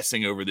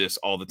obsessing over this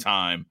all the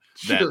time.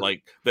 Sure.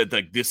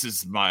 That this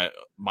is my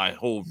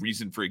whole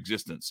reason for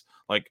existence.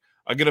 Like,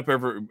 I get up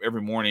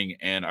every morning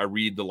and I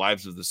read the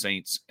lives of the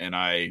saints, and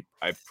I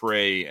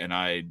pray, and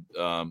I've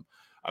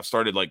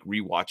started like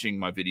rewatching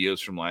my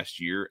videos from last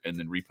year and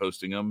then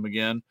reposting them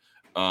again,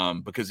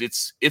 because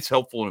it's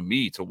helpful to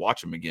me to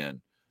watch them again,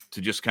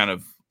 to just kind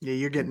of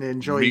you're getting to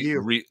enjoy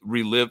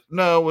relive.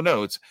 No,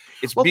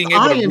 it's well, being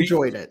able to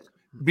enjoyed it,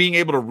 being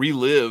able to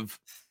relive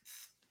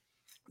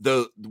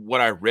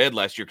what I read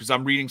last year, because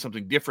I'm reading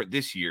something different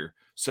this year.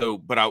 So,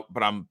 but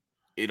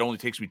it only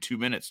takes me 2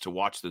 minutes to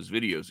watch those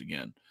videos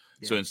again.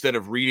 So instead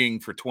of reading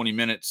for 20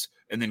 minutes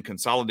and then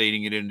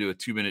consolidating it into a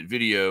 2-minute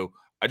video,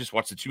 I just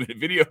watch the 2-minute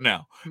video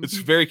now. It's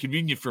very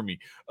convenient for me.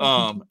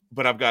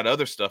 But I've got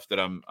other stuff that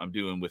I'm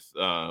doing with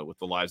the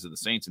Lives of the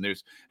Saints, and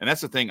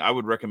that's the thing. I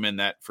would recommend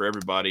that for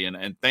everybody. And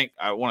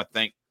I want to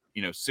thank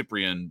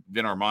Cyprian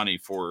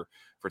Vinarmani for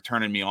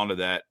turning me onto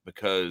that,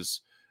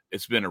 because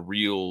it's been a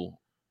real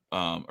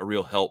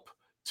help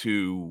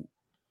to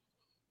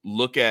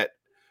look at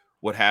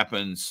what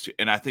happens.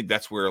 And I think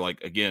that's where,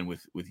 like, again,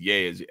 with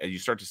Ye, as you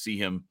start to see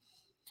him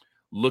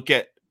look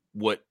at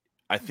what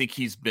I think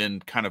he's been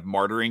kind of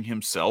martyring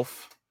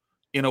himself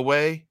in a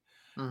way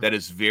that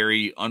is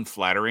very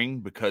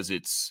unflattering, because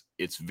it's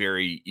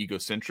very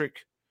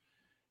egocentric.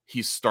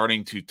 He's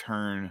starting to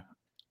turn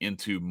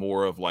into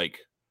more of like,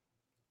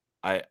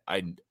 I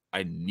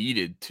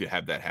needed to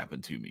have that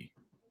happen to me.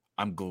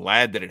 I'm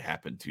glad that it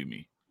happened to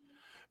me,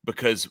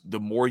 because the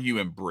more you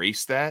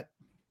embrace that,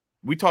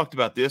 we talked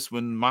about this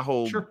when my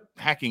whole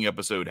hacking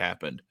episode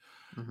happened.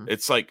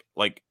 It's like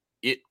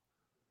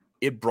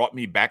it brought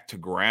me back to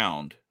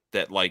ground,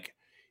 that like,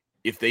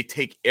 if they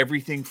take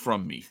everything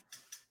from me,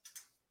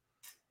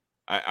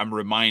 I'm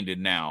reminded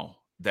now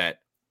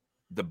that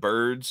the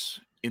birds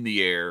in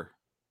the air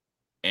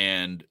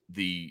and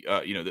the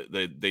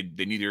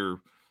they neither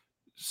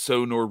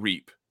sow nor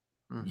reap,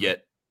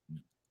 yet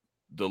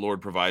the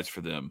Lord provides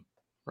for them.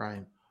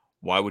 Right.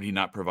 Why would he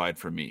not provide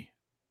for me?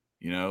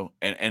 And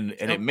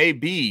it may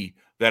be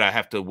that I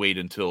have to wait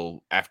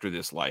until after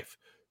this life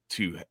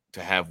to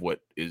have what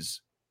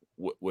is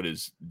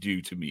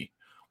due to me,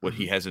 what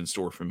he has in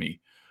store for me.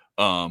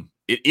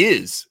 It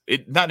is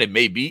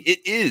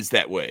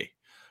that way.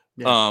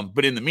 Yeah.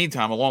 But in the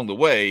meantime, along the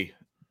way,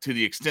 to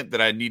the extent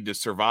that I need to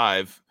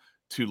survive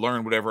to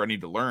learn whatever I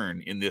need to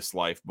learn in this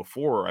life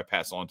before I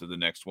pass on to the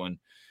next one,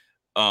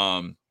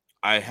 I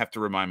have to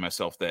remind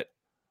myself that,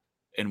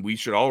 and we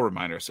should all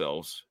remind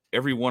ourselves,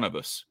 every one of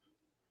us,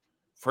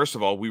 first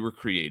of all, we were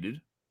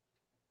created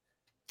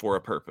for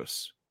a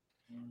purpose,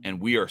 and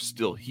we are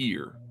still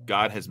here.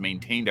 God has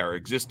maintained our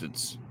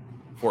existence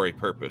for a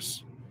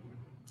purpose.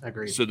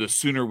 Agreed. So the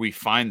sooner we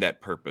find that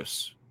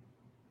purpose,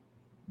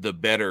 the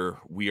better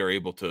we are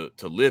able to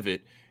live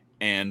it.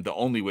 And the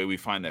only way we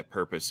find that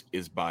purpose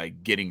is by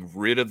getting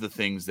rid of the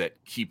things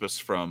that keep us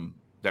from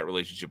that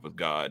relationship with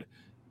God,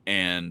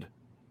 and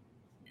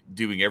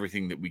doing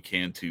everything that we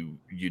can to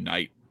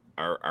unite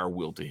our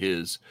will to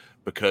his,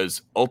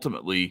 because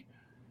ultimately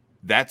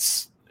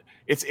it's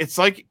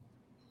like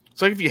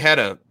if you had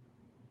a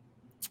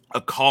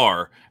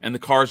car and the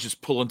cars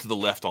just pulling to the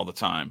left all the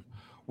time.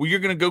 Well, you're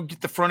going to go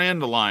get the front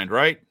end aligned,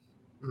 right?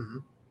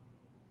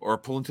 Or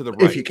pulling to the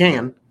right if you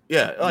can.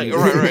 Yeah, like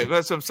right.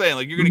 That's what I'm saying.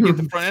 Like, you're going to get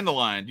the front end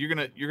aligned. You're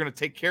going to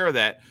take care of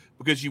that,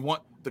 because you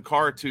want the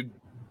car to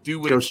do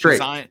what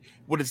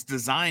it's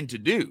designed to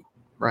do.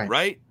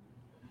 Right?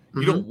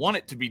 You don't want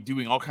it to be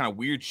doing all kind of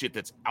weird shit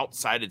that's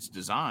outside its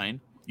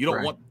design. You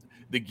don't want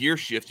the gear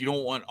shift. You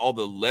don't want all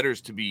the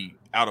letters to be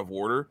out of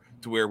order,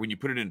 to where when you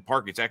put it in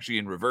park, it's actually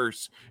in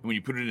reverse, and when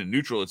you put it in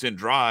neutral, it's in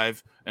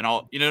drive, and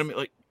all. You know what I mean?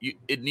 Like,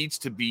 it needs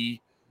to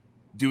be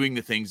doing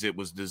the things it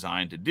was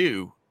designed to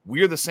do.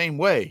 We are the same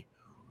way.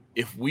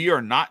 If we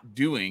are not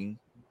doing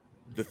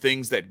the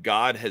things that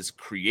God has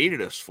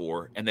created us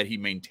for, and that he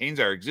maintains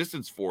our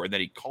existence for, and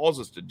that he calls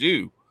us to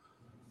do,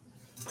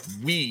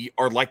 we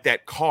are like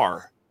that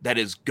car that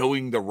is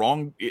going the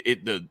wrong.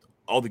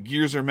 All the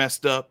gears are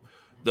messed up.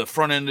 The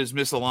front end is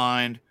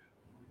misaligned.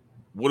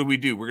 What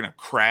do? We're going to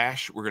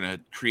crash. We're going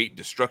to create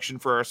destruction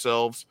for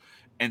ourselves.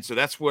 And so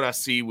that's what I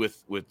see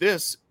with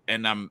this.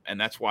 And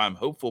that's why I'm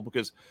hopeful,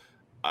 because,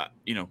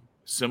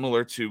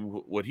 similar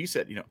to what he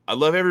said, I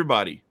love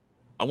everybody.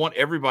 I want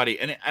everybody.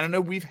 And I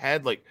know we've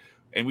had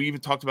and we even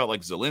talked about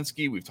like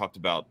Zelensky. We've talked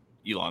about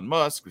Elon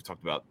Musk. We've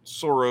talked about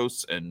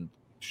Soros and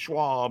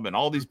Schwab and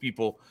all these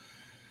people.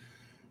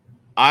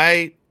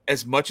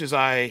 As much as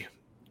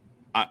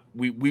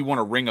we want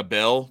to ring a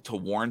bell to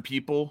warn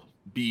people,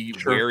 be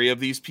wary of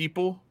these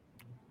people,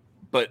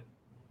 but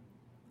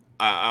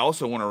I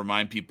also want to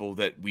remind people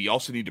that we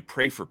also need to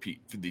pray for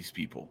these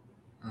people.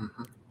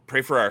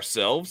 Pray for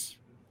ourselves,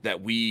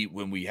 that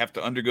when we have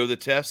to undergo the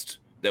test,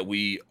 that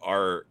we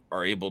are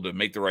able to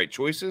make the right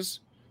choices,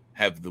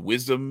 have the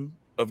wisdom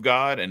of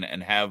God,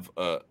 and have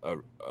a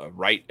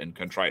right and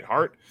contrite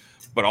heart,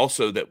 but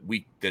also that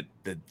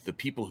the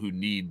people who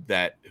need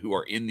that, who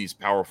are in these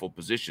powerful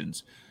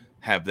positions,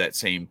 have that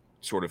same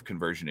sort of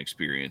conversion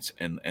experience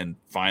and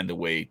find the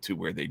way to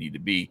where they need to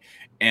be.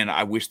 And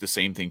I wish the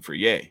same thing for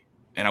Ye,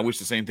 and I wish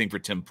the same thing for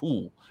Tim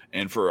Pool,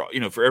 and for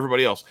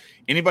everybody else,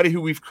 anybody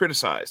who we've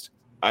criticized.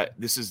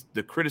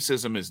 The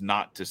criticism is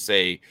not to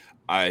say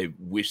I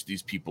wish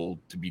these people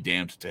to be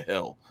damned to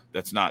hell.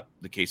 That's not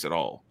the case at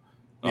all.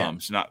 Yeah.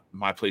 It's not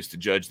my place to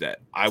judge that.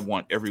 I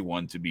want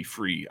everyone to be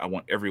free. I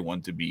want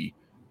everyone to be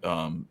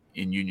in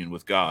union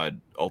with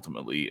God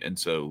ultimately. And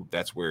so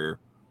that's where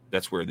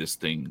this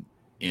thing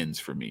ends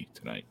for me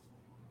tonight.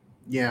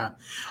 Yeah,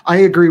 I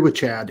agree with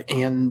Chad,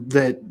 and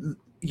that,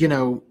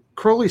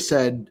 Crowley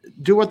said,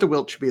 do what the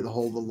will should be the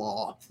whole of the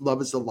law.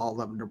 Love is the law,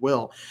 love under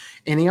will.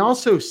 And he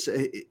also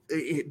said,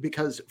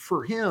 because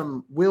for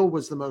him, will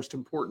was the most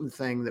important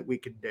thing that we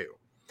could do.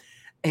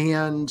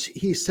 And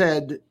he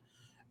said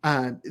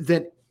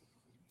that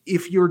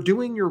if you're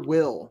doing your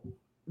will,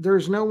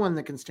 there's no one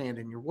that can stand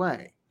in your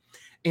way.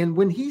 And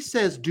when he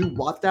says, do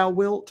what thou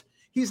wilt,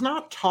 he's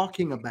not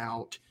talking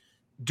about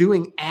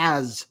doing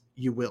as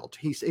you wilt.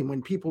 He's saying,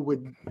 when people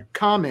would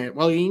comment,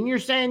 well, you're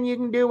saying you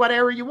can do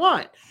whatever you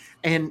want.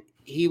 And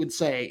he would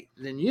say,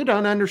 then you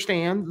don't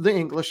understand the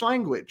English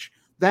language.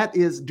 That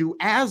is, do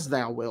as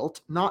thou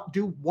wilt, not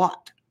do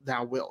what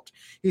thou wilt.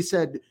 He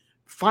said,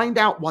 find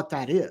out what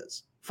that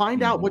is.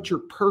 Find out what your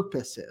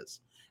purpose is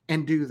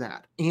and do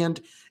that.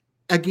 And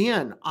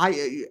again,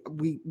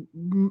 we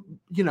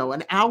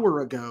an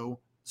hour ago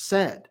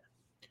said,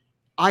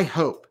 I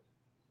hope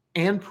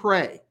and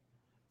pray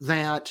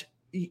that,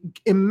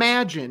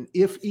 imagine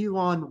if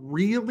Elon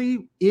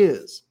really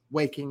is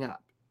waking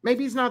up.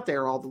 Maybe he's not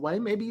there all the way.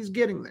 Maybe he's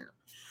getting there.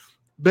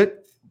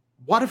 But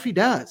what if he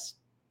does?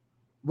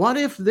 What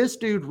if this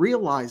dude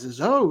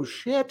realizes, oh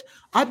shit,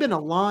 I've been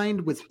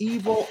aligned with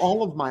evil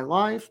all of my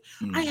life.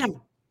 I have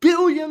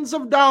billions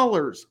of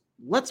dollars.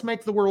 Let's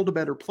make the world a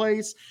better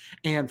place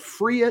and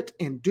free it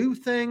and do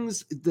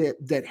things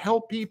that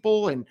help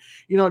people. And,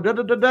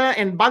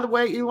 And by the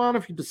way, Elon,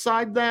 if you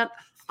decide that,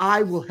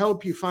 I will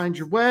help you find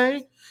your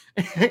way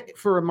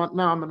for a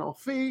nominal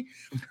fee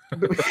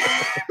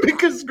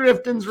because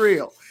grifting's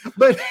real.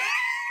 But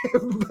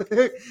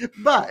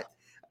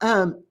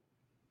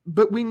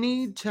we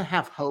need to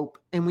have hope,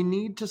 and we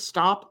need to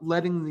stop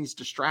letting these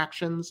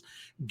distractions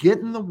get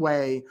in the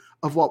way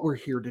of what we're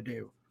here to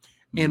do.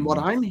 And what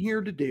I'm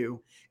here to do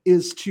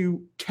is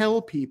to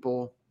tell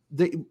people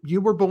that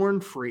you were born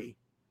free.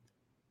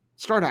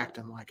 Start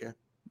acting like it.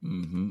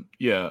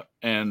 Yeah.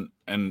 And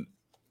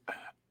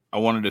I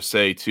wanted to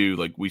say too,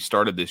 like, we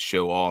started this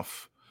show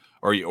off,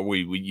 or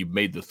you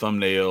made the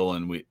thumbnail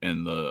and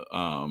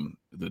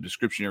the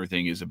description,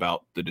 everything is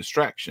about the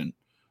distraction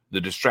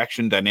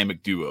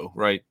dynamic duo,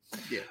 right?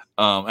 Yeah.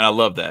 And I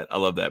love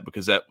that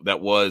because that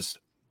was,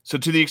 so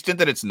to the extent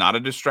that it's not a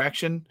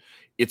distraction,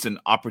 it's an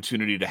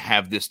opportunity to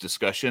have this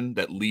discussion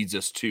that leads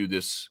us to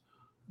this,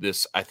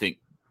 I think,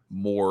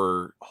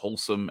 more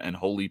wholesome and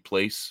holy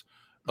place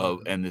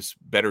of, and this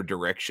better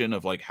direction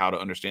of like how to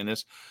understand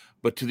this.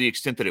 But to the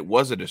extent that it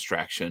was a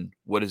distraction,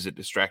 what is it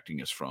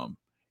distracting us from?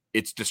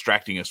 It's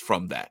distracting us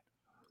from that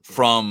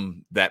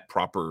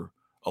proper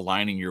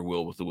aligning your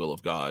will with the will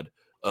of God,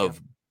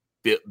 of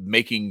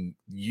making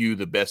you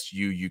the best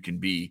you can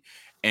be,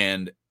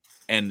 and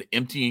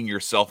emptying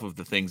yourself of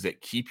the things that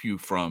keep you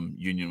from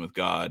union with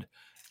God,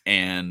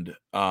 and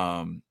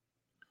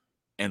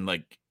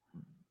like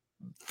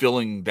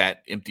filling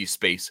that empty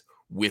space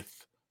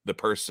with the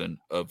person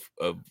of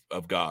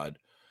God,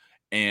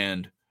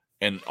 and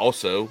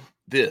also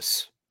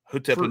this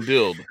Hotep and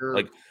build. Sure.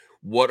 Like,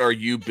 what are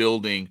you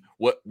building?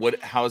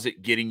 How is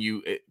it getting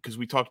you? Because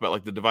we talked about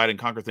like the divide and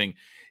conquer thing,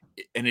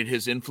 and it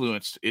has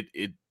influenced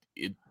it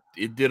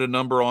did a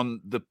number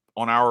on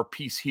our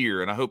piece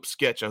here. And I hope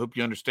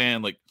you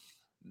understand, like,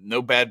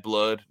 no bad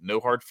blood, no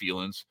hard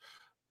feelings.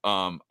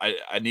 I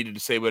needed to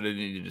say what I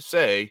needed to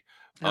say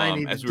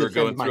as we were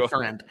going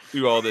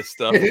through all this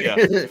stuff.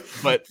 Yeah.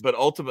 but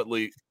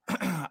ultimately,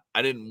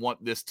 I didn't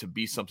want this to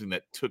be something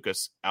that took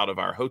us out of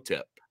our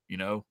Hotep,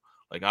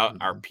 like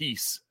our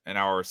peace and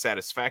our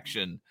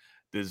satisfaction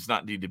does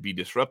not need to be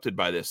disrupted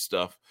by this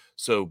stuff.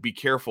 So be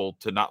careful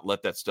to not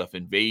let that stuff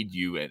invade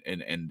you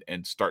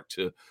and start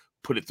to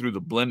put it through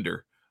the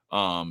blender,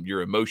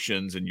 your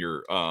emotions and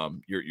your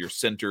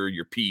center,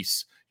 your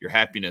peace, your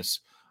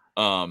happiness.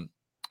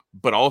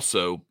 But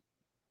also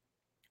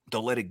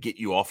don't let it get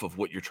you off of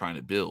what you're trying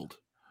to build,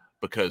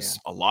 because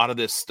a lot of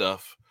this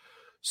stuff,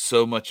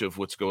 so much of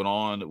what's going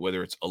on,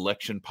 whether it's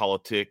election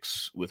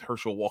politics with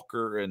Herschel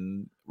Walker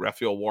and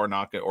Raphael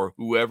Warnock or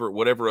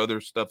whatever other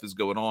stuff is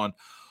going on,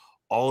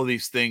 all of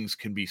these things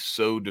can be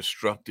so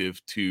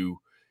destructive to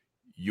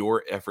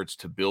your efforts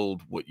to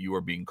build what you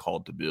are being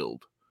called to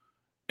build.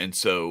 And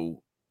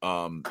so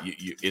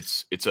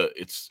it's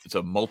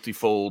a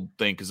multifold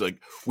thing, because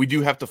like we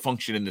do have to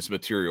function in this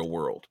material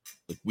world.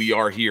 Like, we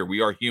are here,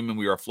 we are human,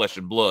 we are flesh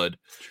and blood.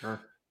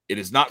 Sure. It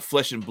is not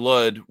flesh and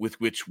blood with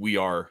which we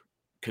are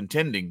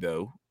contending,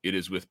 though. It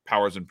is with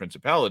powers and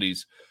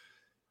principalities.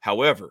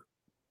 However,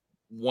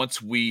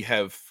 once we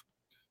have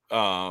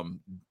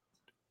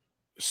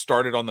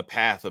started on the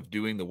path of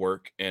doing the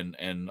work and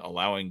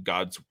allowing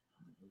God's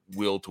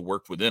will to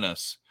work within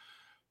us,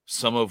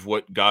 some of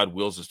what God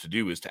wills us to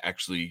do is to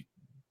actually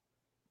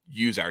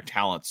use our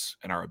talents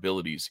and our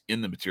abilities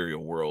in the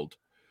material world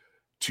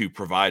to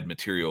provide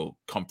material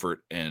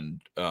comfort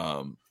and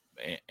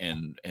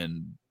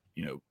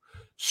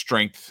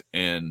strength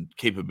and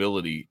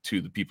capability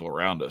to the people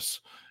around us.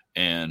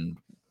 And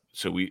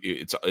so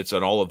it's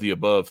an all of the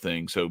above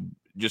thing. So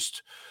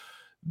just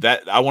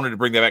that, I wanted to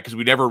bring that back because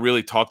we never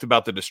really talked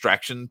about the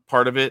distraction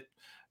part of it.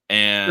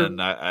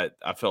 And I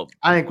felt,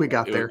 I think we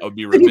got there. I would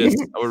be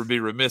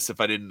remiss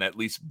if I didn't at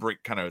least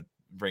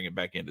bring it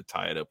back in to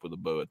tie it up with a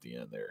bow at the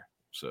end there.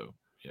 So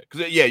yeah,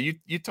 because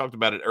you talked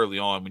about it early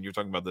on when you were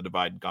talking about the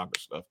divide and conquer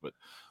stuff, but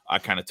I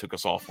kind of took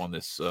us off on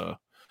this.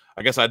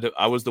 I guess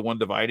I was the one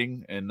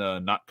dividing and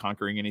not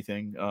conquering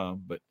anything.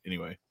 But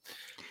anyway,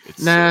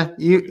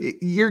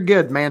 you're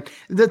good, man.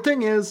 The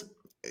thing is,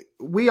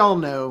 we all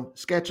know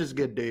Sketch is a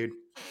good dude.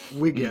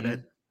 We get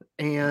it,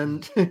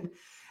 and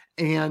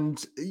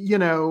and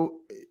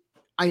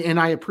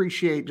I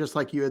appreciate, just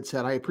like you had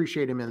said, I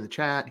appreciate him in the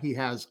chat. He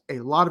has a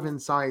lot of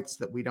insights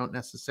that we don't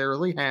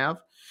necessarily have,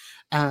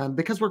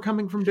 because we're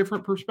coming from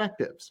different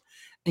perspectives,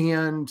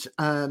 and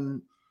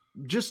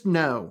just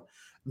know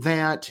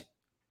that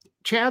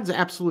Chad's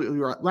absolutely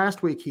right.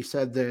 Last week he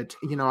said that,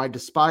 I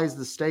despise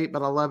the state,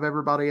 but I love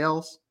everybody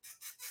else.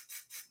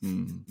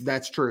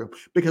 That's true,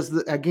 because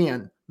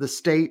again, the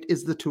state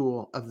is the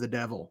tool of the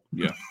devil.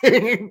 Yeah.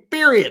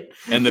 Period.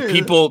 And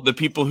the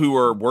people who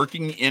are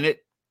working in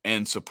it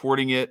and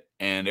supporting it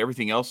and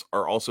everything else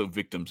are also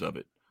victims of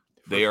it.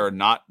 They are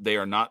not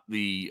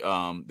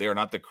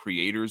the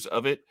creators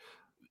of it.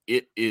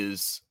 It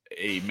is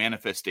a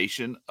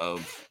manifestation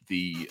of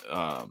the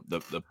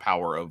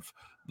power of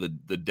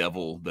the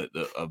devil,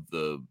 of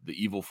the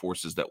evil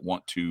forces that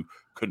want to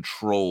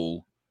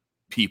control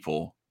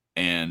people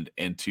and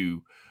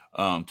to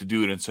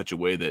do it in such a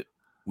way that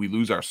we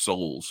lose our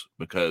souls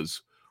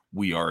because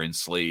we are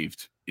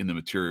enslaved in the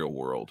material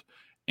world.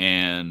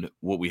 And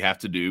what we have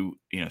to do,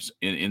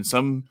 in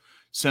some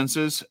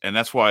senses, and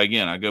that's why,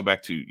 again, I go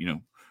back to,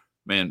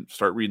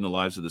 start reading the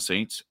lives of the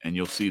saints, and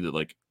you'll see that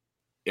like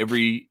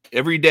every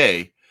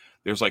day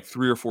there's like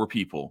 3 or 4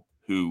 people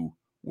who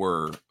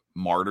were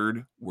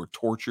martyred, were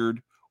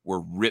tortured,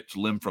 were ripped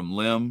limb from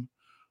limb,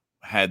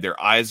 had their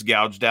eyes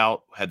gouged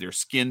out, had their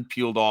skin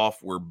peeled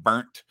off, were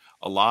burnt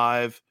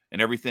alive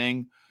and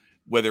everything,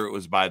 whether it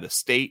was by the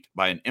state,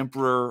 by an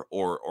emperor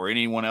or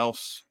anyone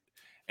else.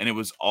 And it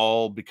was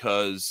all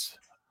because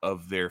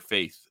of their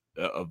faith,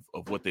 of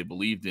what they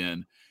believed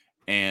in.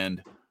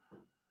 And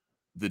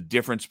the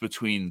difference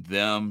between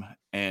them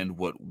and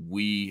what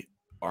we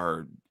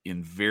are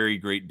in very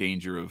great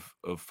danger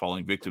of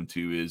falling victim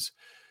to is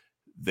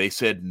they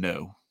said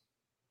no.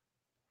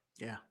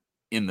 Yeah.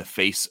 In the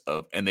face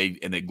of, and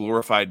they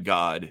glorified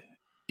God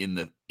in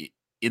the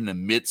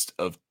midst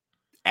of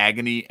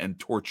agony and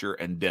torture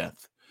and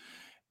death.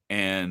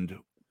 And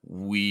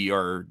we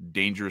are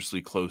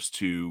dangerously close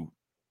to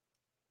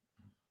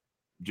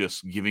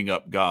just giving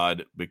up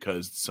God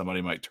because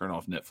somebody might turn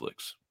off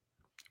Netflix.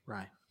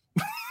 Right.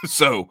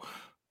 So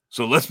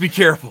let's be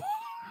careful.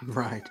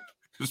 Right.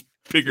 Just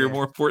bigger,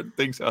 more important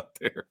things out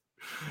there.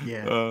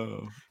 Yeah.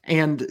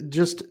 And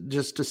just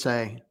to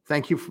say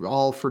thank you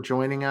all for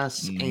joining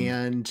us,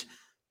 and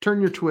turn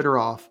your Twitter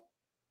off,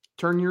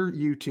 turn your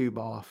YouTube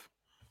off,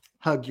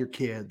 hug your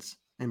kids,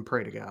 and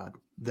pray to God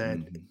that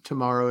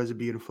tomorrow is a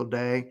beautiful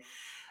day.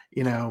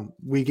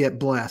 We get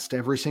blessed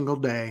every single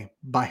day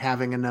by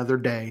having another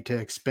day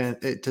to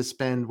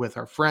spend with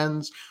our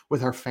friends,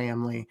 with our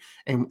family,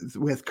 and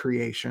with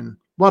creation.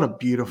 What a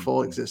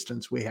beautiful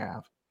existence we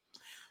have.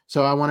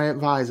 So I want to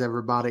advise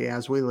everybody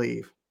as we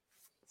leave,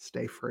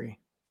 stay free.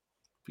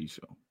 Peace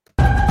out.